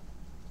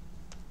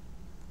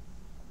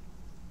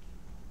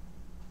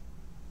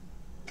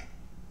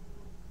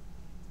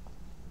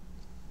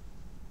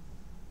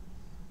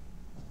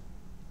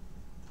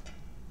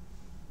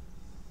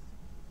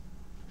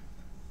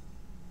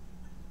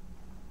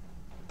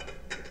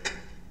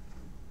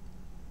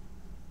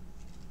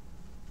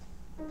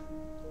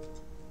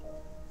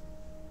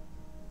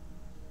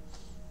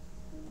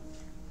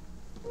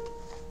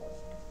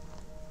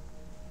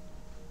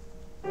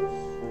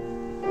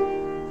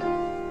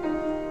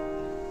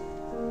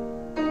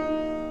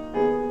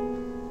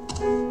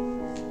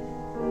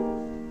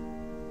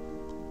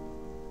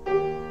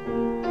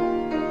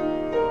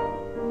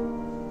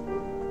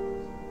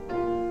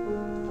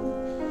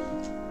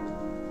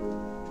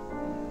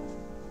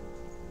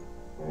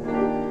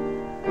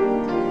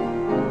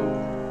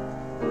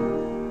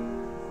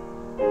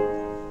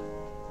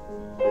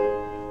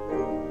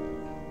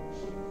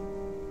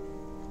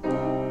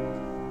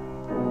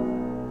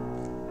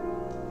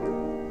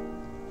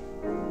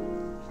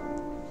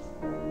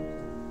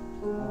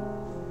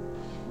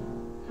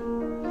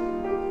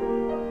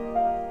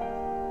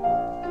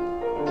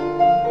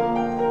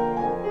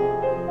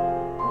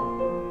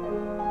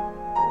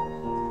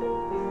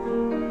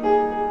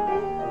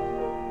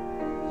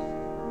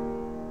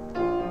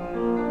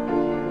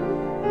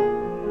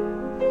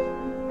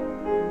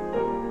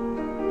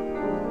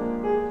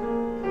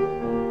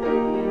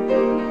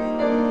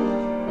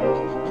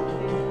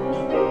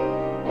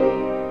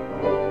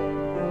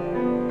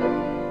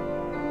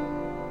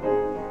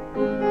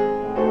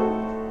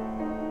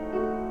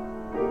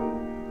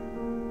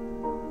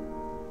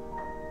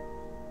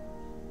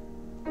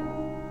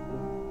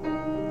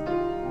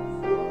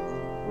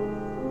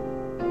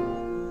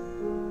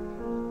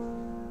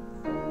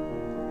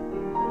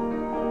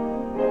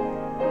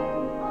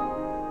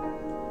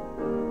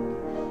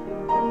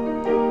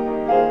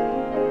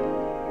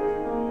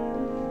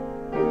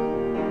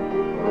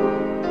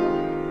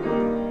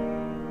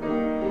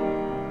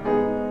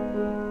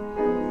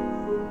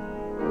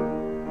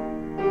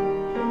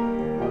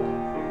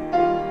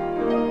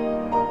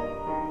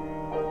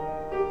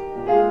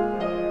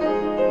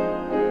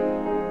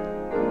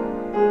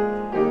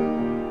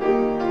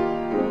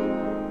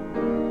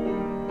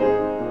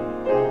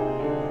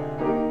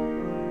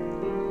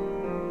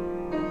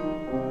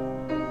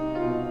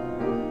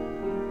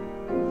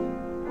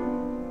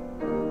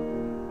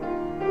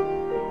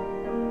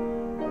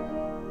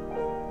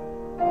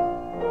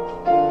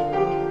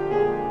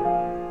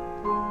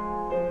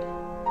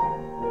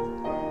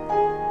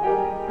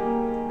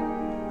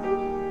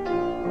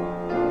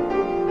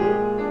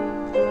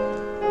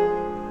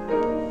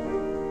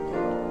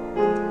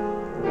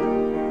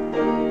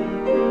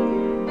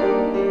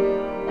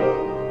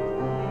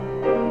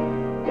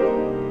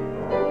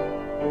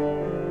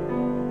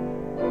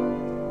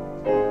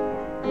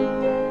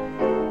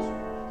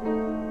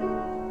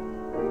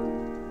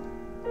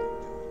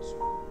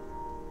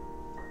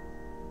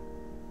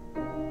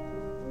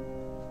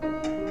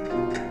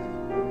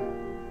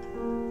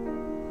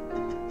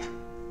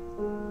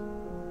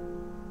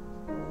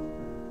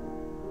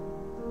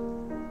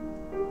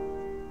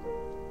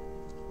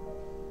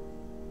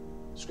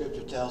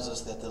 Scripture tells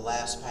us that the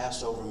last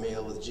Passover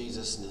meal with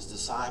Jesus and his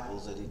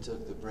disciples, that he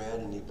took the bread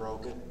and he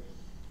broke it.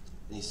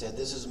 And he said,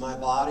 "This is my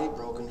body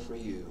broken for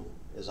you.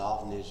 As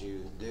often as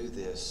you do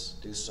this,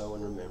 do so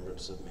in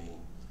remembrance of me."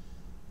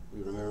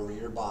 We remember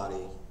your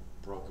body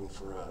broken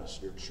for us,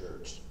 your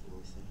church. And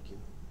we thank you.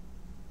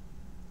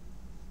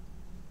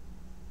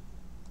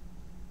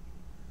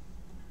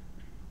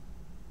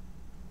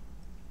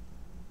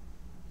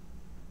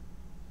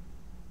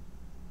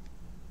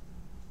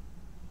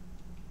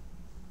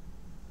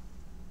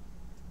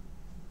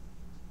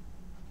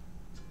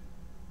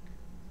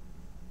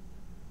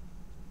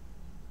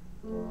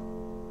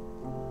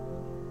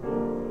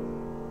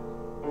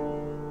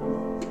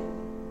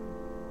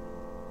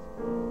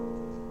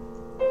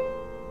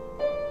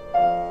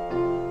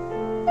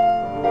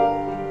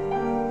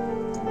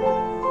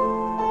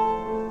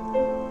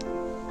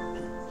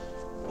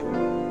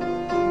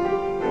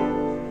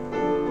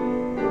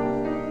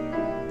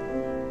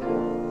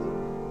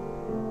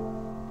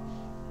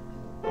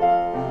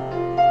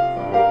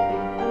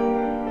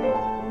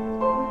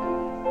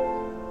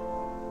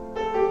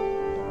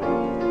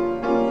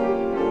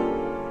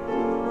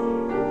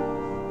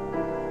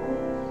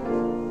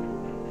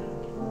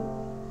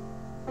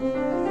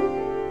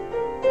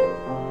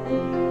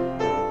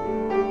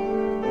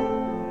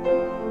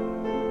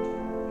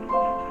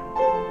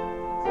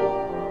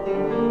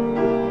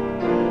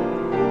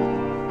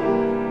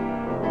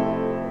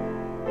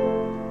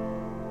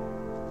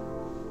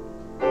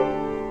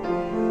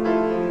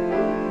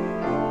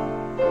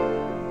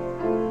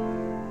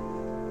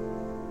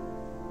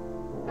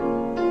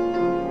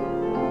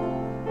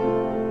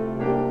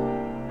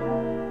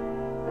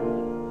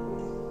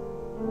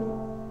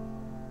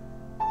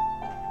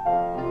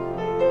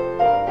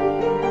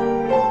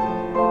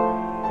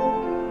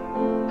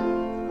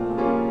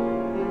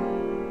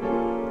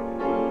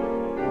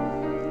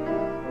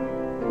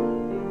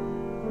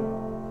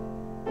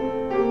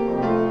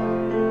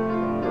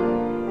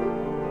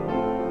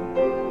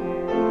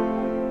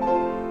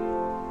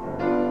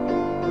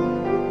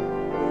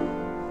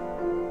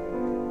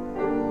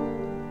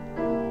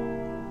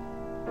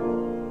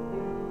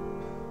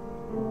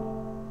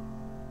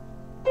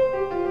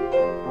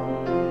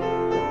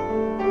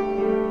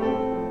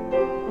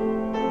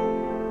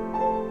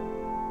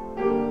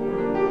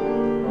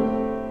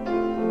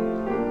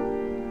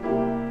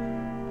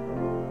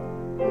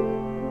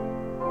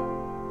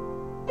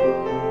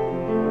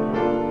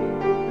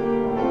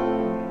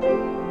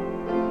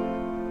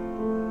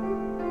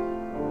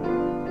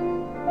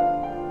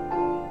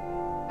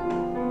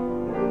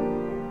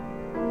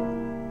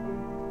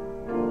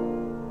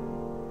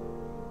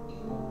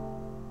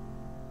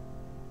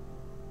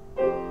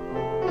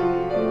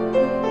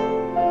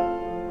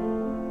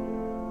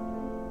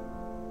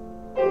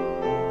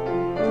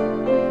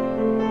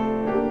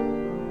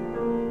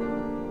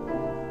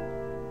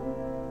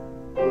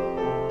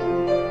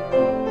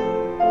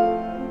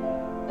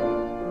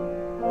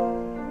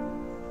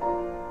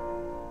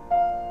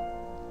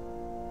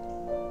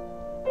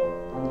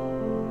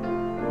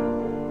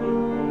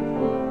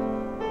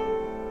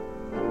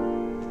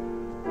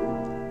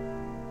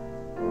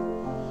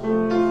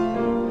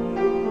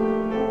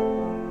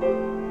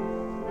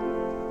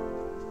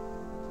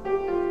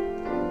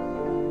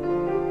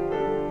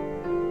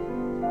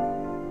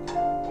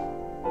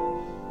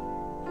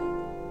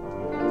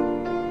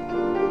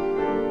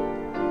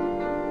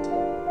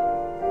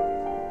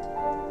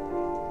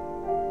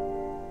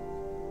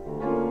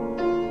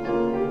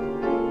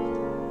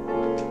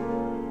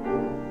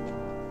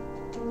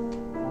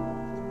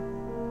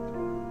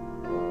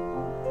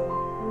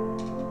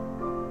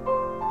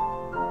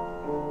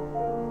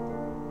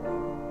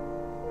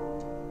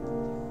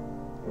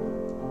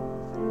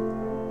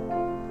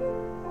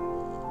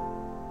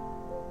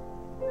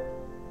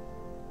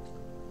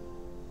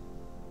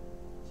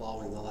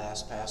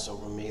 last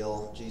Passover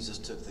meal, Jesus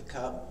took the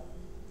cup.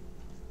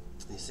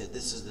 He said,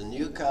 "This is the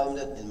new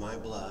covenant in my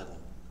blood.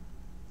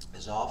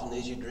 As often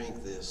as you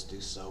drink this, do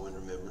so in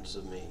remembrance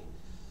of me."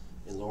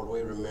 And Lord,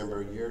 we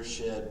remember your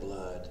shed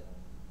blood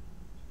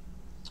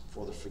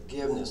for the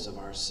forgiveness of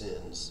our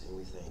sins, and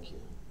we thank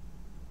you.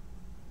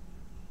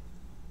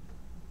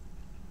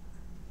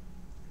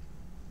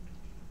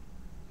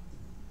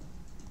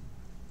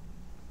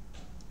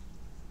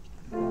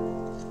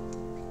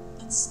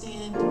 Let's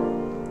stand.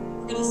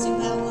 We're going to sing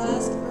that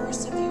last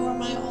verse of "You Are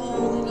My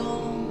All in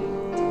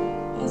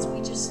All" as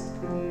we just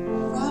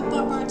wrap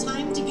up our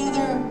time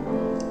together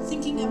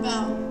thinking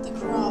about the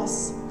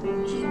cross.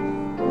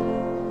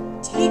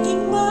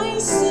 Taking my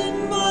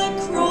sin, my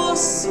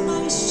cross,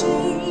 my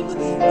shame,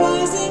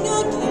 rising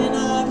again,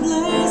 I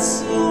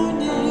bless your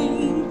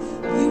name.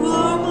 You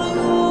are my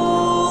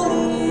all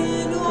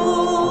in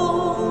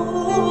all.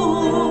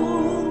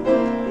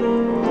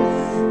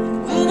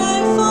 And when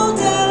I fall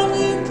down,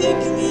 you pick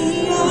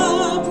me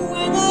up.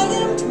 When I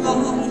am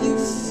dry, you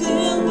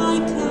fill my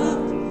cup.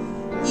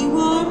 You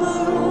are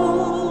my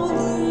all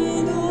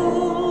in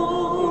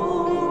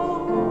all.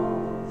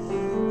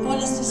 I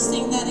want us to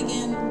sing that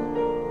again.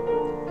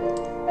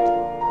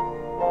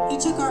 He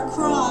took our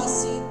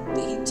cross, he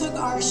took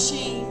our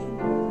shame,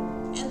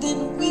 and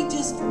then we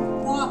just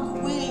walk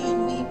away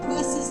and we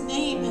bless his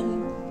name,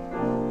 and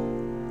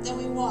then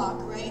we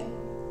walk, right?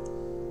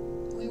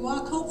 We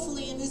walk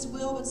hopefully in his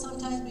will, but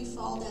sometimes we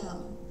fall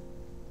down.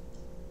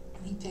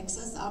 And he picks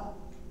us up.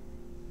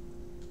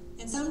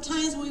 And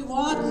sometimes we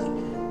walk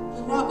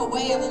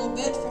away a little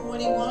bit from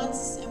what he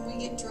wants, and we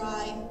get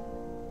dry,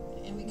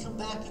 and we come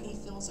back and he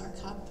fills our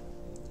cup.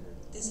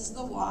 This is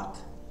the walk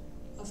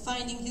of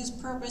finding his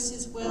purpose,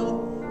 his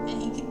will,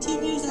 and he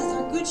continues as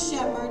our good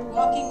shepherd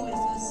walking with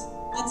us.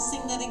 Let's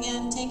sing that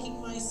again,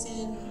 taking my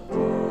sin.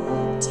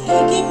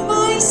 taking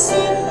my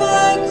sin,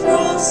 my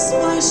cross,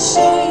 my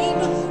shame,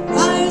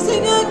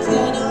 rising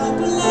again, I'll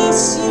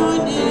bless your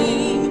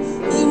name.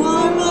 You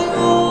are my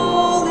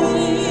all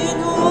in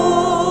all.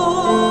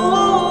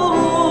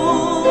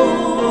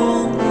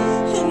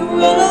 And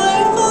when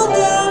I fall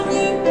down,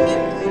 you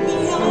pick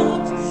me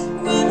up.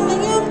 When I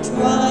am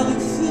dry, you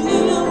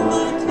fill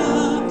my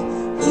cup.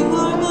 You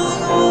are my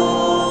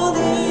all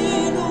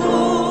in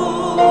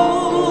all.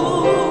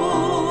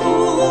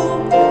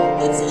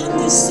 Let's end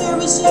this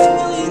service just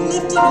really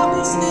lifting up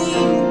his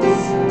name.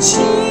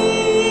 Jesus,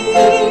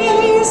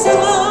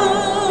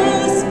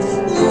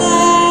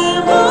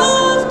 Lamb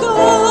of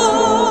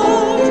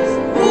God,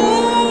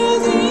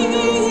 worthy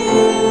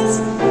is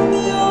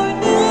your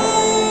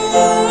name.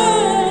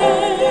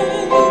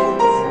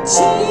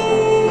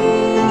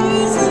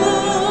 Jesus,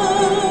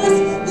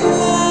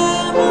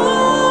 Lamb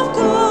of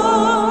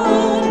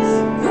God,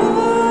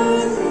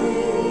 worthy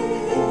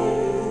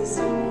is,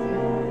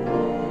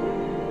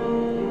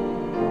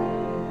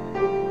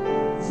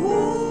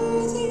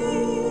 worthy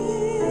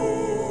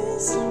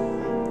is.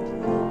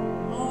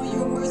 Oh,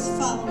 you're worth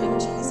following,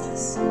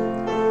 Jesus.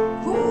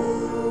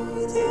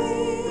 Worthy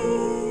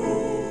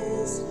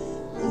is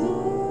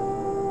your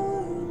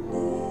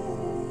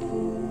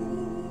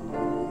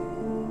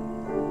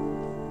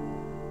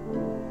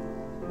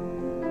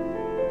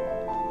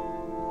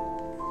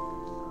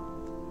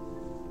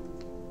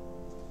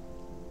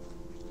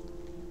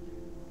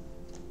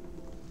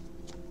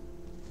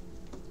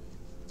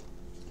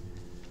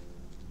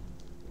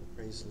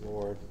Praise the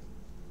Lord.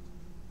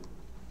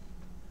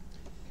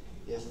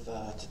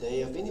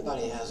 Today, if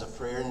anybody has a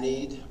prayer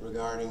need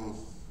regarding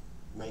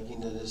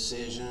making a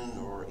decision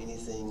or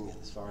anything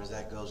as far as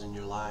that goes in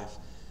your life,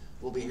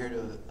 we'll be here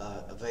to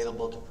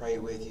available to pray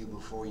with you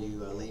before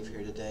you leave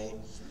here today.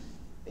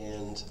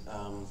 And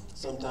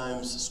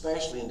sometimes,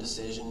 especially in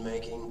decision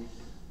making,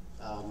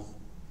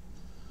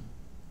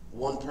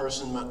 one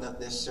person might not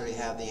necessarily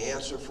have the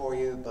answer for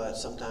you, but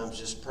sometimes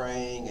just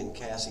praying and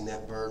casting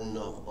that burden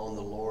on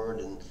the Lord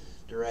and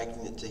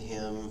directing it to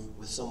Him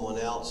with someone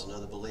else,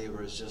 another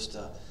believer, is just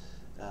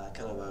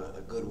kind of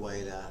a good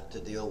way to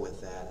deal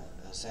with that,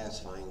 a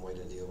satisfying way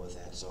to deal with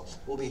that. So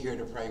we'll be here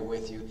to pray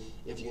with you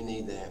if you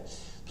need that.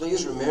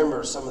 Please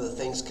remember some of the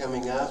things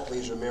coming up.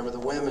 Please remember the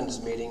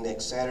women's meeting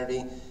next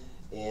Saturday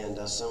and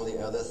some of the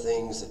other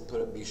things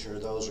that be sure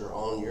those are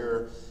on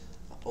your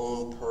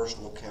own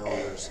personal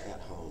calendars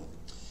at home.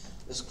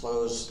 Let's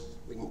close.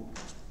 We can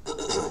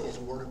it's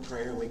a word of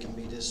prayer and we can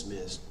be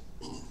dismissed.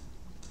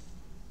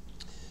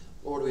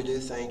 Lord, we do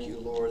thank you,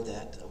 Lord,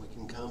 that we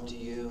can come to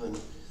you, and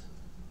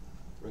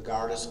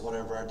regardless of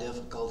whatever our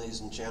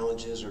difficulties and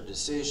challenges or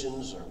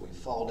decisions, or we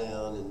fall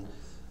down and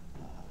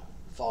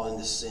fall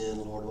into sin,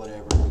 Lord,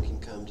 whatever, we can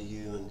come to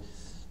you, and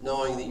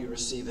knowing that you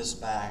receive us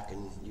back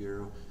and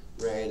you're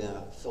ready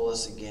to fill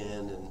us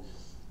again and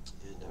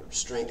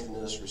strengthen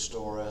us,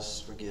 restore us,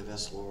 forgive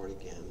us, Lord,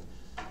 again.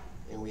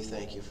 And we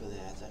thank you for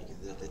that. Thank you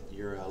that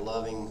you're a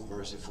loving,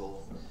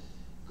 merciful,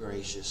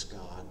 gracious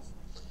God.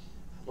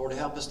 Lord,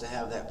 help us to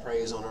have that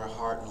praise on our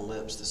heart and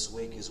lips this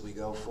week as we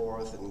go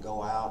forth and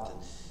go out and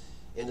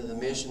into the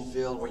mission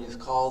field where you've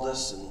called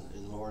us. And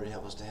Lord,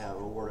 help us to have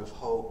a word of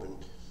hope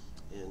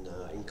and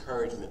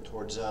encouragement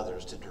towards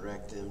others, to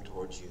direct them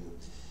towards you.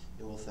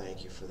 And we'll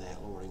thank you for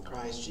that, Lord. In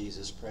Christ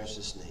Jesus'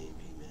 precious name,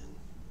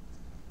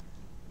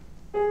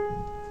 amen.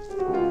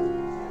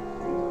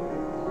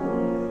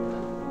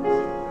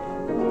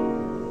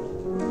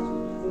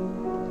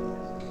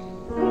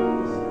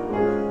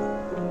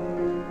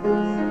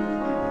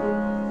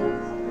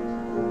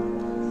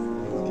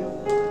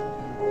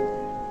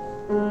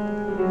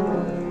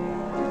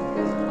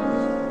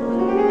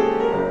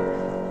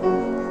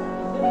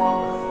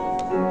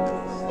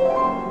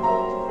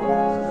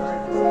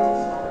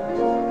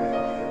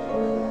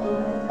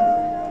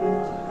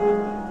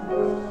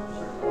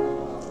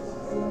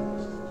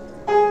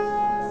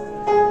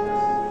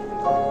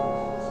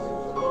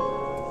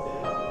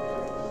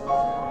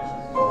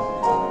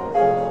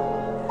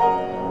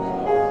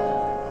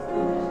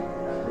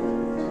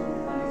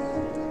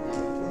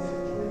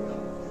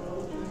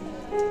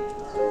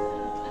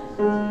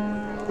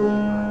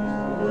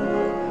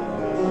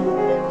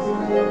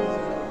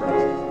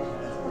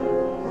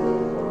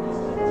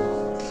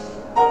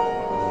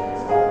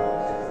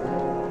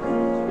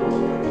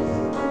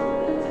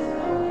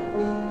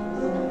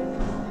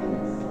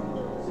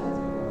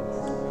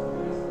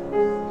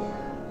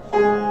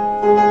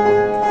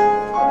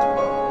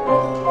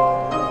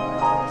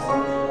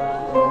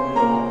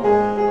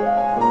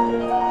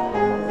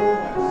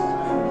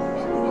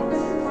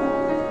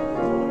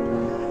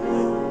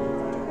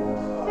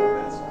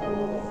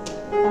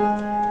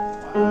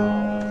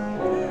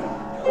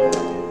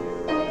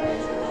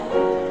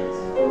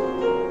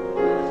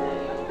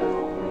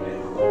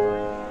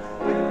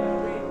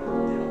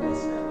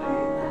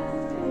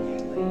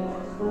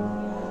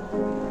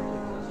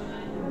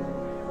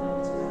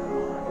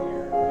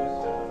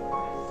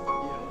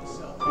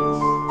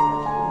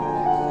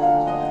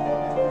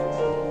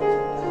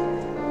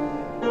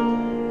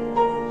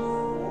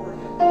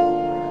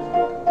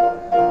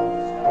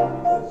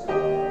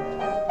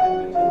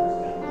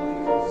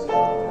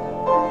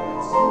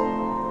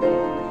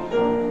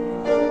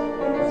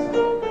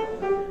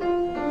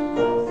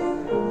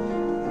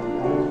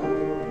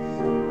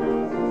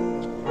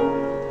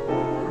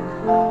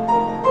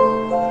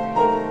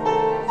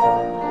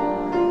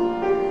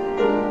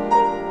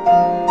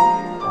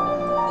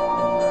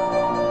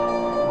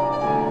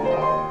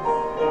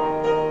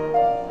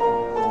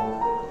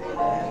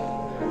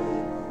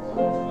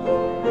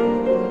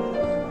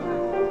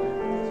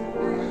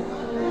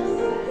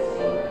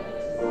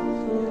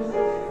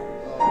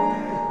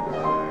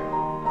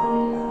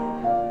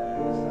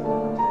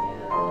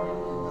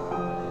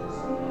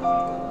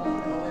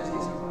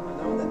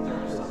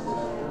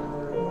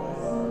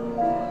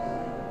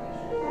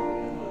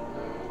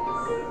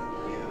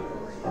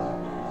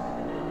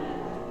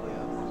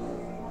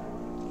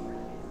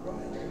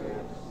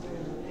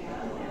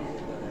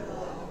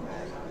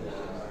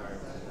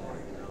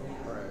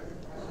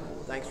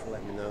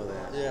 to know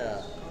that.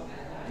 Yeah.